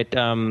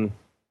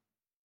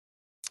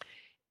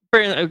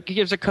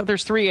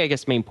three, I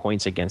guess, main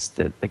points against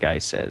it. The guy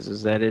says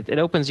is that it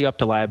opens you up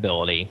to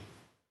liability.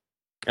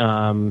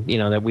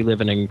 That we live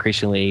in an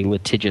increasingly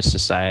litigious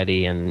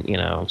society, and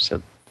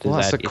so.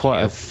 Well, that's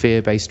quite a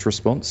fear-based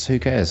response. Who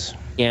cares?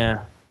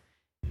 Yeah.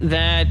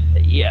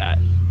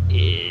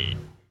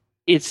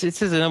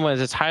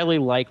 It's highly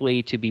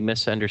likely to be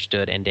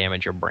misunderstood and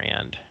damage your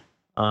brand.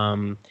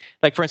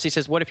 Like for instance, he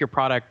says, what if your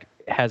product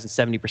has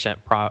 70%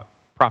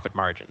 profit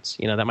margins?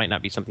 That might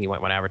not be something you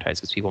might want to advertise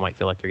because people might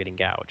feel like they're getting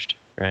gouged,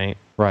 right?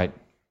 Right.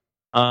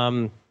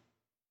 And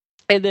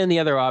then the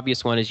other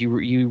obvious one is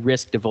you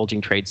risk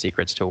divulging trade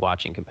secrets to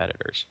watching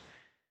competitors.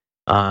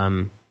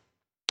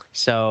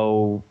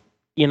 So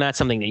that's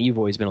something that you've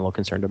always been a little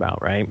concerned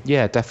about, right?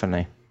 Yeah,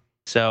 definitely.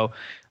 So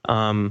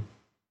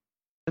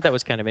that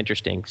was kind of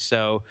interesting.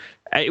 So,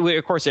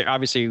 of course,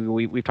 obviously,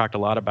 we've talked a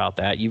lot about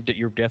that.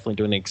 You're definitely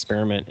doing an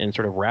experiment in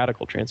sort of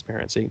radical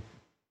transparency.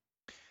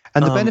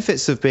 And the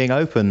benefits of being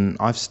open,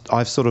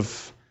 I've sort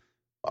of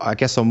I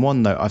guess on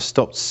one note, I've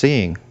stopped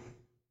seeing.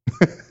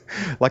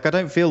 Like, I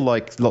don't feel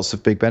like lots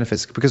of big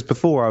benefits, because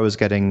before I was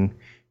getting,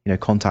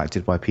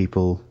 contacted by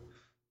people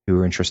who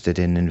were interested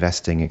in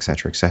investing,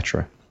 etc.,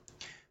 etc.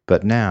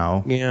 But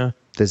now,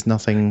 there's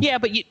nothing. Yeah,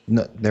 but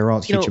there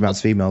aren't huge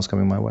amounts of emails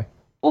coming my way.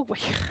 Oh, but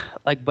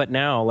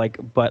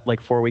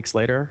 4 weeks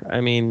later,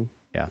 I mean,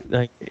 yeah,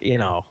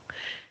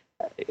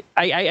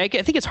 I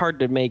think it's hard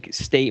to make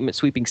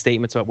sweeping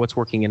statements about what's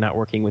working and not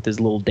working with as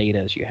little data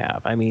as you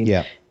have. I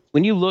mean,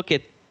 when you look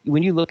at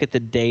the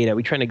data,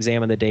 we try and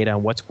examine the data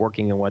on what's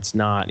working and what's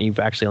not, and you've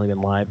actually only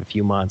been live a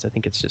few months. I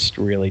think it's just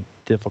really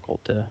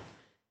difficult to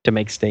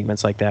make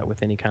statements like that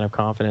with any kind of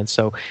confidence.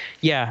 So,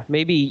 yeah,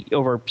 maybe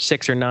over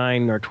 6 or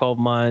 9 or 12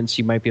 months,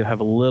 you might have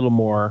a little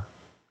more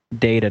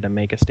data to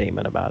make a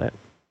statement about it.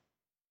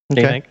 Okay.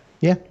 Do you think?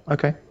 Yeah.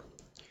 Okay.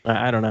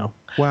 I don't know.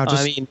 Wow.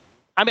 I mean,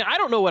 I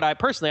don't know what I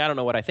don't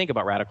know what I think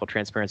about radical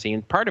transparency,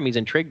 and part of me is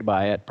intrigued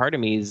by it. Part of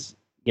me is,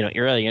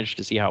 you're really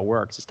interested to see how it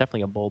works. It's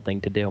definitely a bold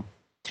thing to do.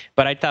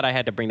 But I thought I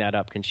had to bring that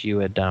up since you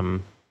had.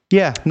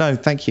 Yeah. No.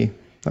 Thank you.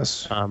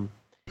 That's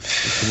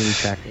community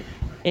tracking.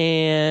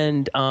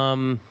 And I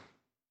don't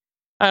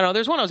know.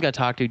 There's one I was going to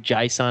talk to,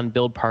 JSON,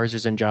 build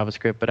parsers in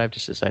JavaScript, but I've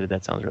just decided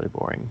that sounds really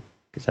boring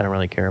because I don't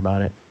really care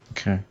about it.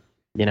 Okay.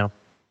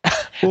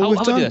 Well,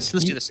 let's do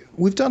this.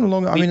 We've done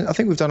I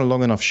think we've done a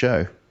long enough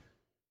show.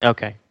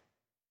 Okay.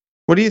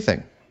 What do you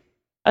think?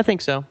 I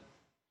think so.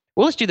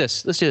 Well, let's do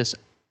this.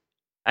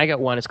 I got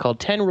one. It's called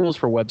 10 Rules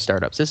for Web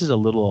Startups. This is a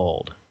little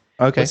old.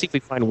 Okay. Let's see if we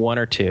find one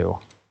or two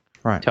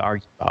to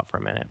argue about for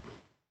a minute.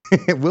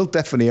 We'll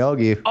definitely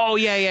argue. Oh,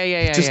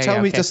 yeah. Just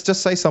tell me, okay.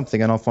 just say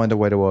something and I'll find a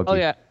way to argue. Oh,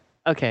 yeah.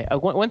 Okay.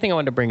 One thing I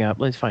wanted to bring up,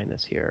 let's find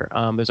this here.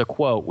 There's a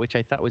quote which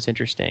I thought was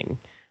interesting.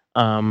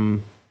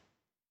 One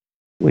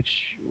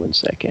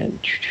second.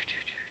 It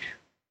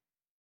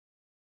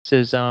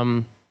says,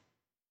 an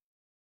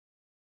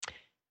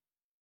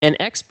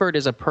expert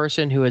is a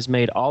person who has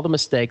made all the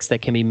mistakes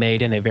that can be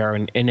made in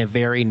a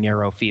very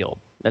narrow field.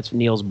 That's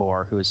Niels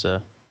Bohr, who is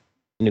a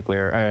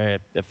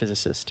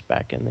physicist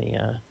back in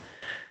the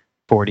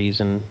 40s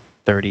and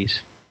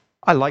 30s.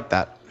 I like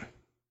that.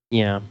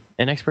 Yeah.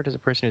 An expert is a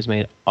person who's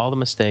made all the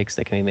mistakes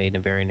that can be made in a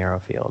very narrow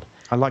field.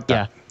 I like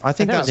that. Yeah. I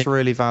think that's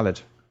really valid,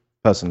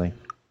 personally.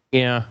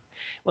 Yeah.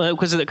 Well,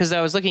 because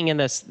I was looking in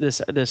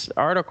this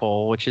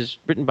article, which is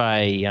written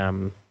by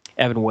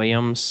Evan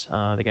Williams,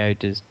 the guy who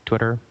does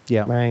Twitter.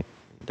 Yeah. Right.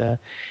 This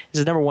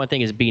is number one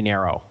thing is be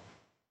narrow.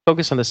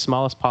 Focus on the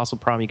smallest possible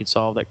problem you could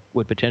solve that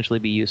would potentially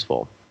be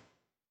useful.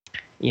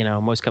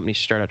 Most companies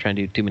start out trying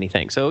to do too many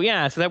things. So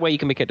that way you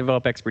can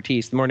develop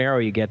expertise. The more narrow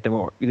you get,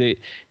 the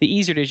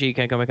easier it is you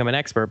can become an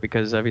expert,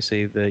 because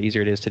obviously the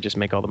easier it is to just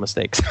make all the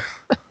mistakes.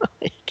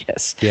 I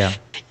guess. Yeah.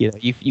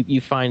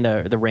 You find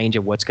the range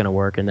of what's going to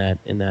work in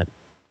that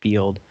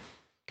field.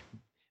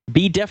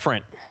 Be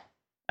different.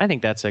 I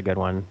think that's a good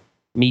one.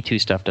 Me Too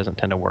stuff doesn't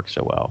tend to work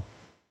so well.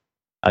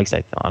 At least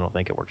I don't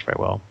think it works very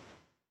well.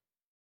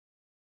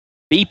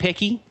 Be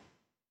picky.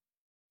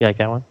 You like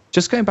that one?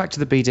 Just going back to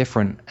the be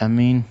different. I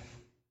mean,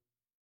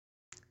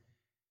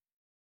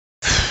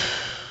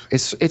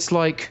 it's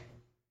like,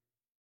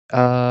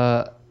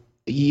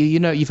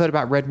 you've heard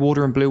about red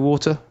water and blue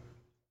water?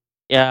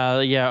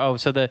 Yeah. Oh,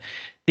 so the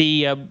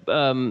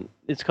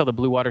it's called the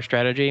Blue Water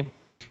Strategy.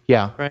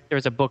 Yeah. Right. There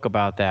was a book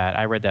about that.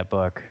 I read that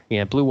book.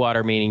 Yeah. Blue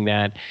water meaning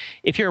that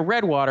if you're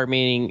red water,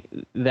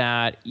 meaning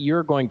that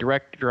you're going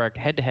direct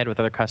head to head with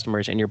other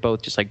customers, and you're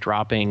both just like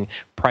dropping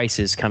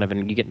prices,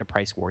 and you get into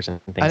price wars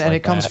and things like that. And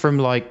it comes from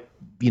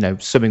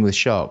swimming with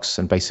sharks,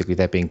 and basically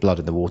there being blood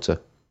in the water.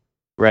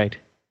 Right.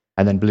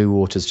 And then blue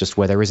water's just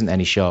where there isn't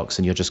any sharks,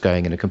 and you're just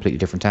going in a completely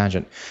different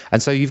tangent.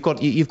 And so you've got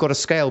a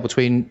scale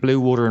between blue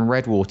water and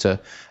red water.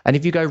 And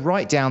if you go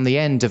right down the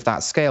end of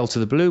that scale to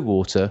the blue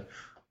water,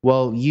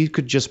 well, you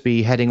could just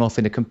be heading off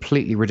in a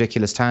completely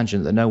ridiculous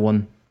tangent that no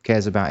one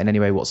cares about in any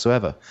way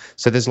whatsoever.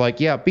 So there's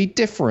be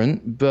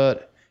different,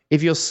 but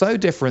if you're so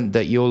different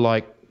that you're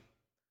like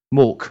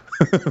Mork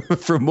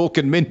from Mork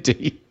and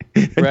Mindy,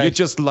 and you're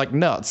just like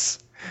nuts,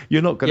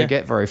 you're not going to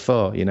get very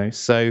far,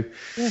 So.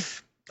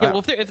 Yeah,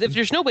 well, if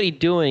there's nobody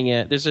doing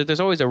it, there's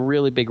always a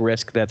really big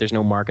risk that there's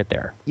no market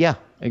there. Yeah,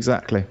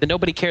 exactly. That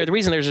nobody cares. The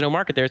reason there's no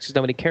market there is because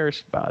nobody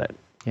cares about it.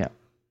 Yeah.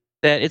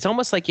 That it's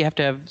almost like you have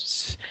to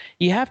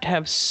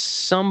have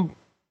something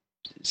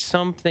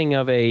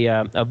of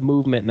a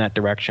movement in that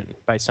direction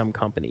by some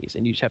companies,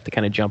 and you just have to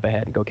kind of jump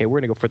ahead and go, okay,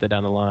 we're going to go further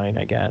down the line,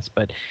 I guess.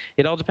 But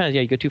it all depends.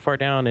 Yeah, you go too far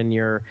down, and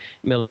you're in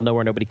the middle of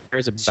nowhere, nobody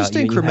cares about just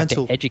you. Incremental. And you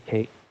have to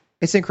educate.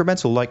 It's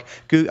incremental.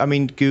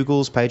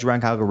 Google's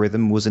PageRank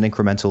algorithm was an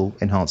incremental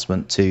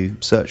enhancement to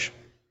search,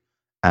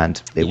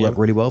 and it worked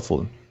really well for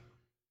them.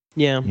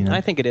 Yeah,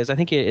 I think it is. I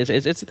think it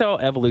is. It's all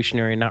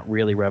evolutionary, not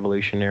really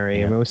revolutionary.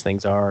 Yeah. Most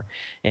things are.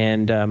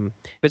 And if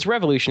it's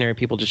revolutionary,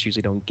 people just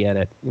usually don't get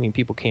it. I mean,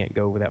 people can't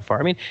go that far.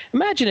 I mean,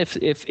 imagine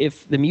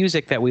if the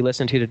music that we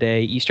listen to today,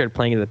 you started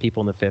playing it to the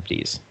people in the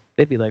 50s.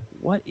 They'd be like,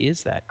 what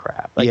is that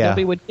crap?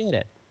 Nobody would get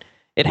it.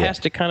 It has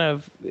to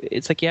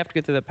it's like you have to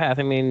go through the path.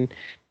 I mean,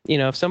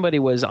 if somebody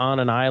was on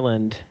an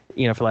island,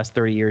 for the last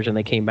 30 years and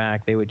they came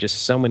back, they would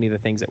just so many of the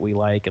things that we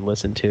like and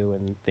listen to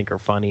and think are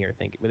funny or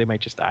think, well, they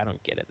might just, I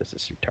don't get it. This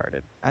is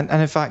retarded. And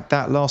in fact,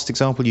 that last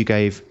example you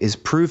gave is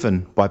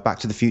proven by Back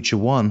to the Future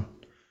 1,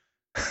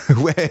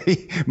 where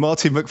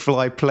Marty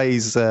McFly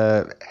plays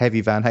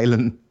Heavy Van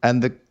Halen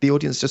and the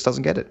audience just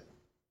doesn't get it.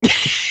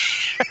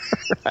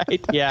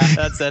 Right. Yeah,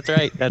 that's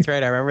right. That's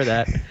right. I remember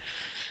that.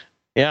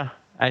 Yeah,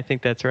 I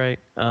think that's right.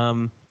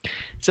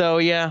 So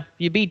yeah,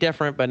 you be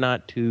different, but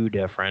not too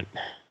different.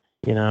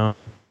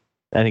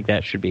 I think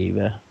that should be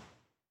the.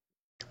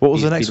 What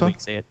was the next one?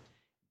 Say it.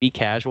 Be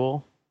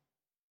casual.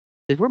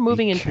 We're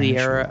moving into the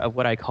era of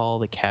what I call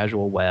the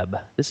casual web.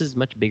 This is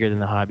much bigger than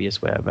the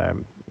hobbyist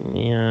web.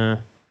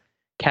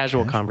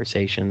 Casual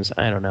conversations.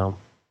 I don't know.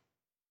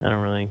 I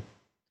don't really.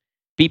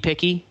 Be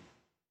picky.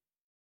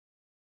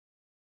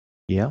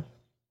 Yeah.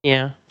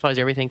 Yeah. As long as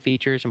everything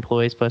features,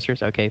 employees,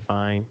 clusters. Okay,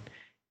 fine.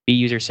 Be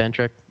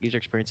user-centric. User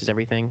experience is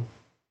everything.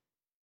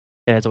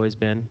 It has always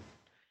been.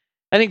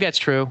 I think that's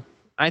true.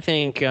 I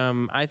think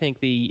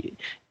the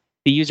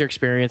user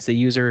experience, the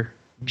user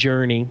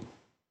journey,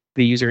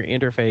 the user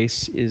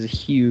interface is a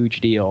huge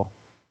deal.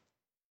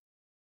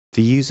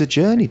 The user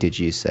journey, did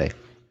you say?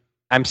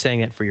 I'm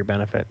saying it for your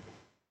benefit.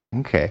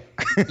 Okay.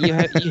 you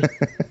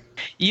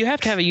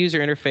have to have a user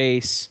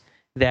interface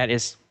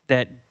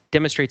that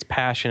demonstrates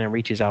passion and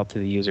reaches out to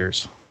the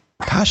users.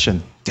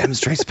 Passion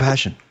demonstrates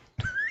passion.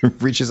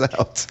 Reaches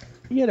out.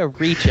 You got to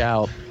reach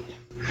out.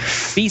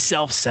 Be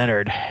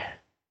self-centered.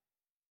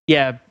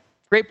 Yeah,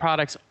 great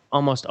products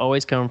almost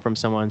always come from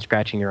someone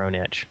scratching your own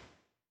itch.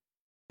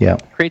 Yeah.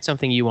 Create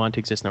something you want to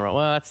exist in the world.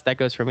 Well, that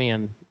goes for me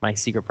on my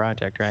secret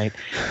project, right?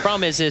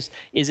 Problem is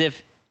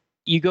if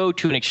you go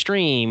to an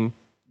extreme,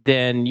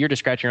 then you're just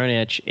scratching your own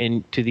itch,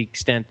 and to the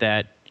extent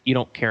that you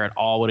don't care at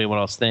all what anyone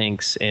else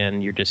thinks,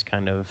 and you're just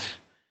kind of,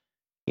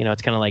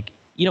 it's kind of like,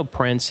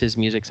 Prince, his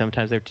music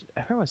sometimes,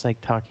 everyone's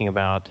like talking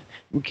about,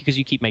 because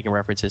you keep making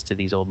references to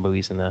these old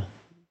movies in the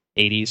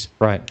 80s.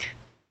 Right.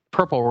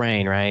 Purple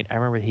Rain, right? I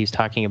remember he's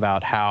talking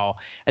about how,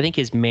 I think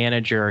his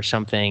manager or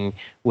something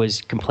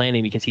was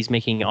complaining because he's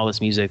making all this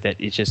music that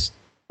it's just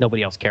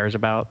nobody else cares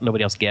about,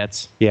 nobody else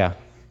gets. Yeah.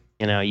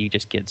 You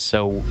just get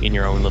so in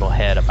your own little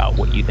head about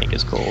what you think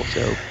is cool.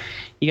 So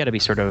you got to be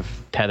sort of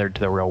tethered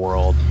to the real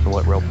world and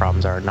what real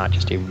problems are, not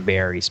just a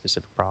very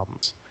specific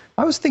problems.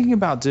 I was thinking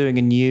about doing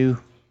a new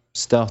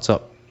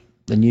startup,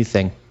 a new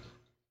thing.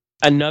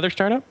 Another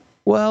startup?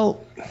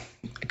 Well,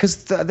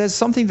 because there's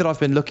something that I've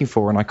been looking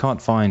for and I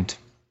can't find.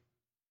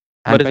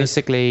 And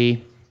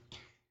basically,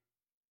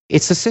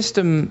 it's a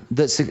system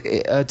that's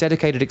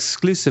dedicated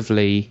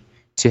exclusively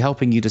to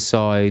helping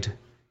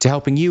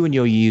you and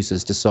your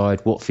users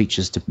decide what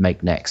features to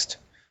make next.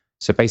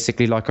 So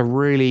basically, like a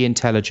really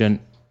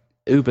intelligent,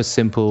 uber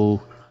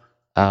simple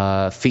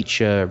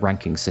feature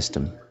ranking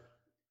system.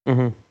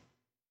 Mm-hmm.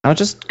 I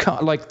just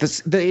can't, like, this.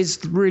 That is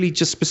really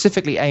just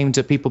specifically aimed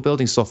at people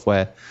building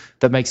software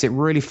that makes it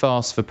really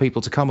fast for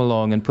people to come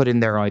along and put in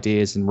their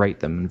ideas and rate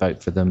them and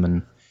vote for them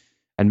and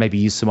maybe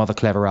use some other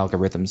clever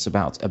algorithms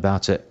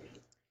about it.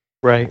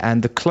 Right.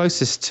 And the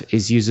closest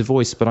is user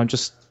voice, but it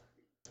just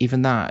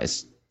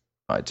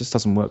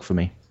doesn't work for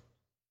me.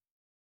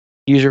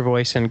 User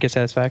voice and get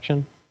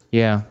satisfaction?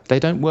 Yeah, they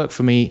don't work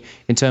for me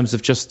in terms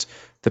of just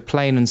the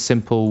plain and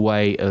simple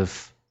way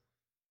of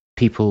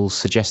people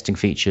suggesting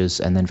features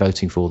and then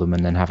voting for them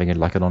and then having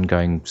an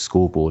ongoing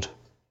scoreboard.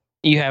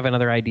 You have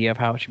another idea of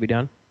how it should be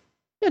done?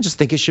 I just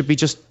think it should be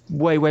just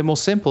way, way more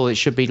simple. It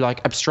should be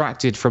like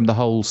abstracted from the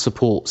whole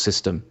support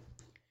system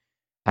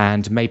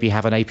and maybe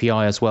have an API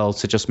as well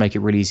to just make it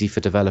really easy for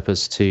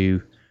developers to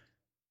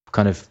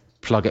kind of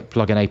plug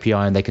an API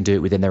and they can do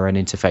it within their own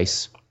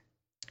interface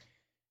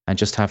and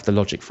just have the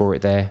logic for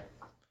it there.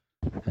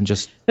 And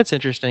just that's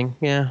interesting.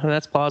 Yeah,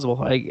 that's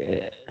plausible.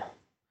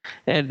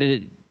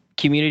 And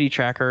community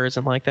tracker or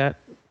something like that.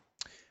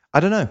 I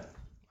don't know.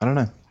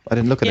 I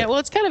didn't look at it. Yeah, well,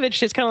 it's kind of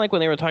interesting. It's kind of like when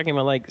they were talking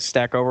about like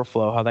Stack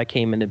Overflow, how that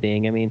came into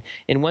being. I mean,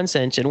 in one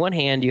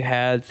hand, you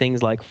had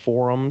things like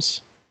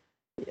forums,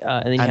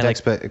 and then you had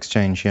expert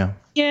exchange. Yeah.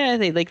 Yeah,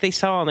 they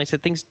saw and they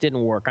said things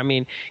didn't work. I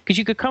mean, because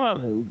you could come up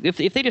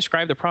if they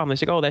describe the problem, they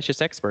say, "Oh, that's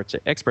just expert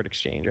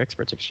exchange,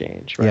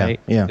 right?"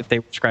 Yeah. If they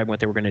describe what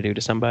they were going to do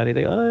to somebody,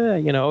 they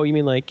you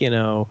mean like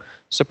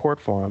support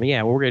forum?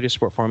 Yeah, well, we're going to do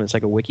support forum. It's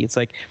like a wiki. It's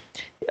like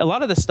a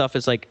lot of this stuff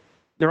is like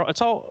they're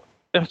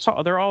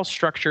all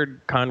structured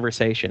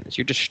conversations.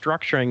 You're just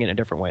structuring it in a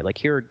different way. Like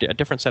here are a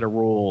different set of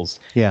rules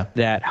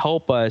that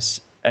help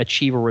us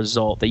achieve a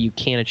result that you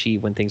can't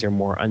achieve when things are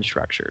more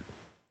unstructured.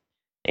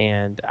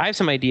 And I have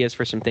some ideas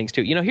for some things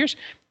too. I don't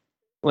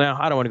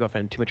want to go off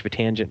on too much of a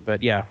tangent,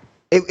 but yeah.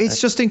 It's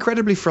just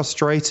incredibly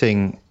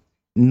frustrating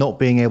not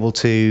being able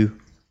to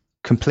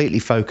completely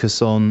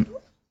focus on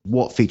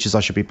what features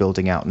I should be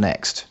building out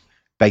next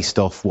based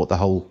off what the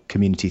whole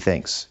community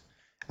thinks.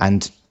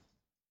 And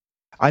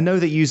I know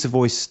that user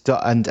voice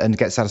and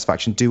get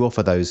satisfaction do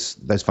offer those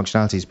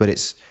functionalities, but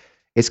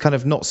it's kind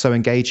of not so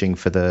engaging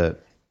for the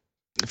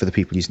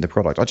people using the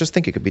product. I just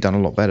think it could be done a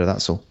lot better,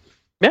 that's all.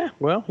 Yeah,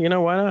 well,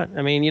 why not?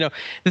 I mean,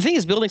 the thing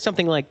is, building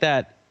something like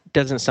that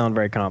doesn't sound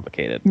very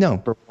complicated.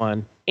 No. For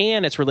one,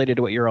 and it's related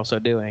to what you're also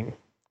doing.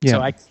 Yeah.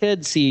 So I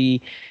could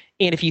see,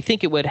 and if you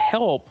think it would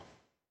help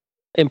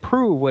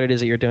improve what it is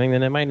that you're doing,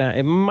 then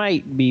it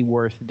might be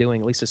worth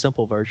doing at least a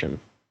simple version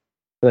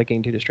without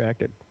getting too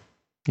distracted.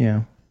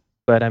 Yeah.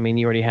 But I mean,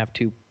 you already have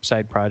 2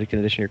 side projects in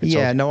addition to your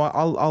consulting. Yeah, no,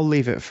 I'll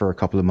leave it for a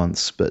couple of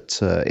months, but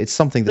it's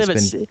something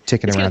that's been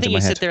ticking around in my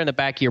head. You sit there in the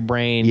back of your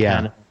brain,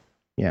 kind of,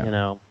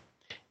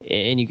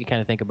 and you can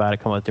kind of think about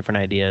it, come up with different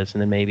ideas,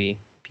 and then maybe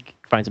if you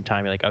find some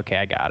time, you're like, okay,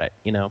 I got it,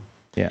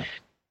 Yeah.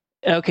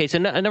 Okay, so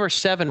number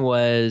 7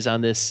 was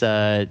on this.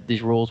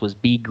 These rules was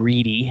be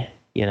greedy.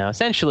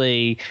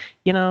 Essentially,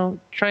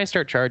 try and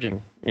start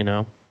charging.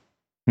 And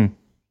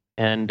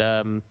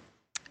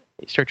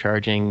start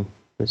charging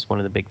is one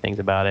of the big things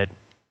about it,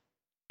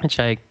 which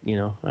I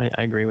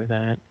agree with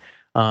that.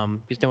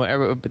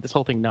 Because this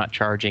whole thing not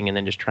charging and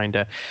then just trying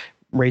to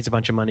raise a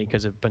bunch of money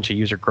because of a bunch of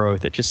user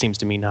growth, it just seems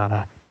to me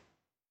not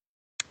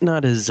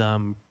as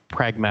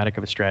pragmatic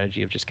of a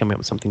strategy of just coming up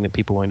with something that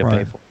people are willing to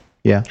pay for.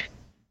 Yeah.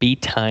 Be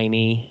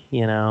tiny,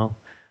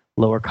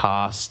 lower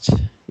cost,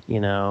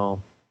 keep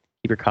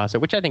your costs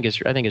up, which I think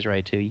is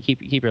right too.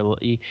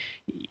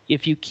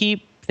 If you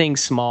keep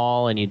things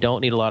small and you don't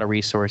need a lot of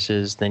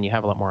resources, then you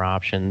have a lot more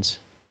options.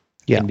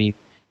 Yeah.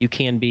 You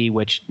can be,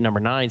 which number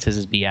 9 says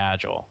is be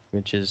agile,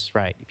 which is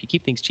right. If you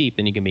keep things cheap,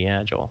 then you can be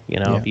agile.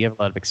 If you have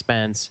a lot of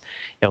expense,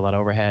 you have a lot of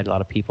overhead, a lot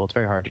of people, it's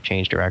very hard to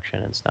change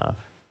direction and stuff.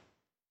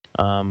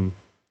 And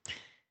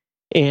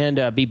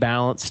be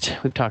balanced.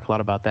 We've talked a lot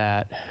about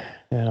that.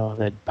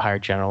 That hire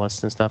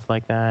generalists and stuff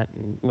like that.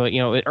 And,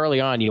 early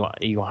on you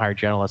hire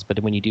generalists, but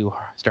when you do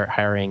start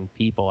hiring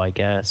people, I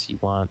guess you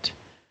want,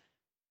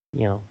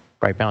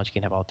 right balance. You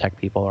can't have all tech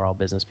people or all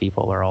business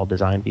people or all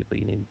design people.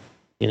 You need,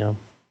 a little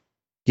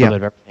bit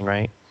of everything,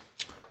 right?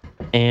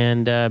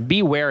 And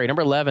be wary.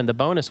 Number 11, the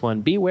bonus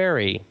one, be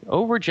wary.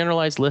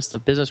 Overgeneralized lists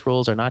of business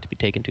rules are not to be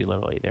taken too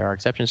literally. There are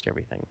exceptions to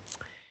everything.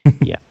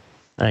 Yeah.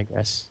 I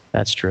guess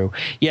that's true.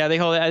 Yeah, I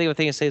think the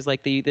thing it says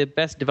like the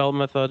best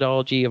development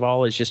methodology of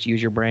all is just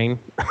use your brain.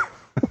 I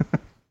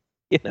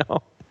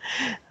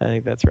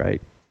think that's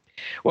right.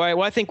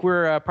 Well, I think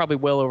we're probably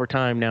well over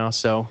time now,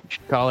 so we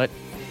should call it.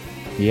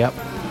 Yep.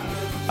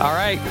 All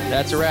right,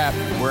 that's a wrap.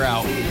 We're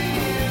out.